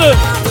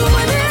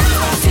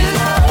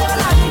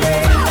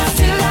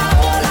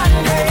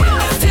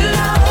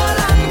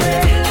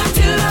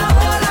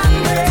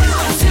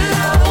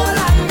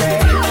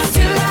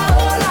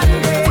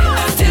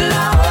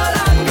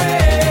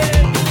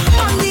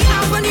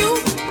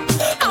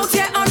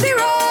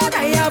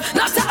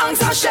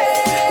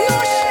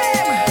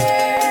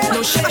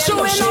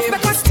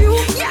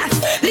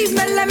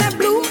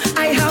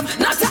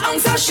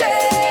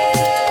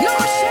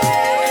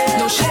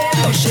 No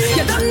shame.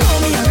 You don't know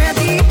me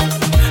already.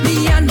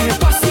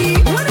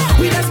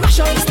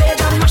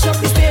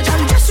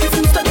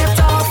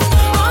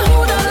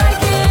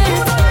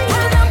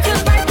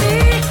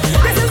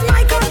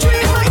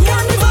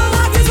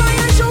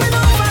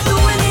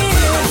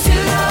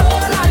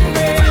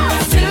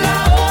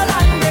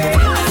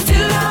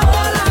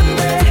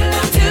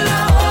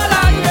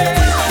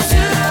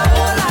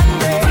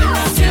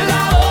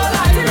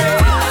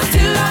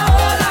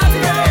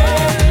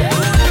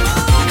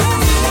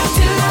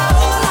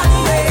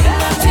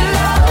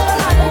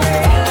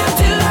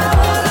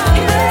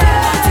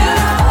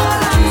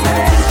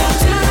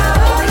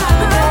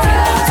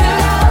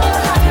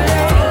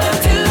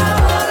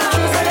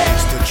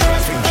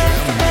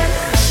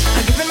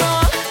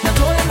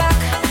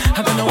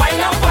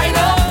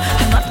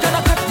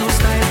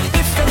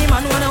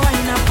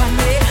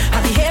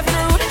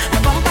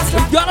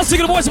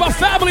 Bouncing to the voice of my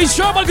family,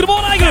 Sherman, good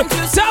morning.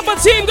 Tampa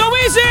team, go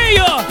easy.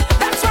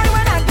 That's why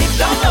when I dip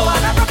down low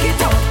and I rock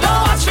it up,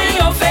 don't watch me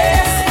your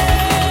face.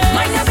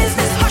 Mind your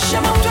business, hush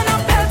your mouth when I'm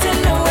belting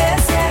the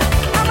waist, yeah.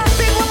 I'm a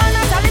big woman,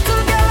 not a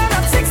little girl, and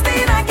I'm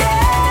 16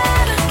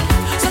 again.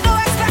 So don't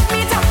expect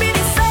me to be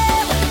the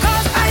same,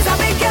 cause eyes are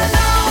big girl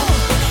now.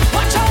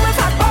 Watch how my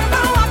fat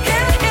bumper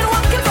walking, it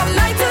walking from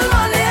night till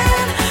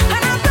morning.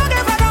 And I don't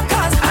give a damn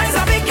cause eyes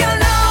are big girl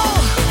now.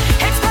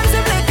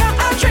 Expensive liquor,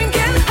 I'm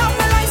drinking, have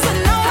my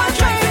license now, I'm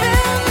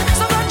driving.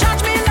 So don't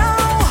judge me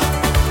now.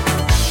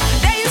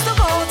 They used to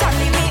go out and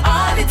leave me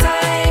all the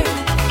time.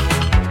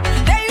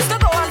 They used to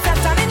go and flex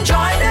and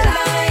enjoy the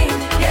line.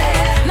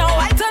 Yeah, now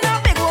I turn a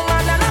big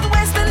woman and I'm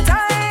wasting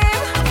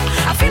time.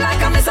 I feel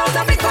like I miss out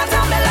a big part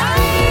of my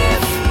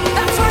life.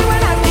 That's why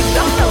when I dip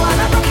down low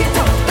and I rock it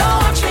up, don't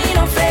watch me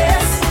no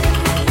face.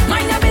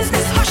 Mind your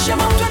business, hush your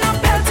mouth when I'm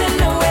belting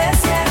the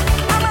waist, yeah.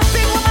 I'm a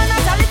big woman,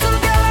 not a little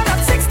girl, and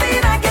I'm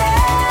 16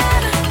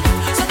 again.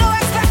 So don't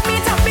expect me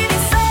to be the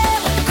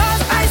same,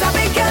 cause eyes are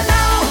big girl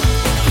now.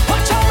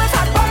 Watch how my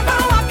fat bumper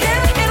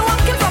walking, it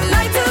walking from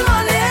night till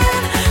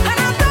morning. And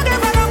I don't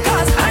give a damn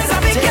cause eyes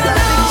are big girl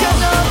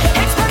now.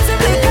 Expensive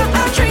liquor,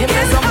 I'm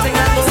drinking, something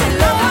I know in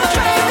love, I'm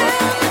driving.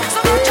 So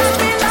don't judge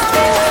me now.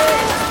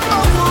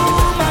 Oh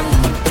woman,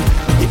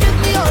 you give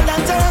me all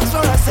that thanks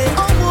for I say,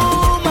 oh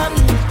woman.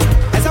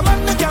 As a man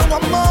that can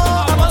want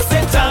more, I must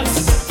say thanks.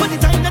 For the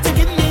time that you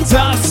give me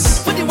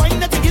thanks. For the wine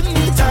that you give me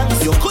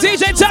thanks. You could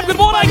DJ Tap, good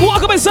morning.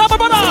 Welcome inside, my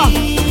brother.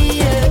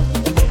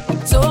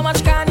 So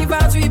much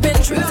carnivals we've been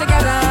through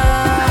together.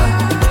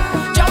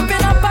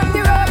 Jumping up on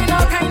the road in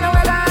all kind of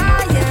weather,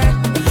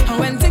 yeah. And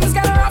when things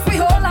get rough, we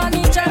hold on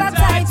each other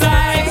tight,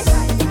 tight.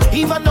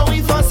 even though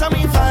we fuss and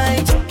we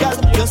fight, girl,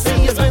 you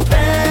say you're my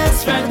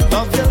best friend.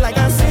 Love you like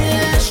a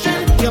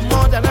sister. You're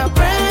more than a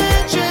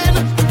brethren.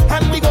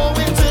 And we go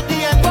into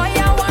the end. Boy,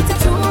 I want you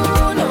to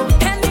know,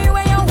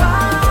 anywhere you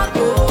want,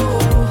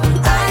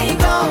 oh, I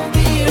gon'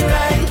 be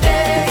right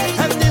there.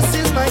 And this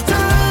is my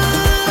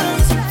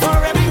thanks for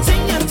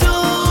everything you do.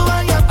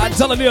 I'm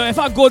telling you, if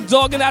I go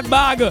dog in that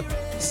bag,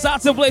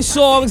 start to play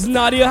songs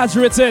Nadia has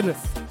written,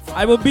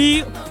 I will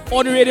be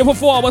on the radio for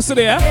 4 hours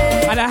today,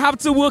 and I have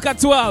to work at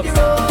 12.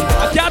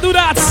 I can't do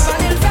that.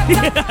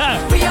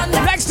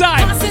 Next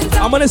time,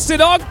 I'm gonna sit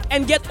down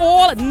and get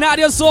all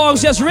Nadia's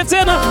songs just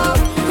written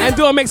and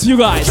do a mix for you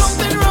guys.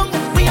 Jumping wrong,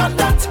 we on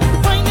that.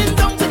 Winding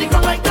down to the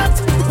ground like that.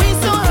 We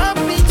so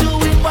happy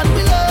doing what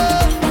we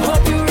love.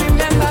 Hope you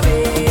remember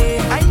me.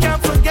 I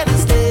can't forget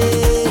this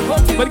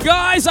day. But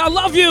guys, I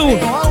love you.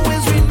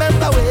 Always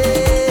remember we.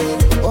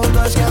 Oh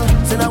gosh, girl,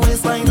 say that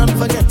waistline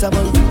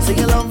unforgettable. Say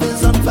your love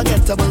is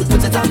unforgettable.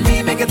 Put it on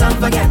me, make it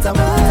unforgettable.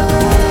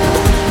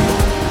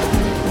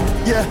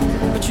 Yeah.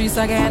 Patrice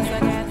again.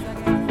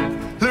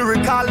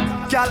 Lyrical,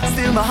 girl,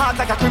 steal my heart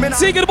like a criminal.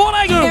 Sing it, boy,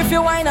 If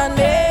you whine on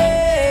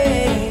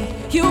me,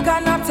 you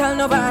cannot tell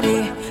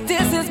nobody.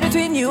 This is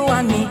between you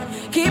and me.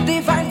 Keep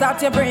the vibes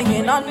that you're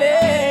bringing on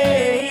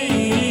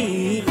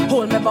me.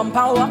 Hold my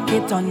bumper, walk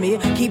it on me.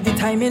 Keep the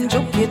timing,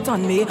 joke it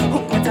on me.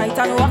 Hook me tight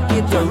and walk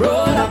it. You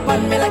roll up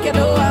on me like you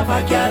don't have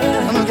a girl.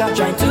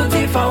 Trying to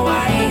take for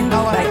wine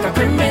like a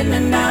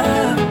criminal.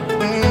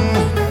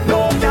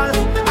 No, girl,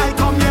 I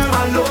come here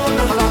alone.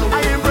 I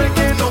ain't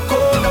breaking no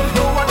code.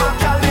 No one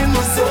girl in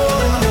my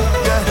soul.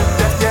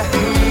 Yeah.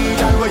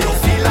 Girl, what you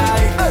feel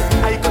like?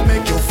 I could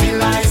make you feel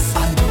nice.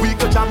 And we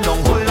could jam down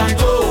whole night.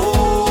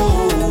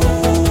 Oh,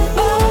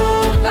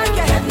 like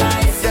your head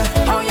nice.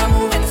 How you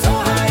moving so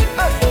high?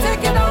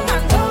 Take it down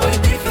and go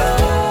with the flow.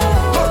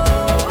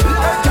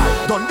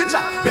 Done the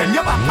job. Bend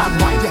your back and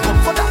wind your up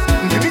for that.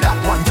 Give me that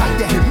one time.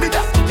 Yeah, give me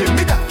that.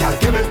 Girl,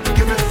 give it.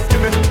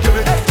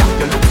 Hey, girl,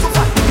 you look so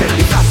fat. Get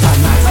me that and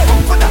nice.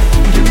 Come for that.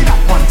 Give me that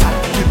one time.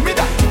 Give me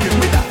that. Girl,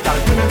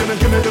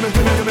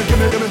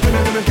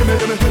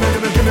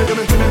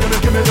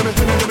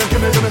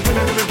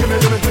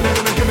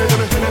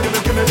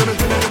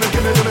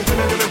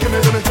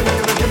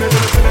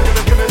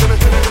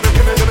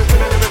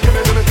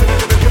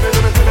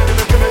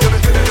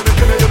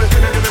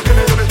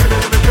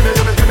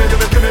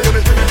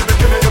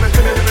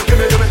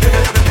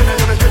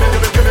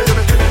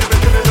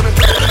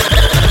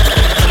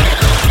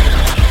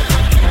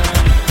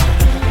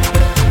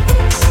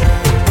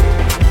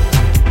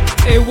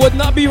 It would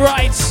not be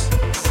right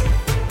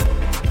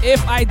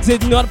if I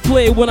did not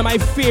play one of my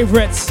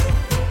favorites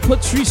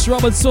Patrice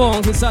Roberts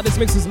songs inside this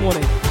mix this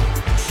morning.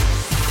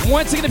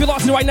 Once again, if you're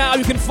locked in right now,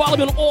 you can follow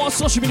me on all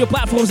social media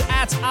platforms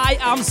at I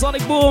Am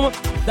Sonic Boom.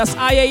 That's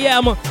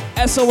IAM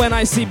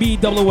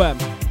SONICBWM.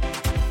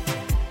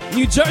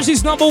 New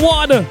Jersey's number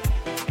one.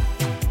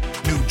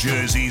 New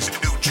Jersey's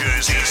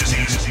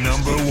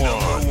number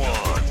one.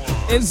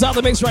 Inside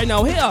the mix right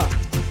now. Here,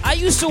 I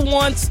used to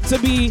want to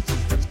be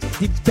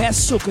the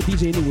best soca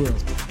DJ in the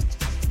world.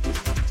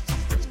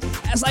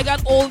 As I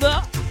got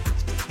older,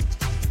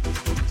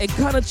 it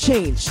kind of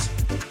changed.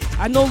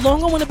 I no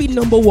longer want to be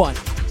number one.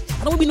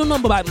 I don't want to be no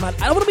number, man.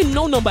 I don't want to be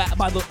no number. I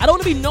don't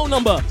want to be no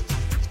number.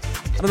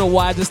 I don't know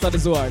why I just thought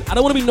this word. I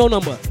don't want to be no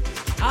number.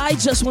 I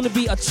just want to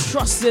be a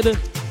trusted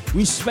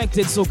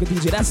respected soca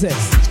DJ. That's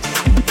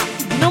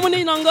it. No one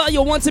any longer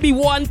you want to be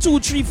 1, 2,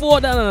 3,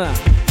 4. No.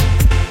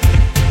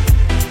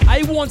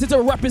 I wanted to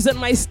represent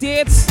my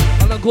state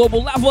on a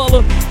global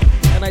level,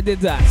 and I did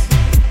that.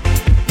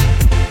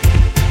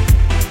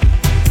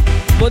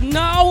 But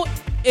now,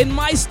 in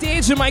my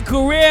stage in my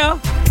career,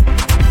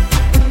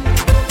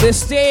 this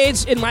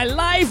stage in my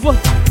life,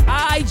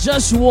 I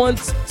just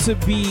want to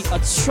be a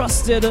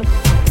trusted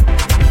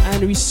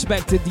and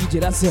respected DJ.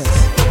 That's it.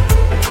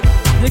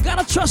 You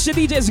gotta trust your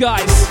DJs,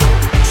 guys.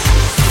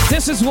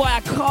 This is why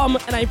I come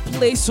and I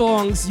play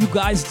songs you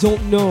guys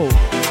don't know.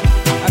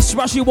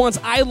 Especially ones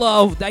I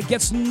love that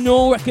gets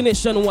no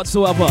recognition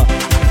whatsoever.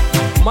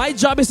 My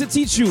job is to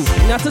teach you,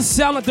 not to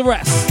sound like the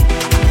rest.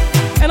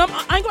 And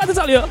I'm glad to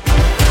tell you,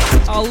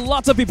 a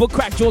lot of people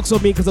crack jokes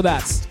on me because of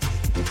that.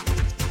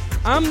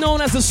 I'm known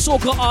as the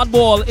soca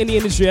oddball in the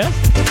industry.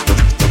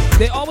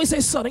 They always say,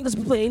 Sonic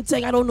doesn't play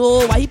anything. I don't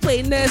know why he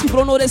playing this. People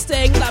don't know this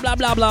thing. Blah, blah,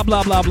 blah, blah,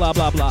 blah, blah, blah,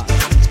 blah, blah.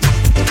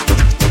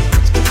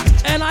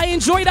 And I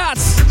enjoy that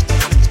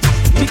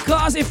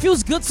because it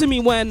feels good to me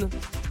when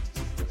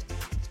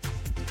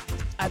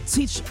I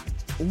teach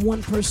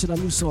one person a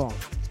new song.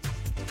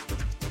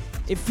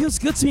 It feels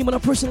good to me when a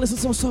person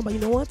listens to a song, but you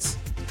know what?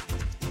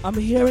 I'm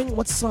hearing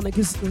what Sonic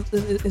is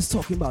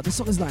talking about. This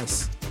song is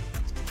nice.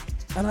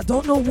 And I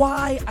don't know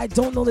why I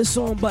don't know this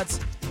song, but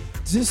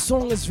this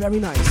song is very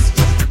nice.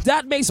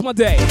 That makes my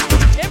day.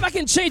 If I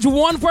can change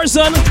one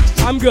person,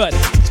 I'm good.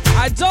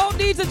 I don't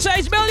need to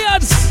change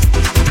millions.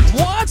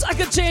 Once I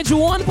can change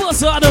one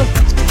person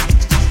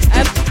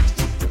and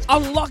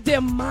unlock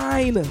their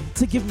mind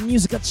to give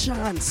music a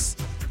chance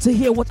to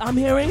hear what I'm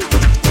hearing,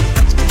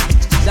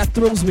 that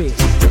thrills me.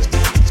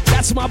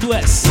 That's my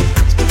bliss.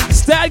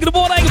 Stag, good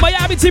morning.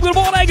 Miami team, good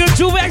morning.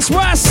 Juve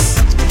Express,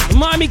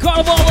 Miami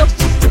Carnival,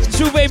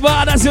 Juve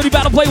Bar, that's the only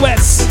battle play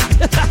with.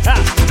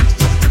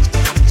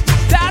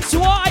 That's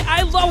why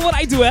I love what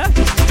I do, eh?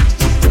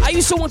 I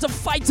used to want to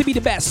fight to be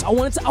the best. I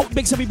wanted to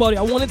outmix everybody.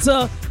 I wanted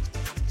to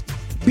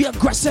be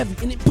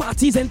aggressive in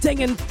parties and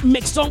thing and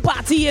mix song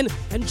party and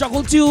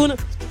juggle tune.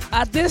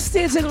 At this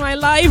stage in my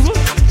life,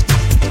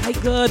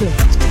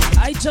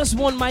 I just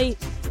want my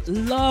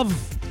love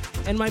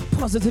and my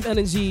positive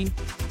energy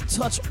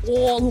touch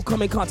all who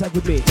come in contact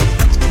with me.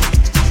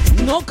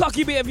 No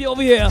cocky behavior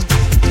over here.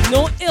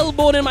 No ill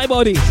bone in my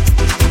body.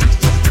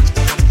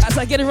 As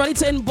I get ready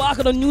to embark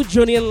on a new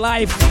journey in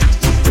life,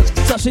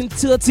 touching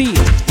 30,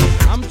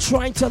 I'm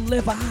trying to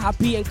live a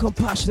happy and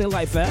compassionate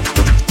life, eh?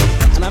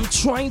 And I'm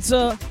trying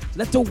to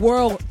let the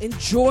world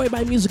enjoy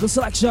my musical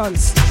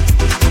selections.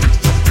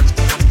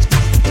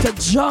 To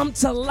jump,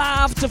 to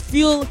laugh, to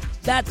feel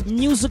that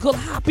musical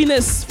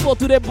happiness flow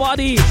through their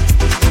body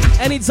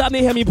anytime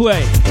they hear me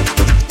play.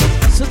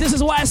 So this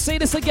is why I say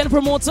this again,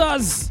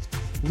 promoters.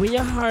 When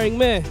you're hiring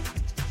me,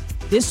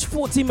 this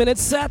 40-minute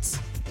set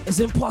is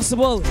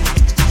impossible.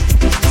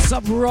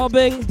 Stop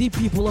robbing the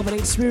people of an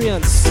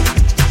experience.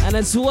 And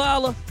as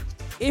well,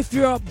 if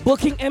you're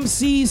booking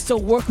MCs to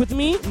work with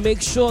me,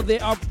 make sure they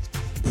are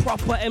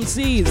proper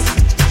MCs,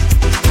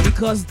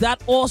 because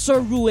that also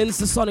ruins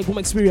the Sonic Boom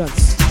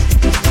experience.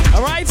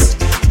 Alright?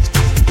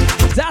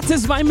 That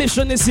is my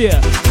mission this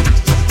year.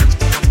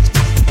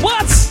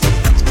 But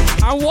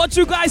I want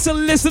you guys to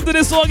listen to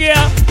this song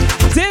here.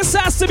 This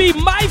has to be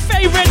my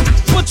favorite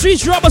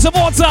Patrice Roberts of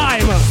all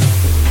time.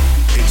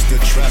 It's the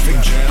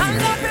Traffic Jam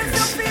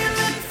Mix.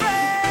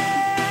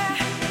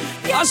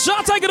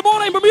 Ashante, good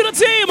morning, Bermuda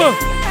team.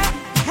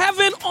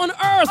 Heaven on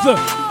earth.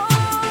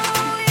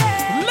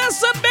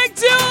 Listen, big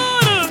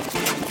tune.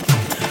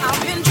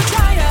 I've been to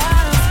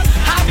trials,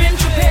 I've been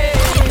to pain.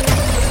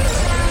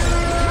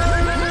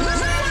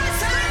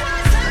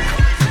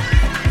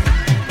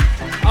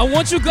 I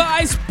want you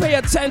guys pay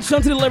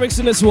attention to the lyrics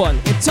in this one.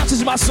 It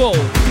touches my soul.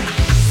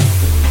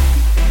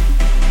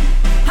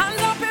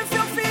 Hands up if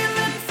you're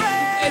feeling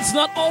fresh. It's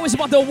not always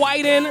about the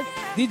whining,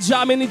 the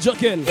jamming, the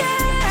juking.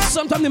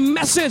 Sometimes the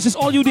message is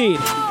all you need.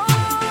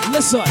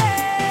 Listen.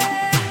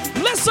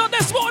 Listen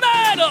this morning.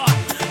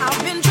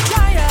 I've been to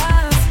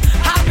trials,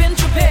 I've been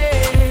to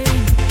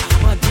pain,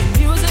 but the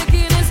music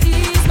it has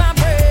eased my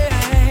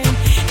brain.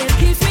 It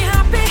keeps me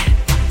happy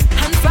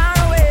and far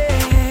away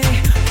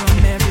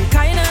from every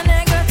kind of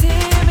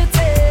negativity.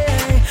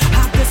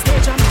 At this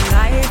stage of my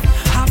life,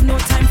 have no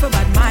time for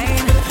bad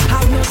mind,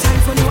 have no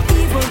time for no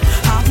evil,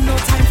 have no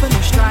time for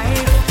no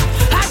strife.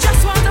 I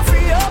just want to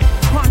free up,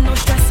 want no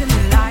stress in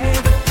my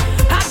life.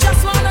 I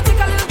just want to take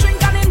a little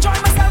drink and enjoy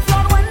myself,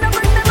 Lord, when they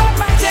bring the back.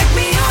 Take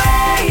me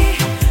away,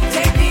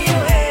 take me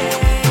away,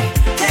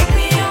 take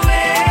me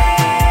away,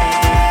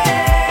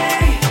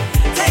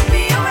 take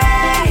me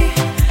away,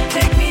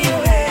 take me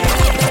away.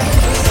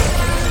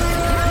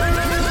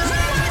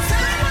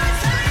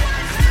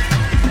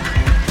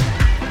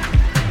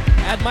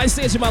 At my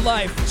stage in my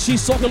life,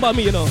 she's talking about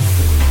me, you know.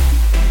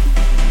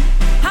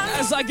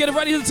 As I get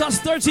ready to touch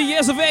 30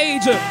 years of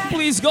age,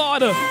 please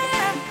God,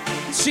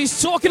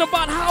 she's talking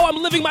about how I'm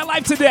living my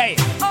life today.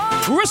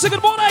 Rissa,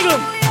 good morning.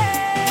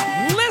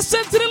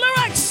 Listen to the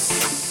lyrics.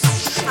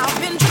 I've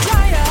been to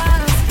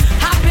trials,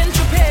 I've been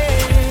to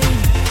pain,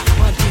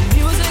 but the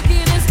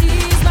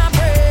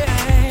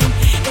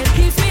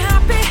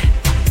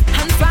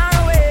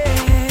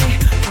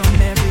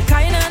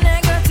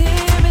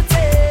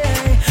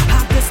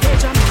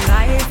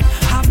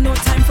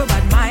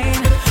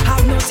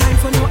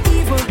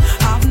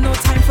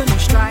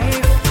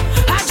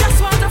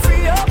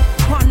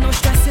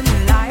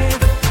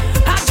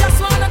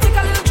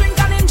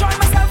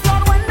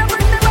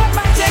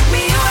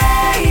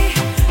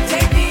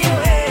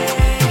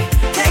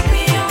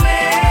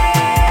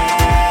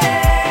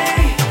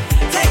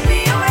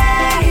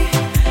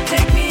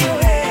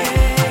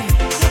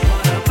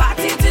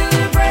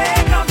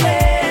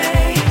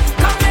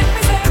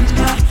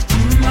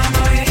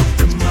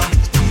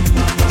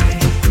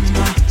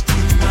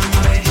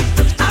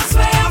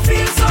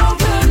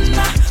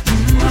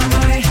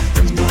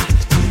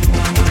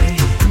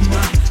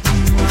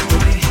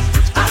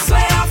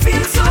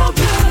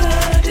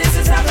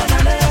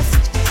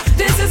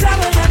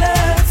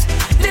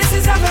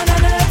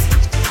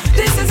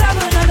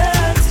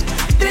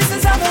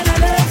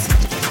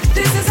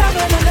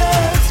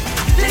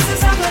This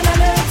is how I'm gonna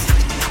live.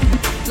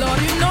 Lord,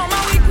 you know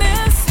my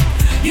weakness,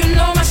 you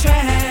know my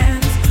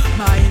strength,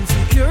 my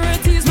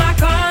insecurities, my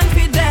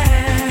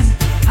confidence.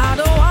 I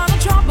don't want to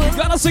trouble.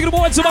 Gotta sing good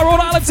morning to my Rhode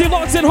Island team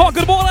locked in hard.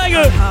 Good morning.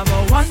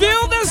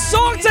 Feel this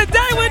song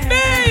today with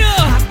me.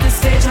 At this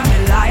stage I'm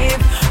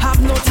alive. Have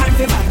no time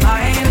for bad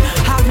mind.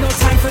 Have no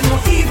time for no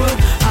evil.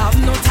 Have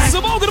no time.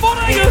 Simone, good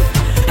morning.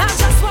 I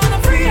just wanna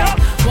free up.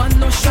 Want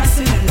no stress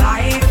in your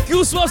life.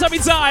 Goosebumps every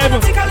time.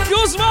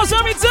 Goosebumps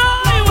every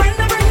time. Bring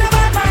the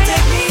bad mind.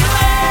 Take me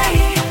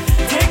away.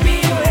 Take me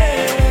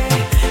away.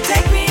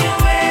 Take me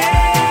away.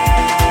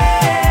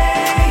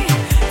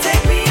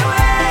 Take me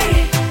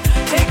away.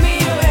 Take me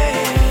away.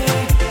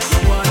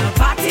 Wanna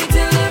party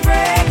till the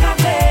break of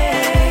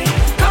day.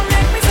 Come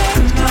make me say,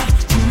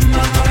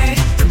 away.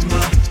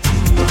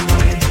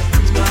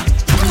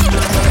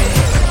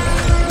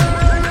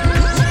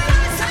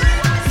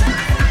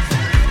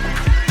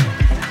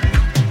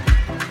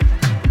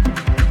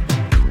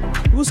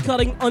 Who's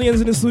cutting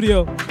onions in the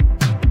studio?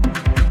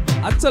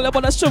 I tell you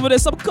about that show,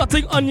 there's some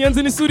cutting onions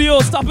in the studio.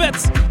 Stop it.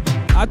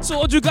 I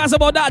told you guys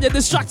about that. You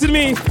distracted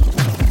me.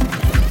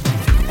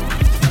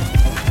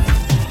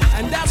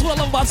 And that's what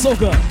I love about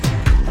soca.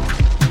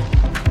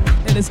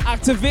 It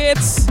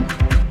activates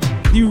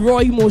the raw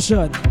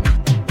emotion.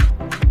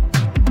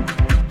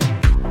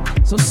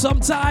 So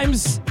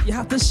sometimes you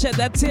have to shed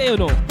that tear, you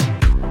know.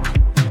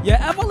 You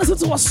ever listen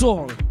to a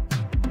song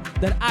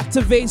that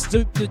activates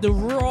the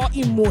raw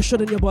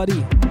emotion in your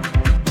body?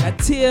 That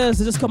tears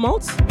that just come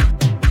out?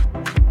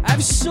 I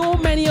have so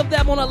many of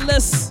them on a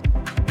list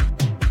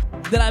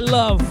that I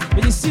love.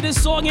 But you see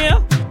this song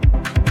here?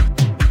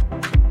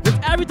 With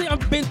everything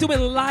I've been through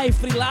in life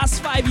for the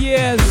last 5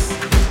 years,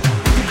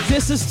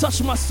 this has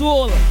touched my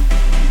soul.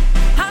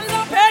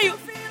 Hey,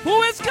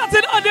 who is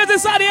cutting onions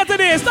inside here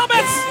today? Stop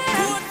it!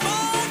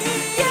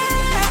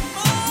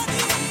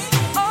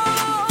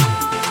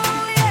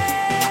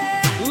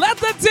 Let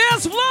the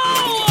tears flow!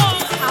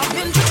 I've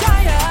been through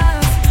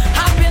trials,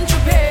 I've been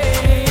through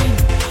pain,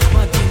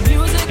 but the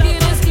music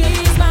it just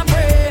keeps my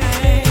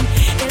brain.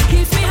 It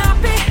keeps me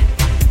happy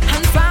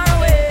and far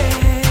away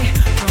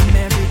from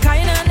every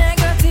kind of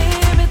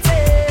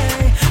negativity.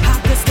 At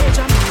this stage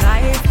of my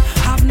life,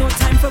 have no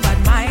time for bad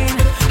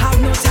mind, have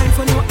no time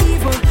for no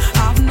evil,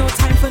 have no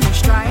time for no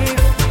strife.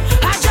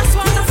 I just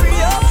want to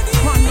free up,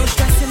 want no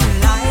stress in my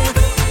life.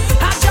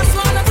 I just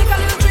want to take a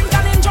little drink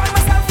and enjoy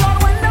myself, Lord,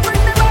 when they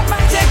bring me back.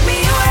 Take me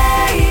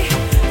away,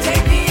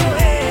 take me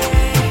away,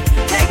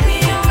 take me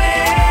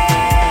away,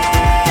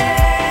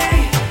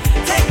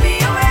 take me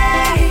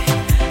away,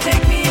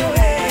 take me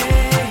away.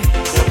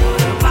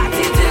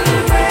 Party till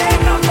the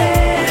break of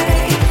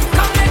day.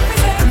 Come make me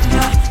say,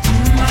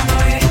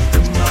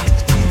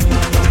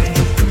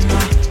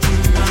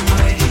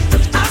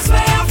 I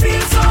swear I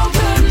feel so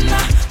good.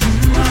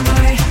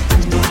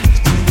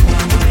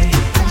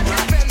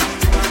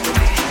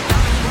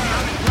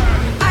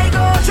 I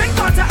go drink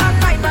water and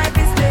mind my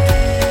business.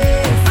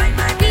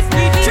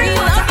 Drink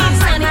water and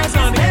mind my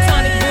business.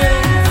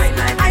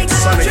 I go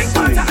drink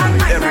water and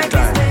mind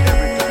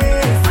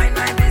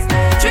my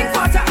business. Drink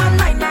water and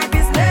mind my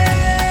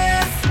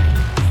business.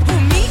 Who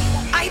me?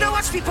 I don't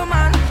watch people,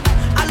 man.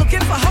 I'm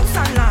looking for house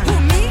and land. Who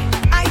me?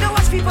 I don't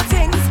watch people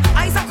things.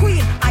 I's a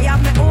queen. I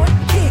have my own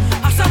king.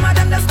 Or some of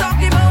them that talk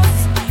the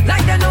most,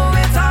 like they know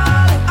it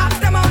all. Ask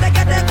them how they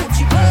get their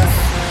Gucci clothes.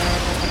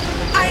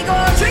 I go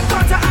drink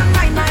water and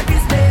mind my business.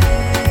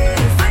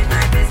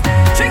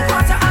 Drink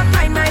water and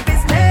mind my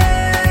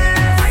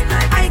business.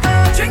 I go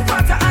drink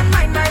water and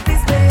mind my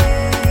business.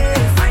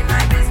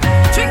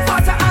 Drink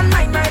water and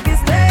mind my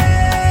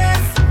business.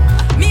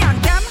 Me and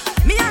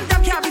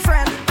them can't be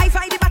friends. I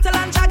fight the battle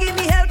and Jah give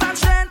me help and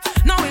strength.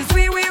 Now it's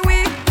we.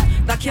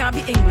 That can't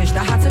be English,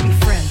 that had to be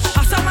French.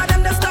 Or some of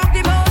them that talk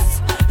the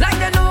most, like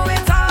they know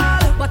it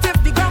all. But if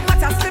the ground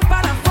water slip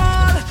and I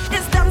fall,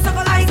 it's them so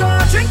I go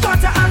drink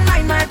water and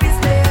mind my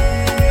business.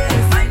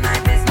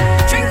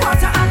 Drink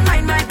water and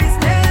mind my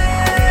business.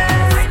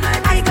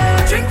 I go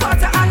drink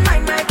water and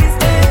mind my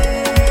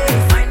business.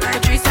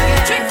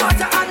 Drink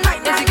water and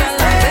mind my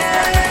business.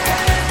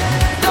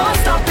 Don't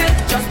stop it,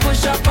 just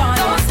push up on.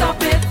 Don't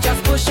stop it,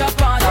 just push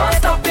up on. Don't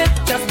stop it,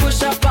 just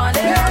push up on.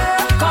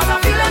 Cause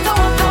I'm feeling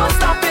don't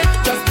stop it,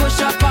 just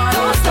push up on.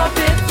 Don't stop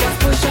it, just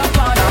push up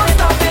on. Don't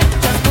stop it,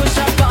 just push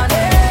up on.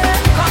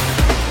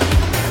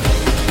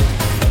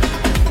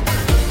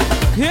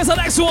 Here's the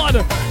next one.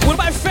 One of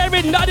my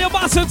favorite Nadia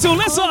Boston too.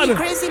 Listen.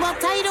 Crazy,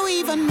 but I don't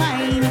even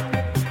mind.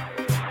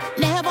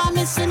 Never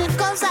missing it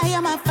cause I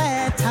am a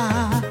fighter.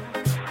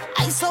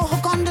 I so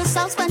hook on the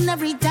sauce spend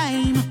every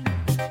time.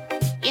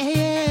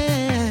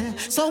 Yeah.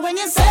 So when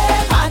you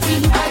say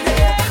party, party,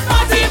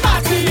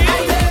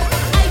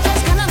 I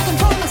just cannot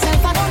control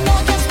myself. I don't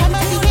know just what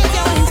my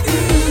behavior is.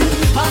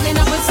 Hugging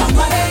up with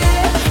somebody,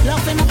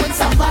 laughing up with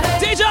somebody.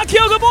 DJ Q,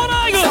 good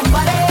morning.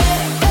 Somebody.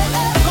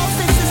 Cause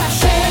this is a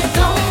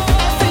shakedown.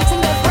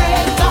 Everything they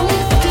break down.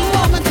 The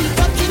moment we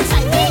touch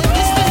inside me,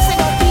 this thing say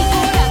go be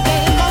good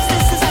again. Cause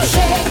this is a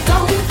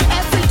shakedown.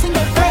 Everything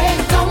they break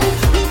down.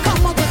 We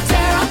come out to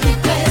tear up the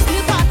place. We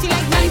party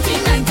like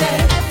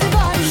 1990.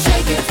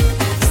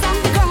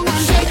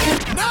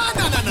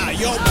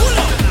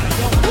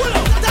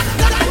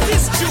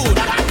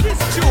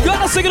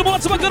 say good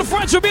morning to my good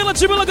friend Jamila.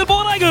 Jamila, good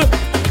morning.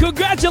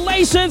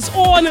 Congratulations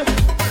on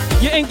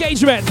your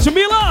engagement.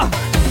 Jamila,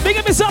 big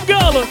up yourself,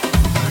 girl.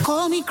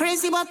 Call me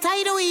crazy, but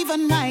I don't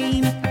even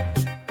mind.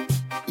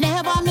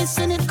 Never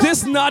missing it.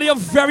 This Nadia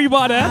very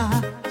bad, eh?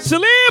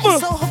 Salim!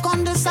 So hook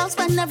on the south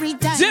spend every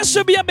time. This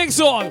should be a big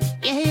song.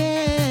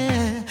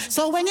 Yeah.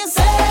 So when you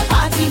say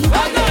party,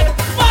 party,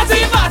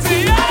 party, party,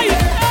 hey, hey.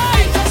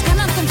 I just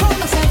cannot control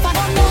myself. I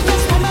don't know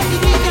this woman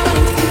behavior.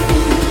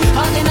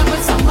 Hugging up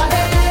with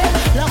somebody,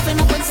 laughing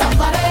up with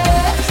somebody,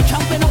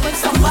 jumping up with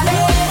somebody.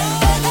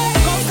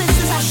 Cause this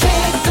is a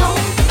shakedown.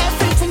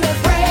 Everything they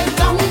break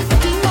down.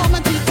 The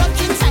moment we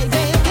touch inside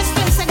there, this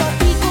feels like a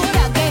be good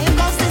again.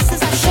 Cause this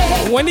is a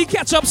shake. When the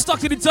ketchup stuck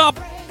to the top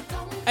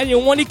and you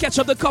want the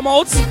ketchup to come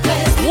out,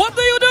 what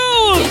do you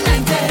do?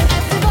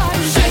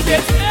 Shake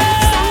it, yeah.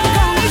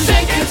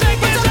 Shake it,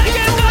 shake it, shake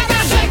it,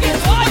 shake it, shake it.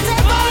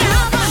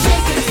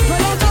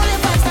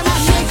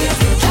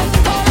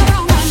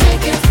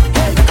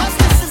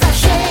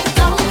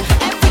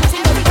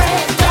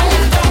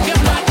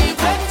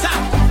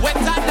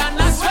 Wetter than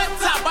a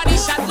sweater, body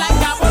shot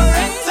like a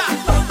beretta.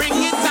 Bring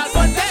it all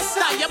for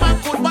Desta, you man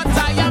good but I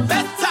am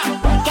better.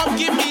 Come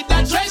give me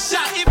that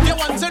treasure if you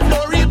want to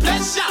know real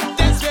pleasure.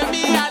 Then spare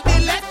me all the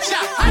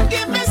lecture and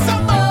give me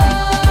some more.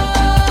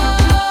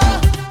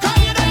 Cause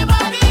you know your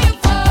body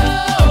info.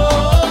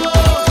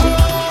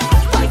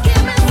 But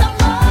give me some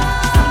more.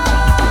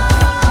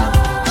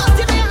 Cause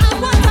you know you have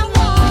what I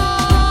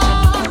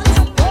want.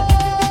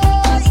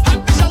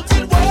 I'm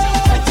shouting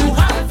words, you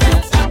have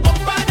it. That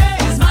body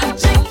is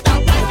magic. That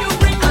when you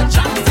bring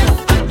attractive,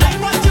 and I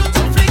want you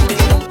to flick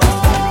it.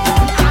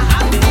 I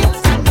have it,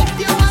 and if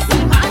you want the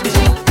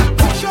magic,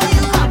 I'll show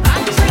you a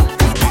magic.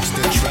 It's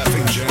the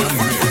traffic jam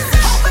mix.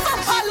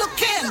 Papa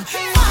looking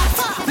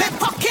fat, me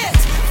pocket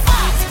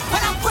fat.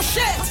 When I push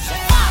it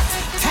fat,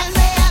 tell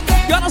me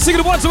again. Gotta sing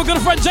the words to a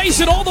good friend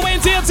Jason all the way in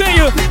TNT.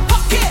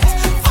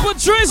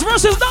 Patrice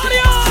versus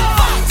Nadia.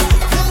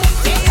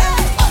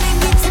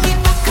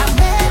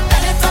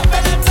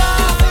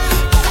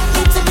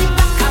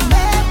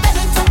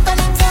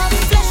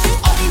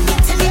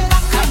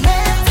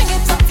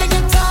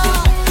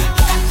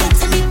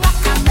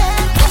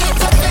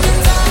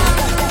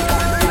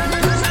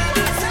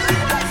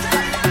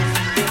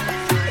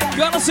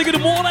 Gotta sing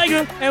good morning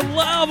and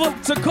love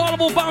to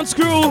Carnival Bounce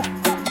Crew.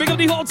 Big up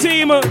the whole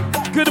team.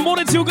 Good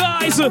morning to you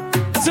guys.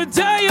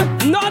 Today,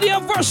 Nadia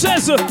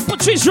versus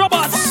Patrice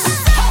Roberts.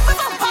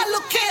 Papa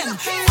looking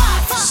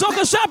fat,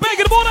 Soca Champagne,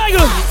 good morning.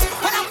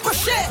 when I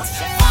push it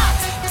fat,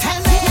 tell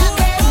me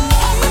again.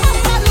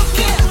 Papa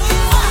looking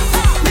fat,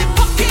 me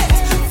pocket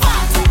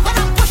fat. When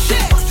I push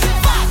it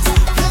fat,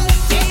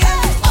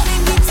 yeah. All you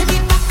need to be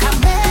back and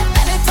me,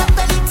 bend it up,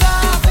 bend it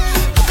up.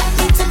 You got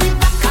need to be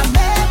back and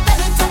me,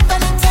 bend it up,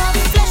 bend it up.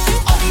 Flesh,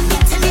 all you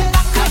need to be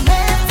back and me,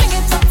 fling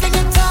it up, fling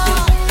it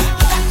up.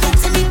 You got need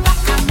to be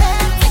back and me,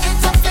 fling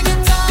it up, fling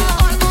it up.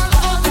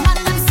 All the man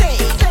them say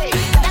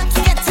that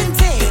you getting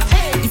take.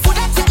 The food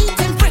that you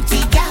eating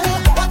pretty, girl,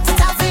 what it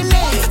have in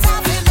it?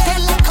 They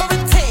like how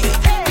it take,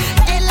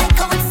 they like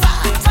how it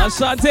fat.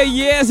 Asante,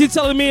 yes, you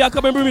telling me I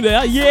come and bring me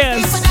there?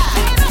 Yes.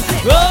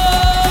 Oh!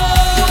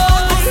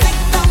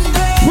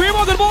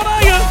 Primo, good morning.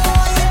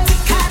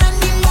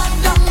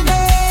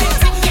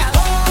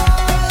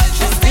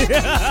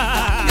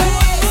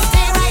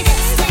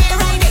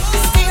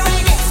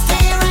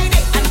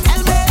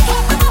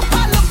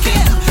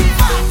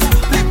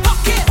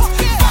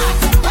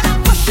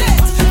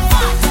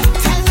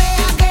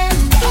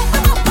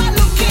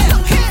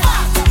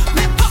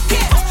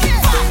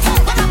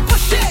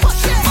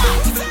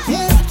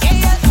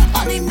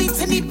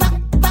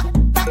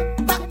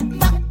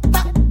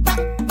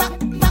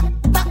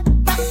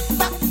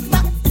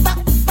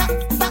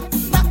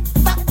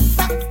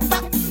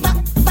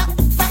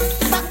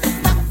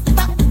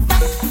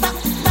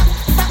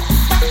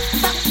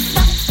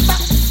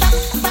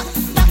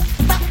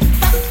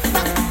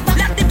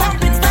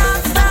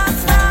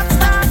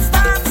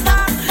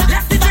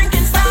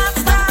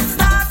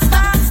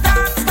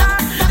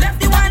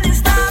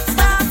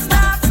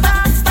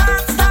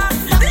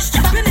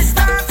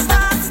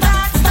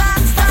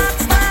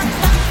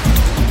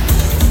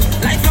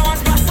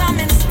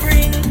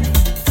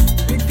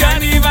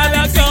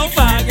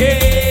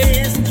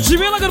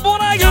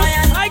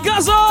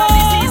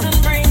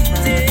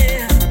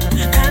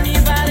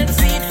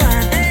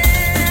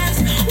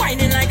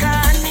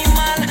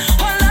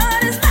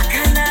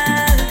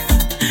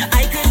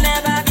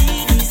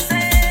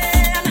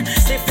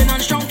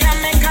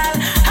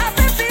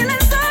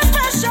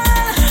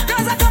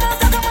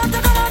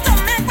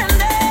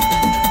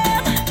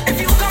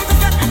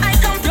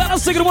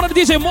 Good morning to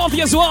DJ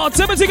Morphy as well.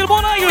 Timothy, good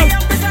morning.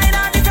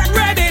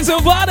 Ready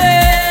to party.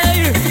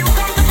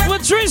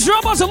 Patrice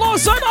Roberts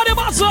alongside Nadia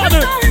Batson,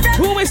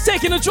 who is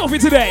taking the trophy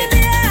today.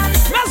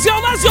 Let's go,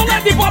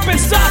 let the pop it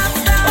start.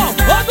 Oh,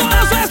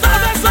 let's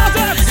start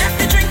it.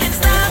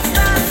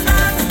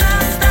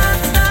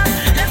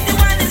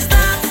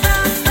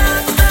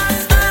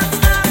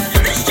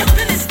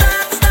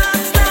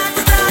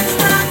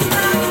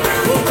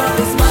 Woke up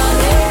this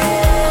morning,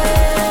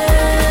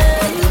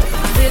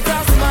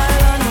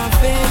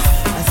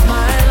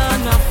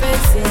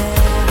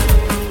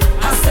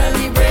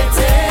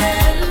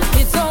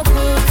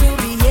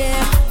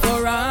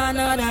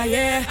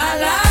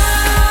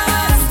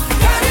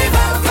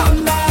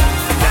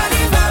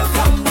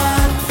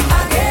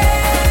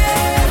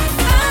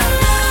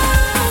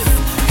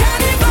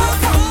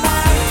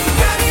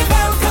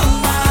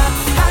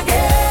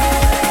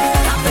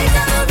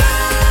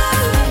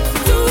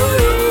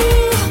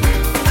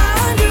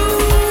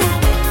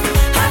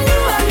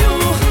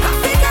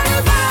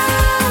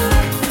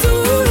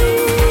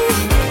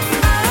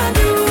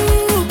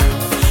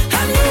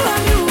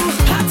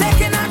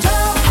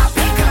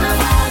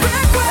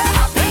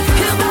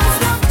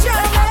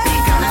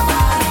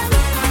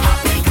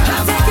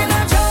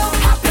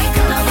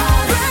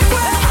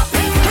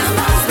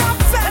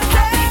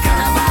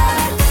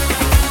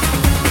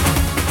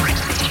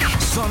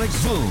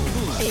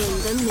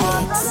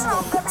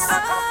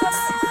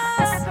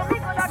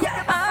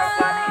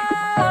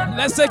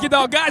 Let's take it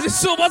down, guys. There's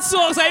so much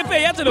songs I ain't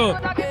pay yet to do.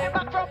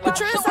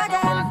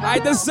 I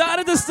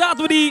decided to start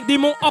with the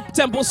more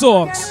up-tempo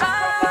songs.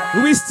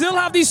 We still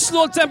have these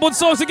slow-tempo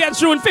songs to get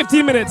through in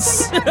 15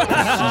 minutes.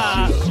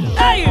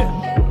 Hey!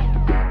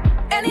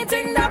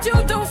 Anything that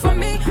you do for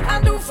me,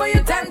 I'll do for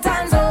you 10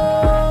 times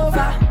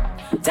over.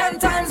 10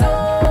 times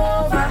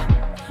over,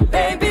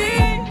 baby.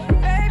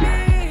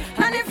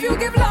 And if you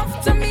give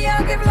love to me,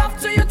 I'll give love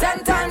to you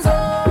 10 times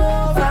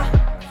over.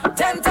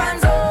 10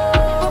 times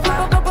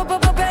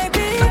over,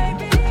 baby.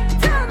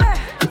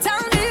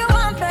 Tell me you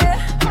want me.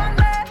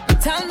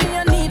 Tell me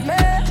you need me.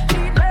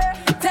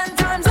 10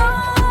 times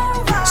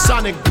over.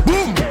 Sonic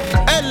boom,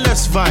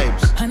 endless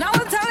vibes. And I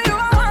will tell you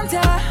I want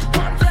ya,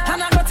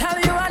 and I will tell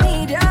you I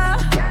need ya.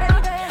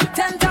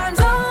 10 times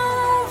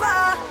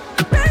over,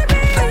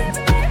 baby.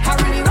 I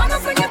really wanna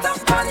fling it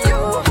up on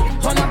you.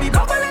 Wanna be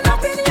bubbling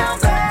up in your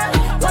bed.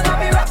 Wanna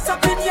be wrapped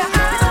up in your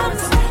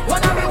arms.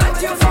 Wanna be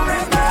with you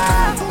forever.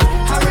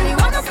 I really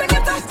wanna fling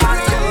it up on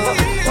you.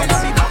 Wanna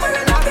be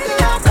bubbling up in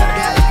your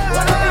bed.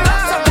 Wanna be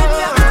wrapped up in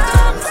your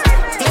arms.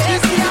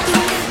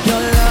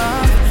 Your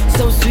love,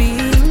 so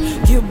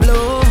sweet, you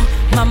blow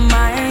my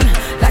mind.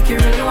 Like you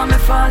really want me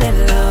fall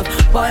in love.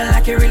 Boy,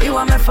 like you really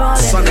want me fall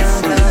in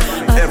love.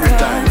 Every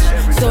time.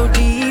 So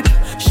deep,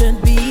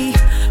 should be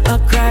a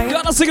crime.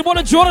 Gotta sing about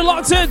it, Jordan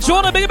locked in.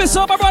 Jordan, big up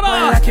yourself, my brother.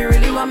 Like you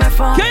really want me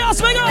fall.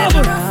 Chaos, big up.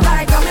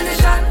 Like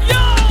ammunition.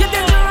 You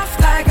get me rough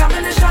like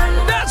ammunition.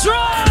 That's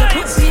right.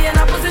 You put me in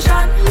a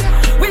position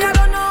when I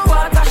don't know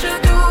what I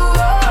should do.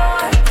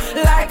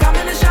 Like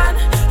ammunition.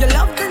 Your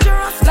love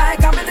dangerous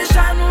like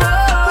ammunition.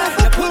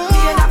 You put me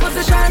in a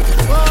position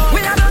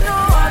when I don't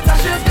know what I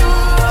should do.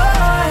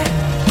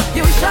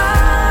 You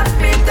shut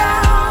me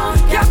down,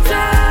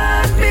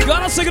 captured me.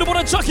 Gotta sing it about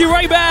it, Chucky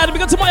Ray Band. We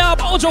got to my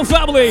Ojo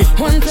family.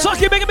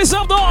 Chucky, big up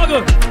yourself, dog.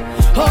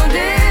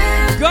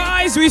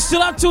 Guys, we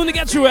still have tune to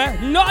get through, eh?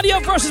 Nadia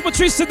versus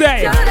Patrice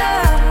today.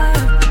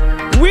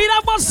 We don't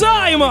have much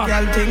time.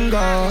 Girl thing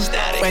goes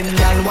when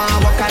girl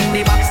want walk on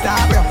the back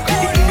start rock. The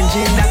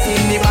engine that's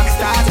in the back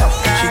start up.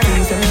 She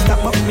thinks that me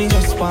stop up, me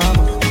just warm up.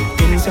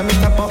 Thinks that me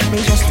stop up, me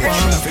just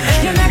warm up.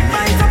 Your neck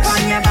bite up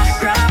on your back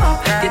grab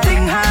up. You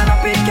think hard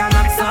up, it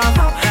cannot stop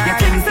up. You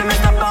think say me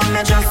stop up,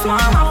 me just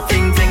warm up.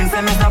 Think say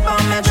me stop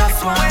up, me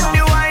just warm up. When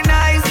you wine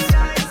nice,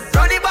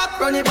 run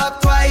it back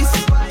twice.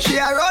 She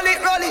a roll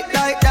it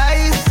like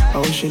dice.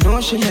 Oh, she know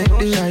she make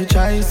the right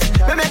choice.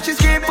 Me make she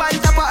scream on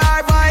top of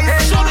her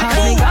voice.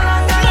 Honey,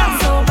 galang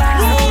so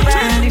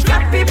bad. These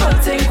black people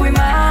think we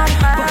mad,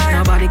 but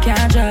nobody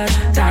can judge.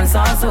 Dance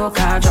all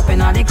soca,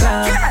 dropping on the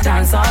club.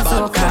 Dance all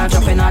soca,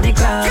 dropping on the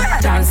club.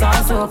 Dance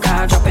all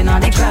soca, dropping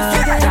on the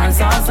club.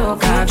 Dance all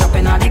soca,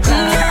 dropping on the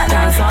club.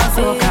 Dance all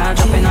soca,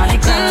 dropping on the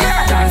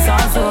club. Dance all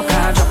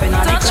soca, dropping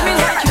on the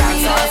club.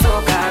 Dance all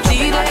soca,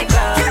 dropping on the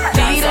club.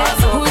 Dance all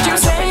soca, would you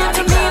say it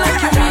to me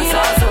like you mean it?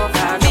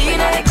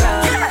 Dropping on the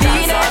club.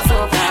 Dance all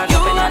soca,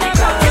 dropping on the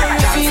club.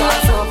 Dance all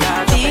soca,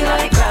 dropping on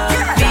the club.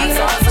 Dance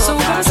all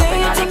soca,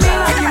 dropping on the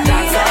club.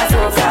 Dance all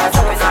soca,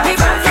 dropping on the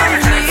club.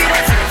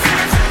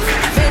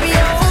 Baby,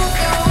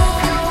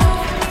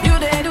 you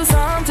did do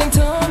something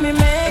to me,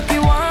 make me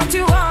want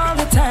you all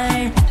the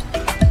time.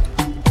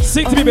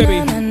 Sing to me, baby.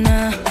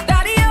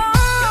 Daddy,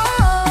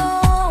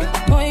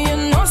 boy, you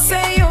know,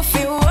 say you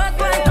feel worth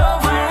like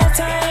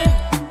overtime.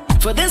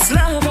 For this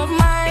love of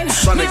mine,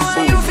 Sonic me want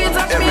boom, you feel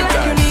touch me every like you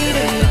time. need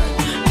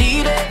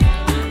it.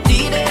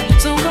 Need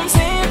it. So come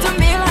say it to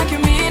me like you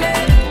mean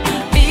it.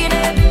 Mean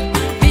it.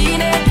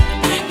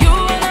 You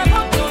and I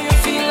both know you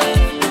feel it.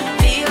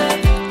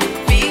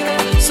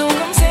 So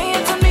come say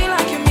it to me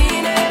like you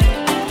mean it.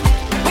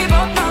 We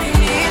both know you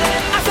need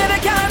it. I said I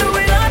can't do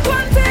it not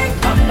one thing.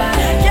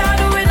 Can't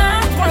do it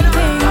not one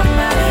thing.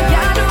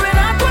 Can't do it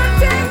not one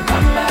thing.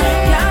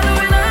 Can't do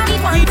it not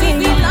one thing.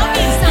 We love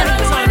you, Sonic.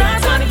 Can't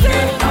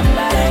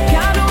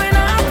do it not one thing. Can't do it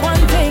not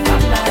one thing.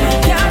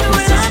 Can't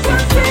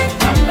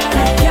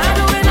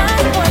do it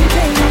not one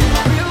thing.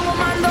 Real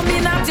woman don't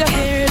mean that you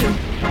hear.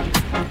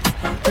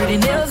 Pretty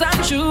nails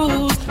and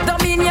shoes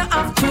don't mean you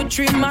have 2,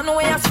 3 man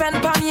where you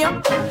spend on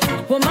you.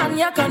 Woman,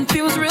 you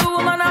confused. Real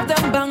woman have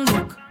them bang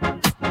book,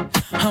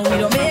 and we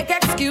don't make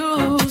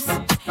excuse.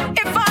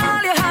 If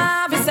all you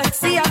have is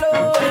sexy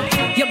alone,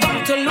 you're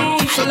about to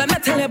lose. So let me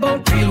tell you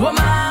about real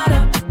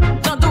woman.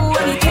 Don't do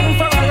anything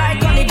for a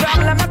like on the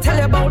gram. Let me tell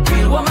you about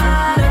real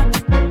woman.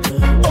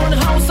 Own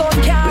house, own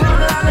car,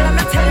 let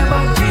me tell you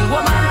about real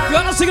woman.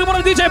 Gotta sing it about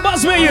the DJ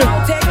Buzz me.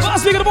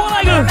 Buzz me, good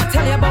morning. Let me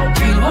tell you about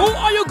real woman. Who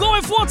are you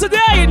going for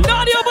today?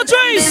 Nadia or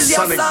Patrice?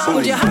 Sonic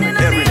boom,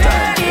 every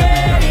time.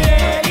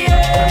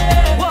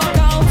 Walk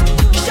out,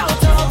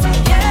 shout out,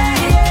 yeah.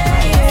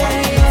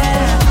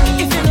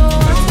 If you know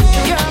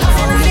you're not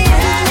in the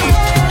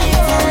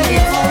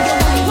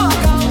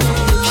walk out,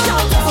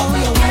 shout out,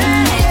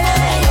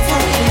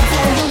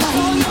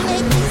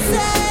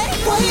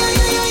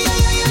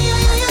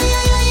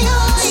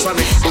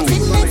 Sonic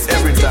boom,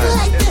 every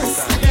time.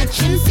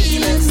 Catching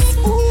feelings,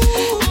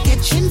 ooh,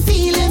 catching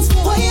feelings.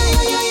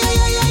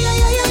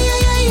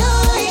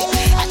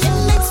 I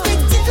didn't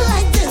expect it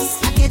like this.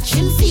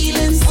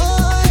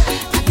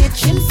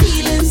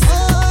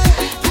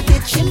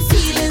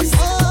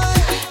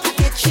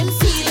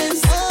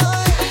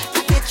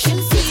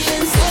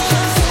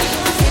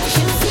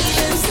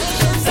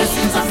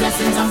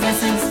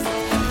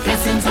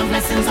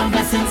 on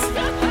blessings.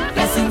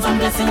 Blessings on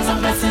blessings on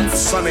blessings.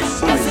 Sonic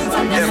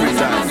boom every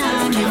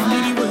time. Give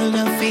me the world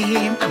of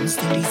fame. I'm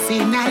still the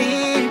same, not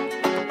it.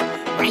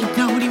 Right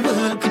now the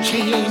world could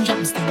change.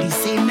 I'm still the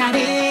same, not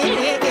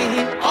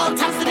it. All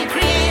thanks to the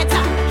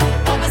creator.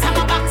 Always have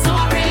my back so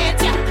I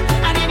rate ya.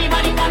 And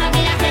anybody wanna be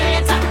a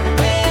hater.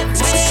 Wait,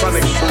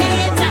 Sonic see you boom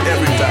later.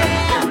 every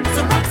time.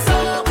 So rock so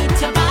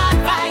with your bad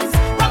vibes.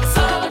 Rock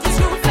so with your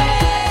screw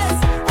face.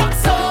 Rock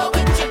so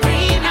with your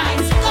green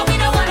eyes. Cause we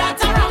know what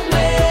that's the wrong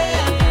way.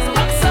 So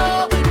rock so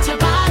with your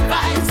bad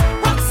vibes.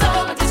 Rock so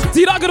with your screw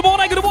T-Dog, good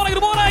morning, good morning,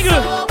 good morning.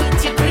 so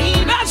with your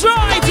green That's eyes.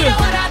 right. Cause we know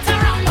what that's the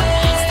wrong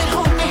way. Still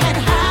hold me head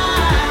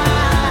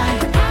high.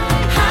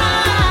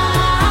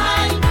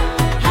 High.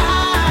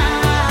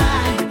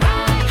 High.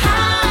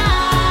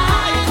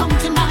 High.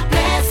 Counting my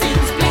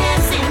blessings,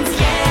 blessings,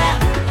 yeah.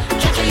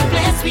 Judge how you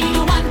bless me,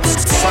 you want to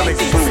Sonic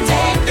boom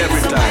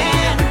every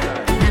time.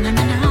 na na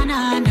na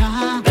na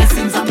na.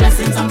 Blessings on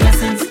blessings on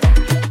blessings.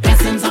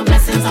 Blessings on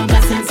blessings on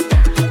blessings.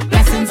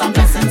 Blessings on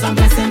blessings on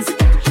blessings.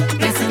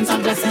 Blessings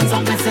on blessings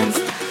on blessings.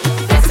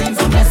 Blessings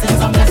on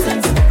blessings on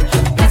blessings.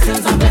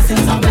 Blessings on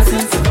blessings on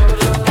blessings.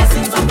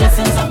 Blessings on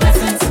blessings on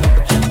blessings.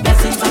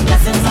 Blessings on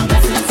blessings on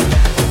blessings.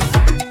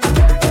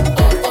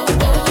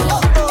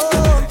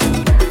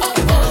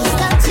 Is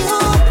that you?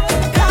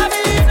 I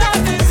believe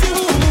that is you.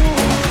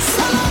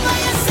 So long as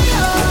you see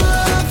you,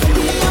 give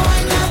me a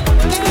wine up.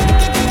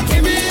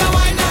 Give me a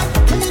wine up.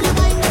 Give me the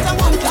wine that I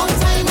want. Long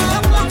time,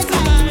 long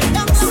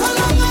time. So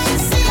long as you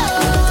see you,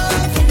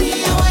 give me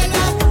a wine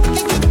up.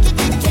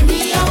 Give me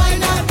a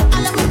wine up.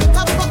 I'll have make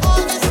up for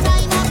all this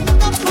time.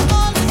 Make up for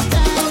all this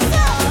time.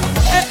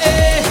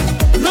 Hey,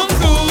 look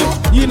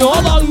good. You know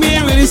how long me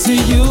really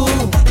see you.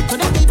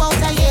 Could have been about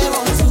a year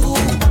or two.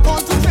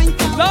 Want to drink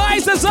now.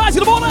 Nice, that's right,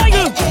 good morning.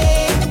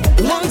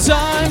 Long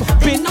time,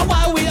 been a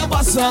while we have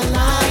us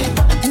alive.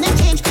 And then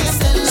change to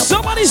yourself.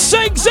 Somebody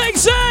shake, shake,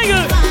 shake.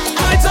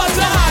 I thought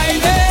I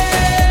hide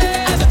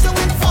I just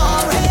went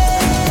for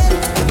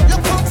it.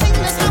 Look how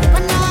things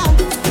happen now.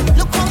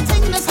 Look how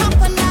things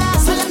happen now.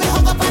 So let me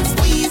hug up and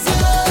squeeze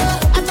you.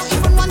 I don't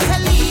even want to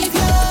leave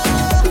you.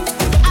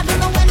 I don't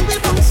know when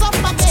we'll come up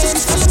again.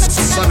 So let me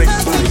take Sonic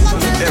that boom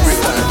first thing every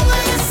so time. long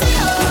as you see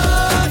you,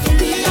 give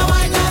me a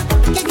wine up.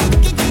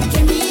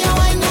 Give me a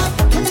wine up.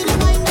 Give me the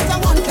wine that I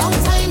want. Long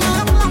time,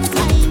 long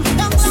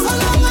time. So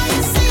long as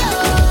you see you,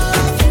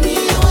 give me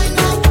a wine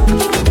up.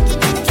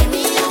 Give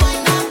me a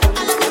wine up.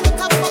 And let me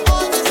make up for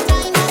all this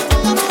time.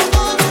 Make up for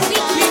all this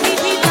time.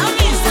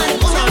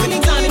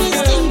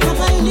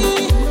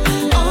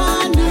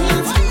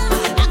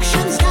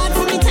 Action start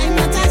from the time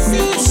that I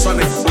see.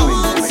 Sonic boom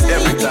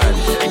every time.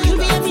 And you'll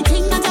be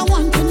everything that I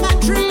want in my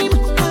dream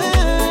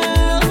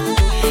world.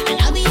 And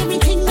I'll be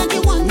everything that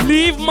you want.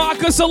 Leave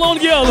Marcus alone,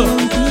 girl.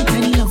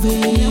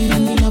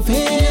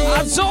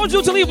 I told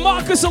you to leave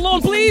Marcus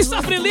alone. Please,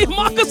 Stephanie, leave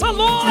Marcus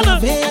alone.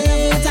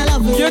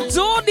 You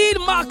don't need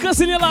Marcus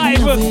in your life.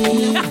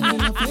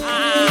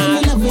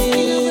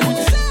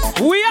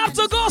 We have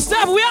to go,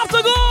 Steph. We have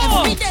to go.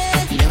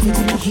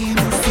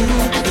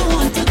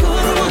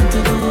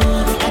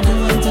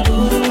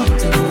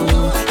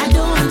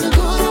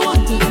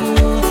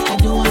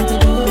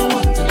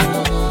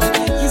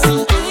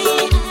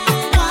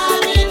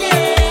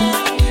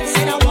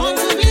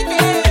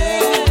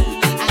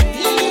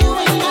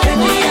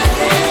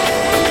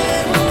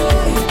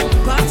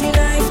 Party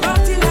nice,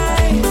 party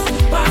nice,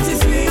 party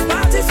sweet,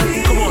 party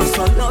sweet. Come on,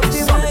 son, love the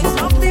vibes,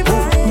 love the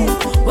vibes.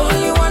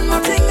 Only one more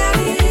thing I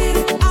need.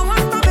 I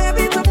want my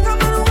baby to come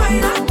and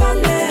wind up on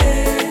me.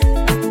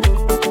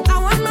 I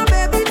want my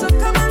baby to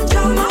come and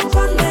jump up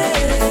on me.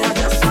 I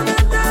just wanna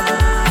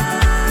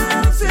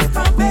dance with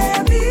my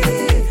baby.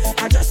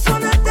 I just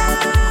wanna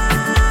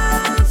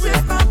dance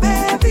with my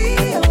baby.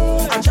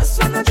 I just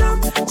wanna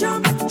jump,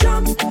 jump,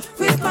 jump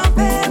with my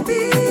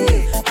baby.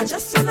 I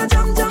just wanna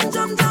jump, jump,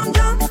 jump, jump,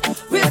 jump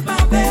with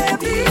my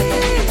baby.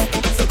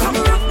 So come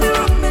rock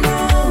me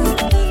now.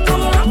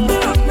 Come rock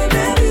me,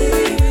 baby.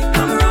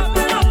 Come rock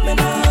me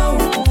now.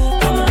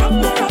 Come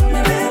rock me,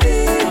 baby.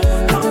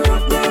 Come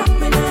rock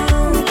me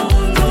now.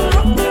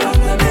 Come rock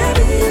me,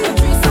 baby.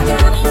 Come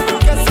rock me,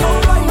 get so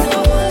right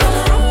now.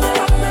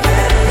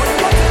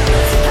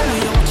 I know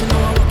you want you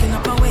know I'm walking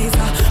up my ways.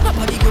 My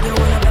body good, you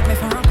wanna let me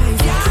for a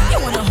pace. You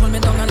wanna hold me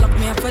down and lock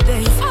me up for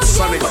days.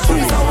 Sonic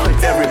boom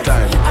every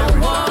time. I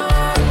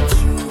want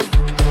you,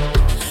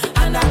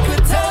 and I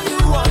could tell you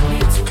want me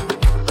to.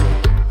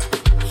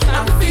 I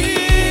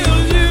feel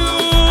you.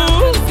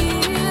 I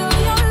feel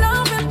your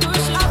love and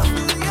push up.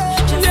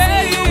 Just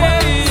say you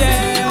want me to.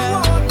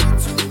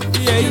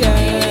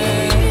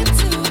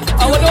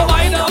 I want to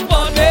wind up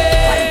on me.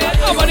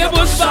 I want to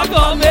push back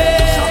on me.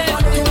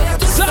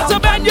 Santa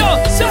Menu,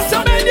 Santa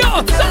Menu,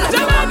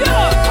 Santa Menu.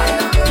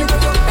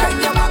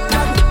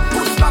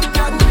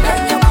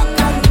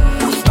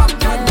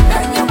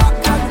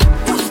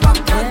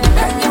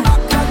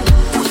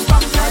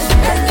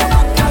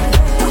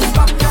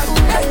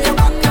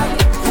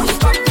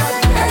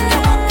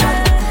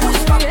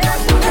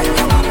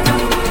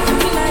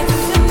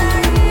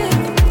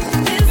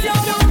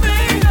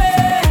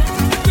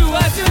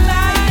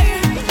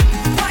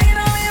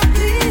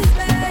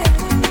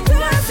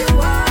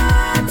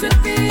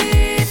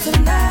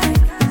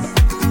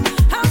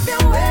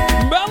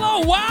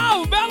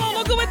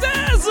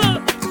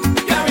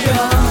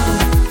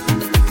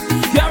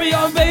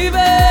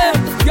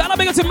 Shout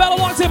out big up to Mellow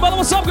Long Time. Mellow,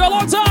 what's up, girl?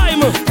 Long time.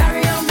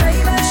 Carry on,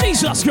 baby.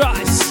 Jesus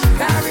Christ.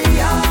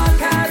 Carry on,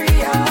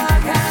 carry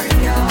on,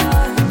 carry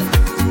on.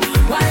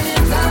 Wind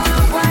it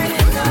up, wind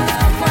it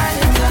up, wind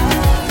it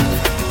up.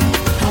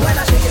 And when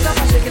I shake it up,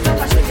 I shake it up,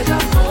 I shake it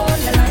up. Oh,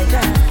 you like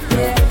that,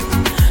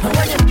 yeah. And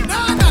when you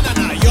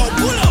No, yo,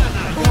 pull up.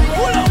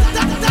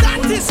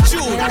 That is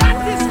true. That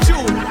is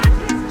true.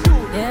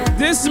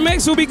 This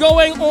mix will be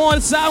going on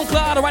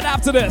SoundCloud right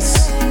after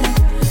this.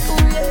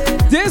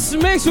 This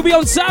mix will be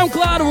on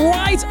SoundCloud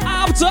right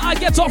after I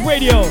get off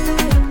radio.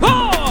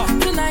 Oh!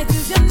 tonight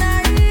is your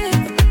night,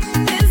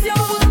 it's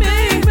your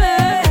baby.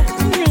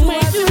 You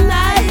what you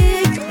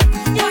like,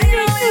 you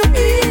know it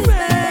easy.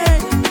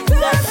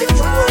 What you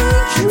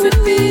want with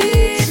me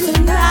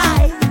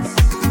tonight.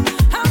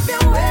 Have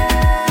your way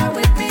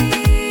with me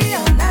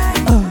all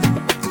night.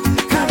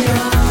 Carry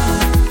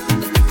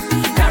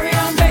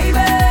on,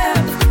 baby.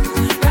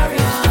 Carry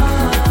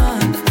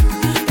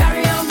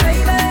on,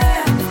 baby.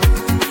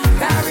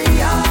 Carry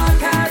on,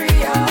 carry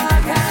on,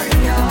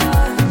 carry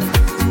on.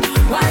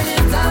 Wind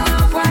it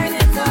up, wind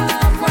it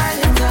up,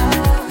 wind it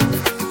up.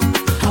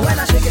 And when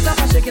I shake it up,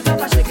 I shake it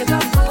up, I shake it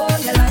up. Oh,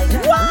 you like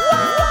it? Bend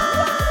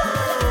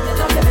it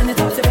up, bend it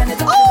up, bend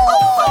it up.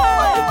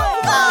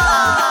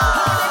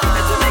 Give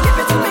it to me, give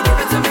it to me, give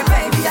it to me,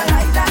 baby. I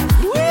like that. And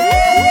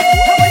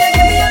when you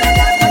give me all of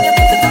that, when you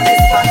put it on this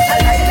spot, I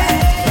like that.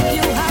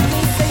 You have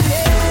me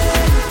singing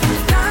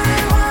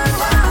 911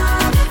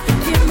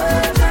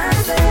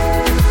 emergency.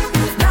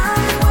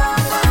 911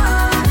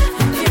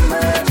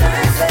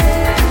 emergency.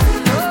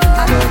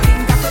 I don't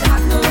think I could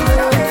have no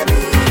other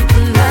baby.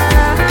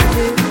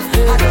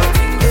 I don't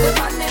think you would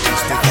want it.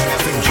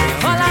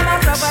 All of my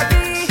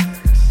property,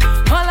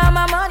 all of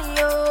my money,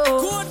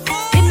 oh.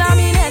 It don't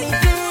mean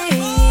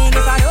anything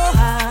if I don't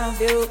have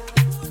you.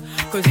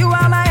 'Cause you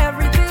are my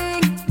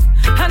everything,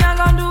 and I'm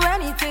gonna do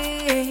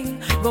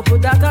anything. Go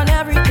put that on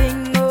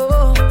everything,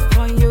 oh,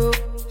 for you.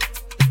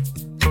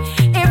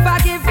 If I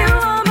give you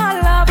all my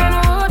love, and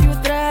would you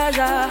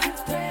treasure?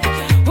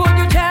 Would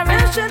you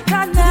cherish it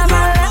and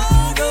never let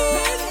me go?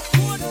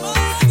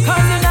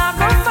 'Cause you're not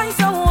gonna find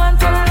someone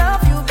to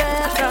love you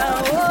better.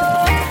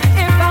 Oh,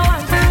 if I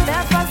want you,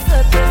 that's for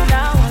certain.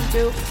 I want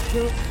you.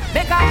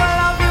 Make I go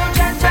love you,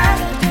 cha-cha,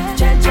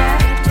 cha-cha,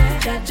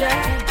 cha-cha.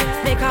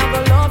 Make I go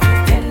love you,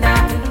 tender,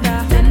 tender,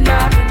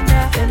 tender,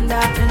 tender,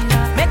 tender,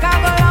 tender. Make I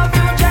go love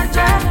you,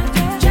 cha-cha,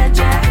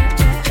 cha-cha,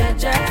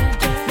 cha-cha.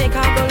 Make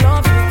I go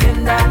love you,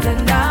 tender,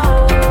 tender,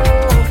 oh,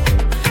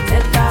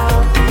 tender.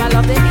 My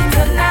love, they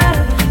eternal,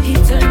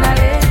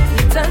 eternally,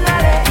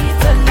 eternally,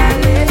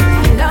 eternally.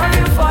 I love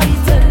you for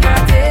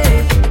eternity.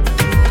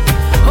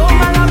 Oh,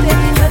 my love, they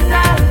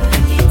eternal,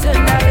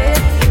 eternally,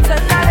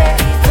 eternally,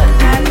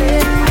 eternally.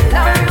 I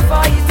love you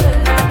for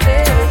eternity.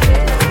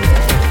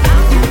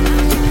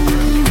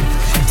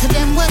 To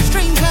them we're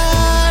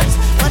strangers,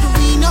 but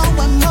we know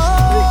one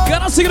more.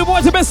 Gotta sing the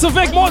boy to Mr.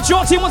 Vic,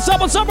 Montreal team. What's up,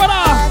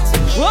 brother?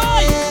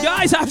 Right,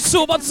 guys, I have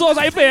so much songs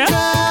I play.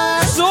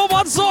 So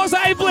much songs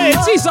I play.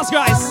 Jesus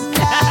Christ.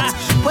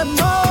 We're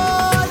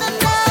more than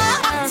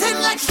that, acting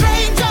like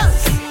strangers,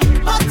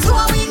 but who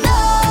are we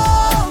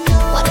know?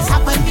 What has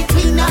happened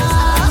between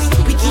us?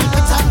 We keep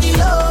it on the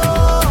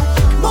low.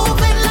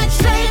 Moving like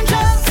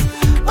strangers,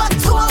 but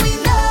who are we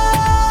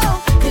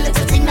know? The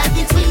little thing that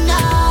between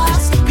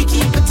us, we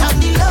keep it on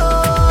the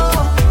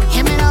low.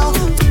 Hear me now.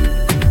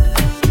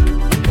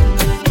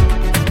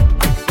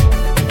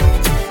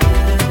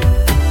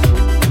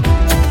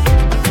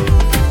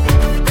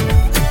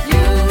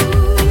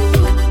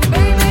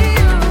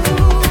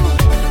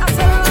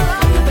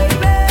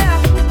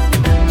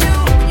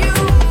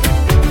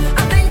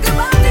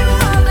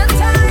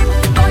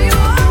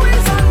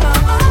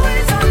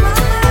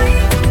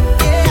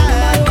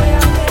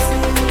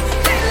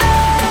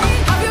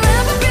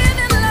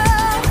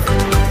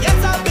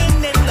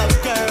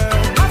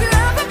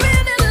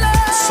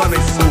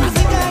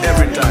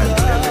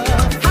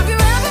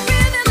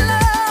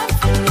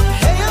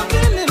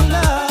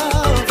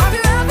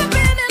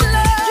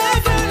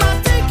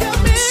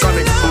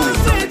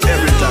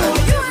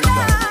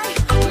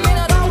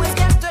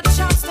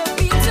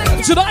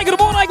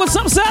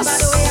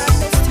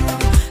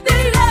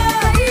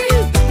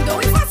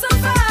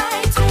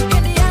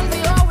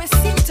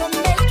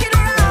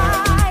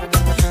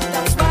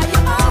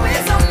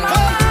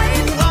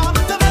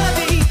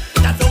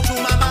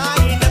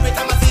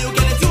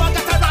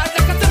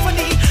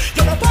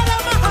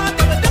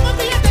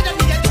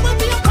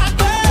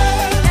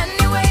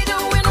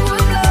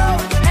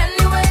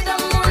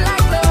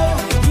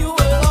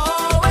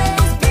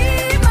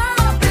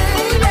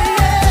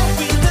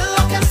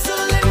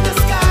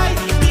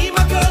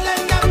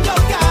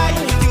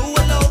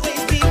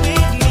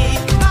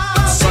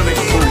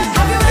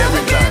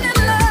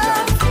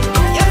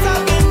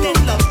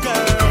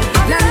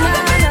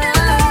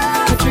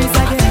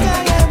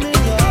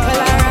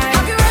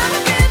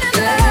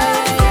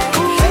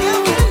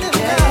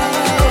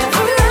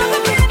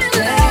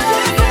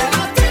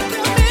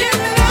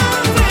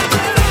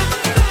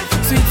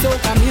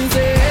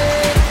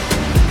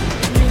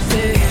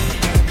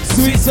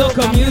 sweet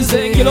soca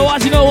music. You know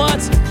what? You know what?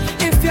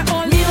 If you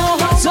only know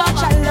how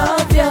much I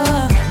love you.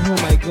 Oh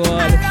my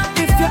God.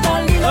 If you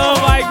only know Oh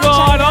my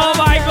God. Oh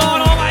my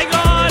God. Oh my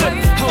God.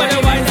 When the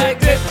wine like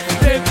dip,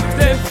 dip,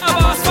 dip,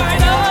 about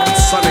final.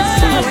 Sonic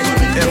boom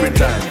every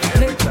time.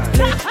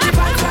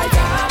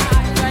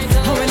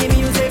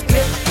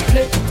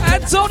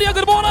 Antonio,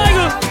 good morning.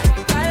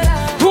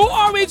 Who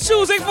are we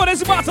choosing for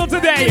this battle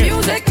today?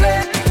 Music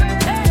play.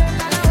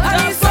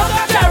 That's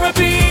soca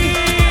therapy.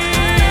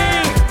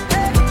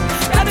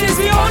 That is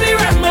the only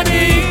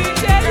remedy.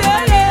 Yeah,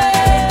 yeah, yeah.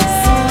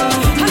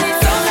 And it's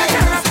soca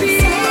therapy.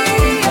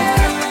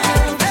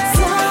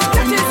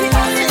 That is the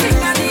only thing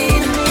I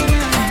need.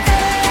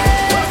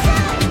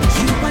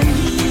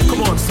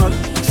 Come on, son.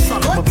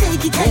 What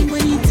take your time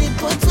when you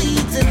dip or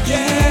tweet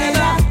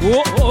together?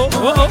 Oh, oh,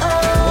 oh, oh,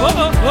 oh,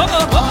 oh, oh,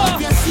 oh, oh.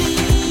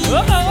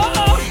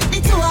 The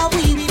two of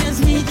we just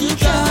make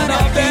each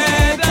other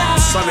better.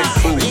 Sonic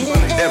boom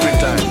every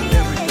time.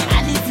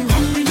 And if you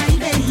hungry, my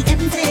belly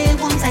empty.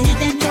 Once I hit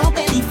them, your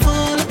belly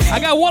full. I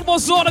got one more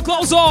song to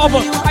close off.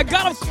 I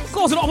gotta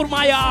close it off with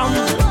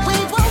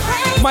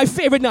my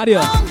favorite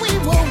Nadia.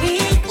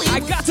 I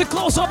got to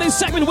close off this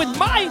segment with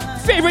my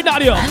favorite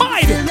Nadia.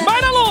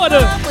 Mine alone.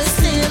 We're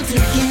still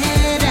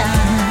together.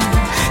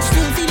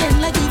 Still feeling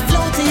like we're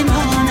floating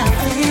on a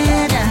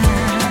feather.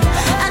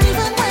 And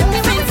even when we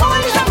been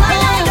falling on my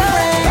umbrella,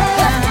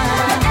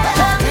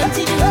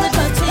 empty the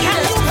river between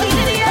us to be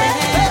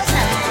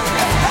better.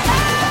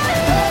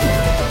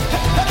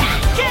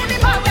 Give me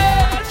money,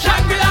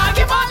 Shangri-La,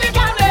 give money,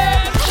 money,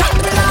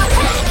 Shangri-La.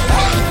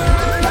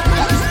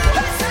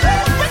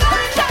 We're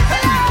going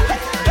Shangri-La.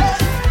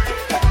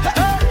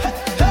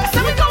 So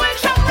we're going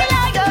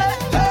Shangri-La, girl.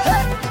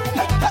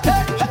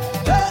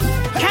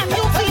 Can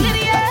you feel it,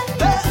 yeah?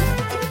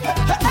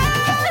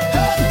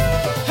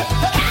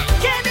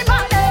 Give me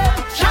money,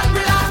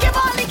 Shangri-La, give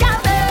money,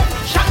 money,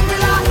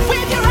 Shangri-La.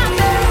 Wave your hand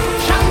there,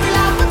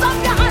 Shangri-La, put up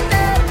your hand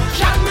there,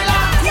 Shangri-La.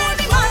 Give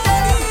me money,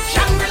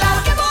 Shangri-La,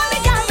 give money,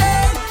 money,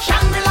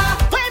 Shangri-La.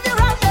 Wave your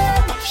hand there,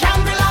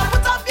 Shangri-La,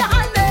 put up your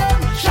hand there,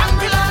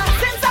 Shangri-La.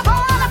 Since I'm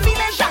born, I'm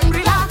feeling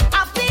Shangri-La.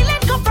 I'm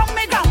feeling good from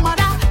my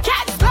grandmother.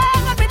 Cats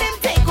playing a rhythm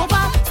take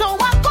over. So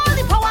I call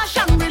the power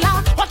Shangri-La.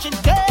 Watch it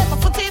there, my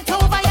foot it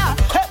over ya.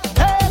 Hey,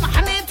 hey, my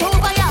hand it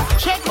over ya.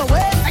 Shake my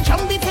waist like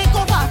Chumbi take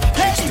over.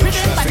 Hey,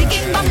 rhythm by the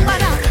king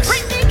bambada.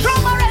 Bring the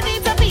drummer ready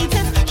to beat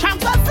it.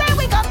 Champions say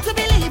we got to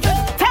believe it.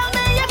 Tell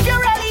me if you're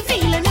really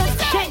feeling it.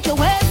 Shake your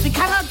waist, we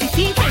cannot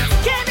defeat it.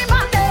 Give me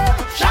my name,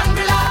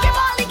 Shangri-La. Give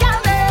all the gal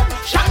name,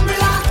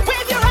 Shangri-La.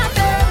 Wave your hand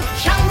there,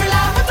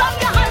 Shangri-La. Put up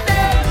your hand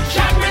there,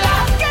 Shangri-La.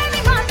 Give me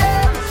my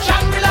name,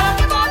 Shangri-La.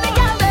 Give all the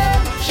gal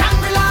name,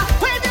 Shangri-La.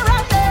 Wave your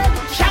hand there,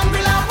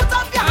 Shangri-La. Put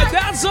up your hand. And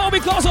that's how we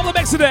close off the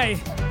mix today.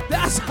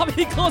 That's how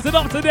we close it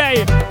up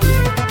today.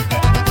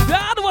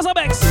 That was a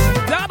mix.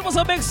 That was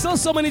a mix.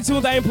 So many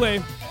tunes I ain't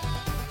playing.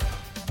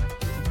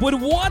 But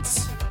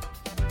what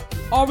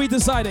are we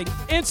deciding?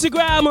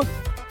 Instagram,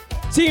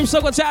 Team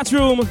Soca chat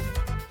room.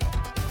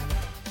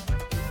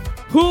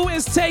 Who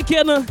is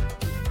taking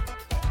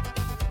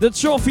the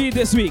trophy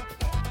this week?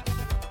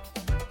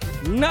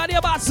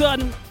 Nadia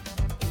Batson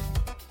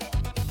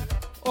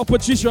or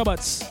Patrice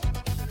Roberts?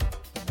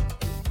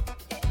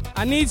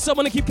 I need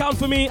someone to keep count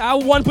for me. I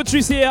have one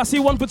Patrice here. I see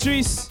one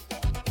Patrice.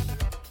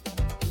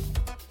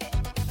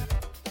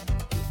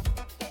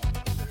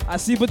 I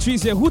see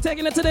Patrice here. Who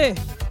taking it today?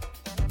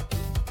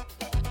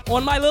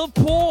 On my little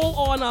poll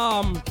on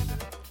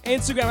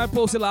Instagram I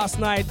posted last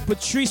night,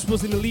 Patrice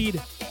was in the lead.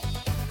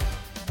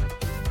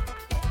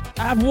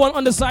 I have one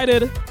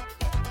undecided.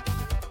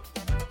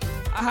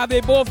 I have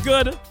they both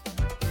good.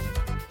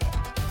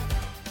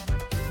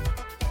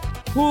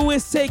 Who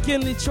is taking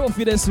the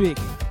trophy this week?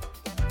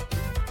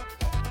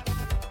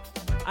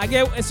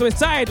 So it's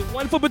tied.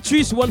 One for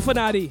Patrice, one for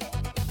Nadi.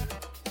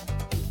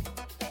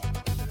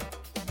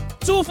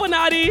 Two for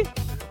Nadi,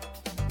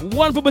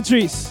 one for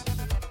Patrice.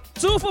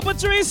 Two for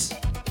Patrice,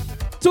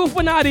 two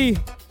for Nadi.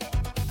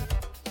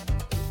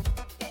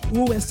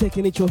 Who is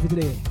taking the trophy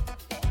today?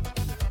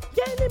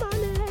 Give me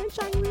money,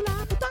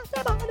 Shangri-La, put up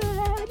the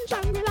money,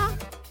 Shangri-La.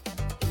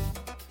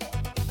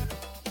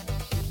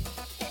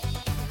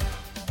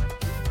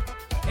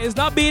 It's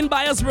not being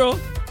biased, bro.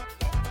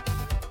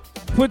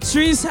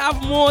 Patrice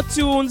have more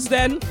tunes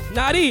than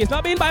Nadi. It's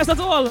not being biased at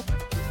all.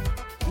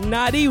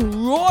 Nadi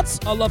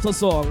wrote a lot of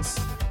songs,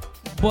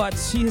 but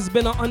she has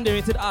been an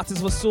underrated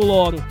artist for so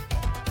long.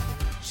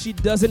 She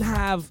doesn't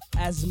have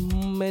as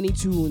many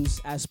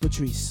tunes as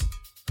Patrice.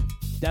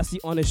 That's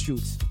the honest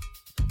truth.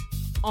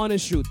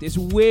 Honest truth. There's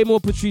way more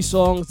Patrice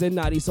songs than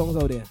Nadi songs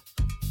out there.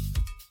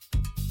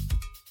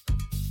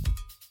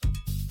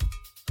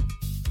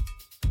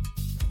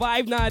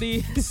 Five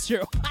Nadi,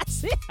 0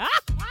 Patsy.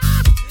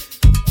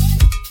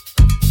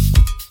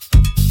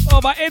 Oh,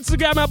 by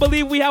Instagram, I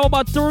believe we have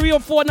about 3 or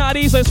 4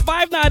 Nadi. So it's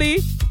 5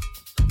 Nadi,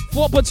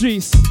 4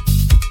 Patrice.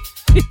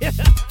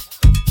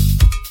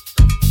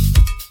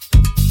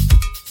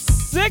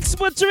 6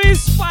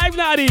 Patrice, 5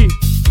 Nadi.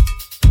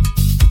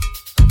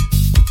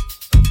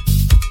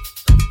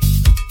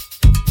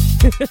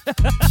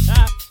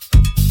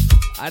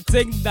 I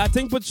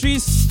think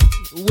Patrice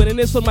winning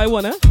this one by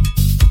one, huh?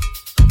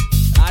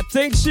 I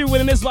think she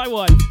winning this by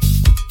one.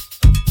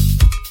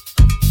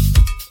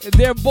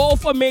 They're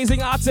both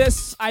amazing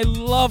artists. I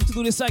love to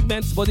do this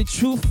segment, but the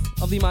truth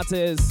of the matter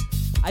is,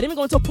 I didn't even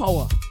go into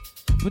power.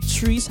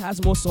 Patrice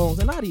has more songs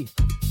than Nadi.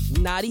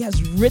 Nadi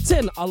has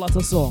written a lot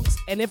of songs.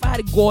 And if I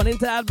had gone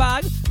into that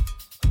bag,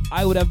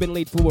 I would have been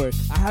late for work.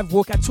 I have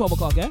work at 12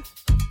 o'clock, eh?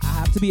 I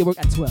have to be at work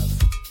at 12.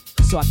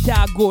 So I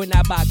can't go in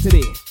that bag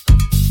today.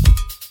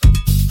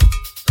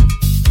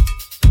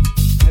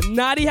 And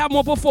Nadi have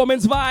more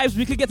performance vibes.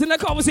 We could get in the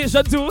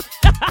conversation too.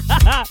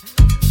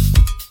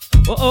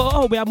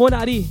 Oh, we have more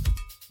Nadi.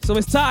 So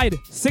it's tied.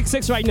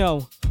 6-6 right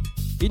now.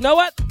 You know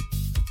what?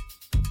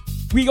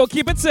 We go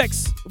keep it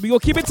 6. We go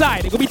keep it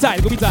tied. It go be tied.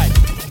 It go be tied.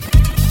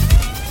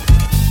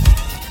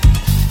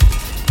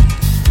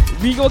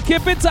 We go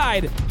keep it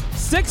tied.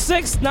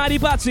 6-6, Nadi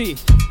Patsy.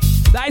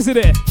 That is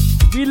it.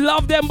 We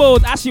love them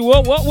both. Actually,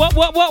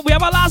 what? We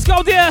have a last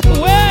count here.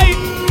 Wait.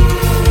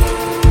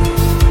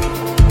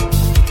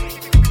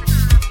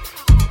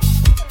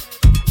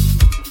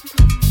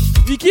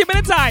 We keeping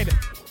it tied.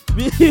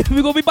 We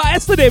gonna be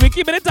biased today. We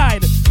keeping it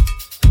tied.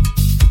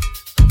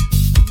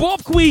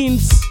 Both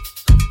queens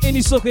in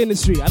the soca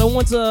industry. I don't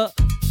want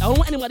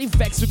anybody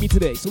vexed with me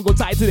today. So we go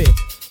tied today.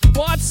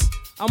 But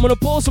I'm gonna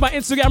post my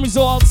Instagram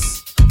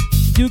results.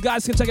 You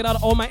guys can check it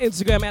out on my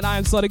Instagram at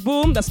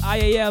IamSonicBoom. That's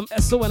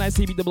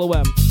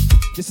IamSonicBoom.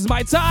 This is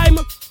my time.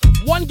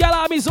 One Gal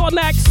Army's on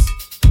next.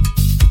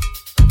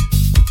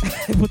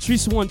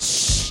 Patrice won.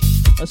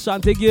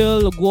 Ashanti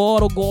Gill.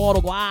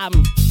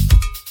 Guam.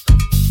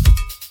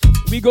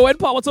 We go in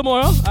power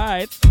tomorrow. All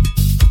right.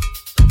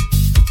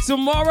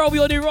 Tomorrow we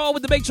on the road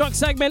with the Big Truck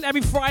segment.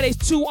 Every Friday,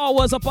 2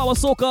 hours of Power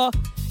Soca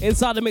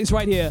inside the mix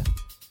right here.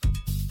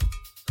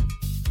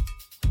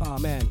 Oh,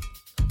 man.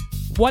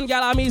 One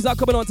Gal Army is not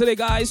coming on today,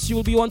 guys. She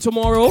will be on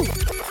tomorrow. All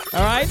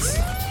right.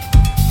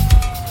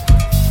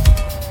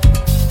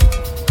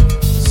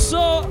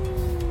 So,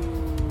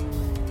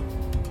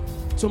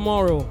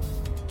 tomorrow,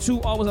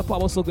 2 hours of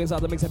Power Soca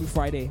inside the mix every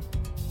Friday.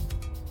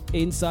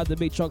 Inside the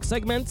Big Truck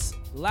segment.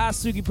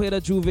 Last week we played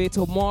at Juve.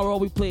 Tomorrow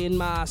we play in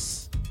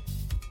Mass.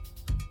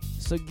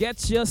 So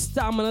get your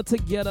stamina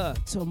together.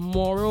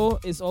 Tomorrow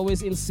is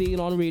always insane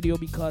on radio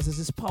because this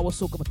is Power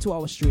Soca for 2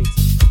 hours straight.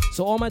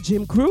 So all my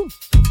gym crew,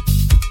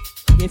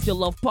 if you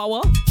love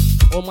power,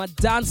 all my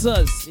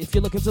dancers, if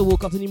you're looking to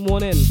wake up in the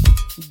morning,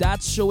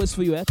 that show is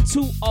for you.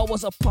 2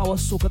 hours of Power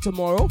Soca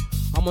tomorrow.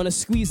 I'm going to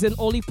squeeze in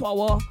all the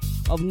power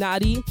of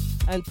Nadi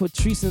and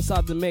Patrice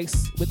inside the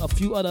mix with a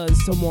few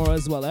others tomorrow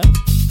as well. I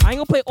ain't going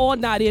to play all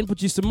Nadi and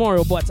Patrice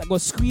tomorrow, but I'm going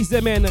to squeeze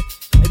them in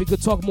and we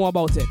could talk more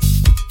about it.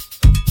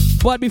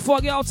 But before I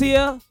get out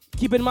here,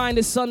 keep in mind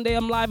this Sunday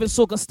I'm live in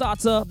Soca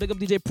Starter. Big up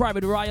DJ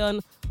Private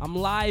Ryan. I'm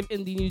live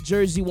in the New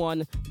Jersey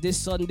one this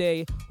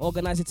Sunday.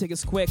 Organize your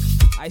tickets quick.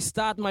 I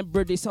start my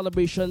birthday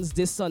celebrations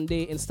this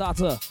Sunday in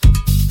Starter.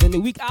 Then the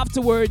week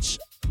afterwards,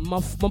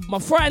 my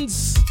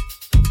friends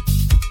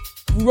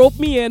roped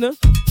me in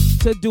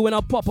to doing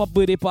a pop-up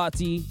birthday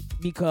party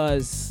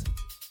because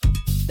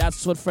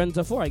that's what friends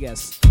are for, I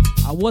guess.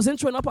 I wasn't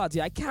throwing a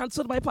party. I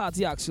canceled my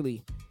party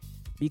actually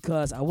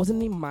because I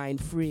wasn't in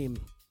mind frame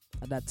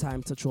at that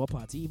time to throw a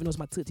party. Even though it's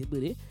my 30th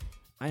birthday,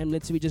 I am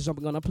literally just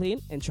jumping on a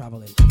plane and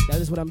traveling. That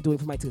is what I'm doing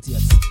for my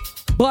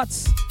 30th. But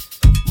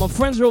my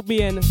friends wrote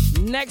me in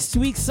next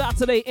week,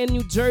 Saturday in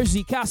New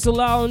Jersey, Castle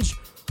Lounge,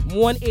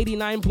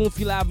 189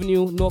 Bloomfield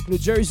Avenue, Newark, New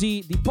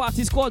Jersey. The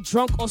party is called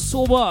Drunk or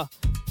Sober.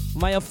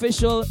 My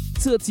official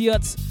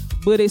 30th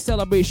birthday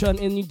celebration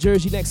in New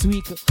Jersey next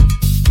week.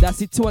 That's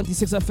the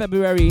 26th of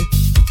February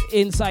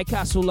inside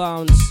Castle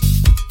Lounge.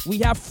 We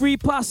have free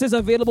passes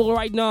available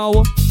right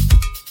now.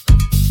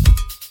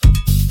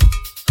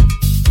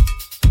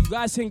 You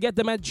guys can get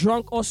them at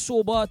Drunk or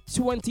Sober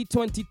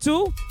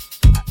 2022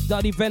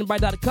 at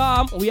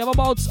eventbrite.com. We have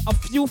about a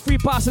few free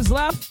passes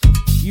left.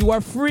 You are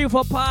free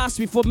for pass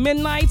before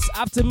midnight.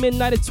 After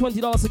midnight, it's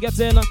 $20 to get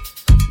in.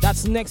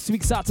 That's next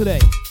week, Saturday.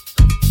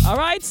 All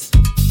right,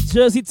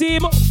 Jersey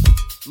team,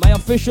 my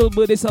official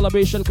birthday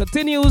celebration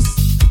continues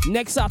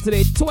next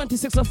Saturday,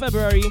 26th of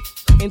February,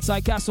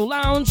 inside Castle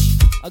Lounge.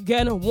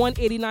 Again,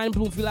 189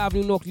 Bloomfield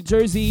Avenue, Newark, New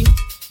Jersey.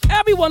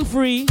 Everyone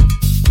free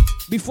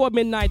before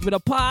midnight with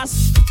a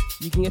pass.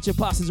 You can get your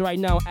passes right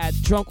now at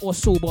Drunk or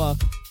Sober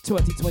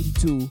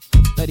 2022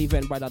 at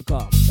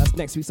eventbrite.com. That's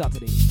next week,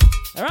 Saturday.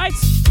 All right?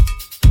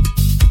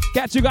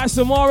 Catch you guys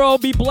tomorrow.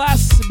 Be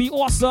blessed. Be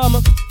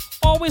awesome.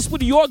 Always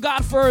put your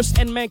God first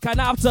and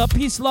mankind after.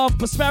 Peace, love,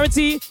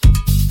 prosperity.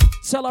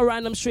 Tell a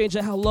random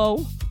stranger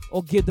hello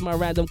or give them a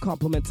random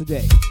compliment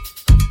today.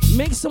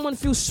 Make someone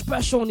feel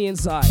special on the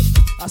inside.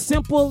 A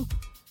simple,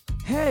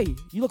 hey,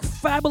 you look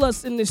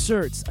fabulous in this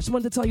shirt. I just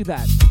wanted to tell you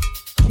that.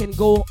 Can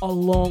go a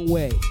long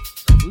way.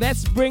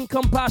 Let's bring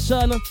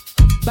compassion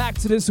back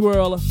to this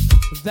world.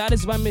 That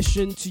is my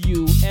mission to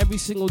you every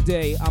single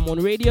day I'm on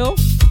radio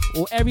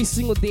or every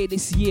single day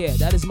this year.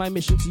 That is my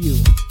mission to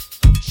you.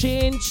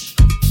 Change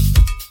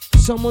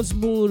someone's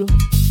mood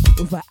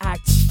with an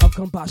act of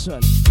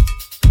compassion.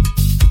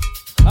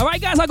 All right,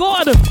 guys, I go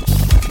on.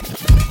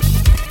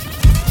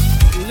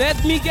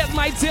 Let me get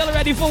my tail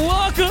ready for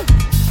work.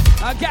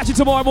 I'll catch you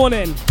tomorrow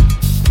morning.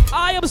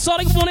 I am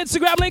Sonic Boom on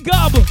Instagram, link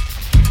up.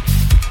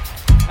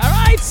 All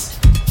right?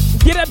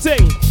 Get that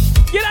thing.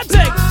 Get that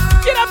thing.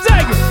 Get that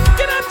thing.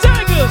 Get that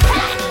thing.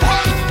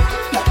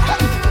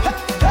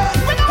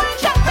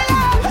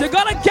 You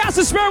gotta catch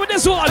the spirit with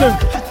this one.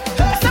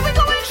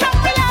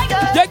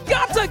 You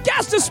got to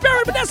catch the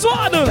spirit with this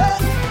one. Can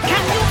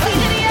you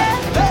feel it here?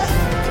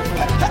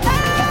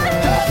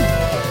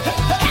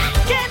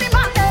 Give me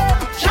my name,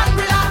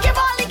 Shangri-La. Give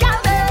all the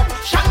gal them,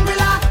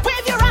 Shangri-La.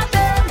 Wave your hand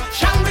them,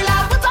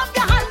 Shangri-La. Put up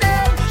your hand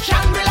them,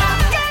 Shangri-La.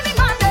 Give me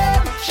my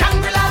name,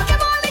 Shangri-La.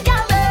 Give all the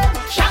gal them,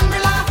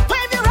 Shangri-La.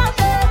 Wave your hand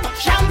them,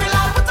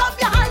 Shangri-La. Put up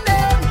your hand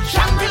them,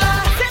 Shangri-La.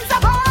 Since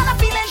I'm born, I'm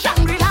feeling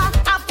Shangri-La.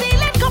 I'm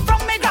feeling come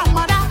from my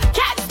grandmother.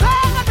 Can't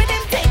bang up in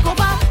him take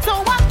over. So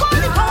I'm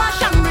calling for a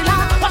Shangri-La.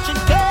 Watching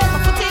them, I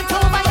put it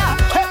over ya.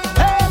 Hey,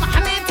 hey, my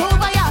hand it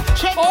over ya.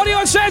 Shake Audio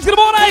Exchange, good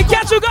morning.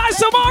 Catch you guys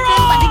tomorrow.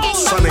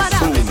 Sonic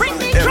Boom,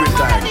 every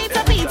time.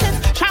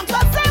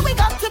 Champions say we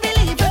got to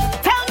believe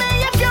it. Tell me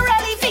if you're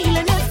really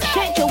feeling it.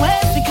 Shake your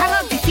waist, we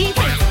cannot defeat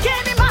it.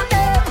 Give me my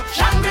name,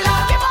 Shangri-La.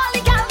 Give all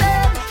the gal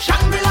them,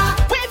 Shangri-La.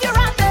 Wave your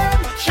hand them,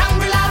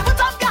 Shangri-La. Put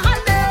up your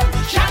hand them,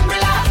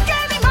 Shangri-La.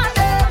 Give me my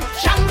name,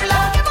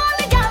 Shangri-La. Give all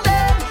the gal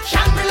them,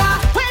 Shangri-La.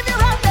 Wave your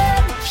hand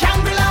them,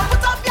 Shangri-La.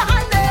 Put up your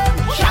hand them,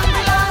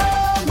 Shangri-La.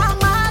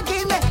 Mama,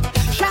 give me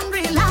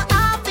Shangri-La.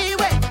 I'll be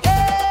with.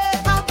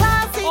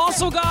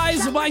 Also,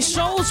 guys, my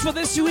shows for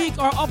this week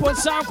are up on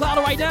SoundCloud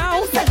right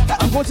now.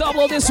 I'm going to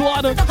upload this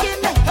one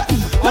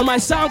on my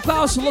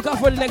SoundCloud, so look out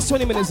for the next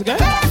 20 minutes, okay?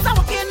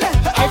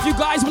 If you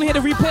guys want to hear the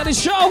replay of the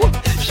show,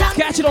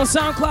 catch it on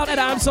SoundCloud at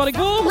I'm Sonic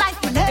Boom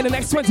in the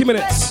next 20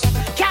 minutes.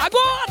 I go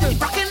on!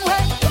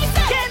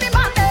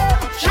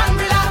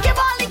 Shangri-La, give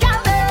all the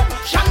gal them,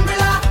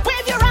 Shangri-La,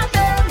 wave your hand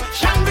them,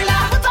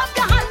 Shangri-La, put up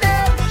your hand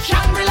them,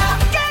 Shangri-La,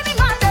 give me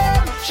my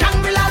name,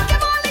 Shangri-La,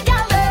 give all the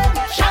gal them,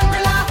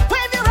 Shangri-La,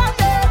 wave your hand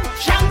them,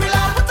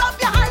 Shangri-La, put up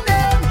your hand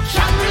them,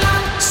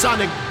 Shangri-La.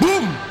 Sonic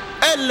Boom,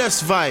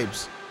 endless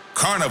vibes.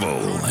 Carnival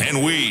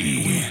and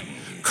we,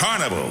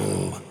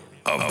 Carnival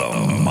of the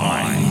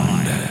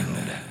Mind.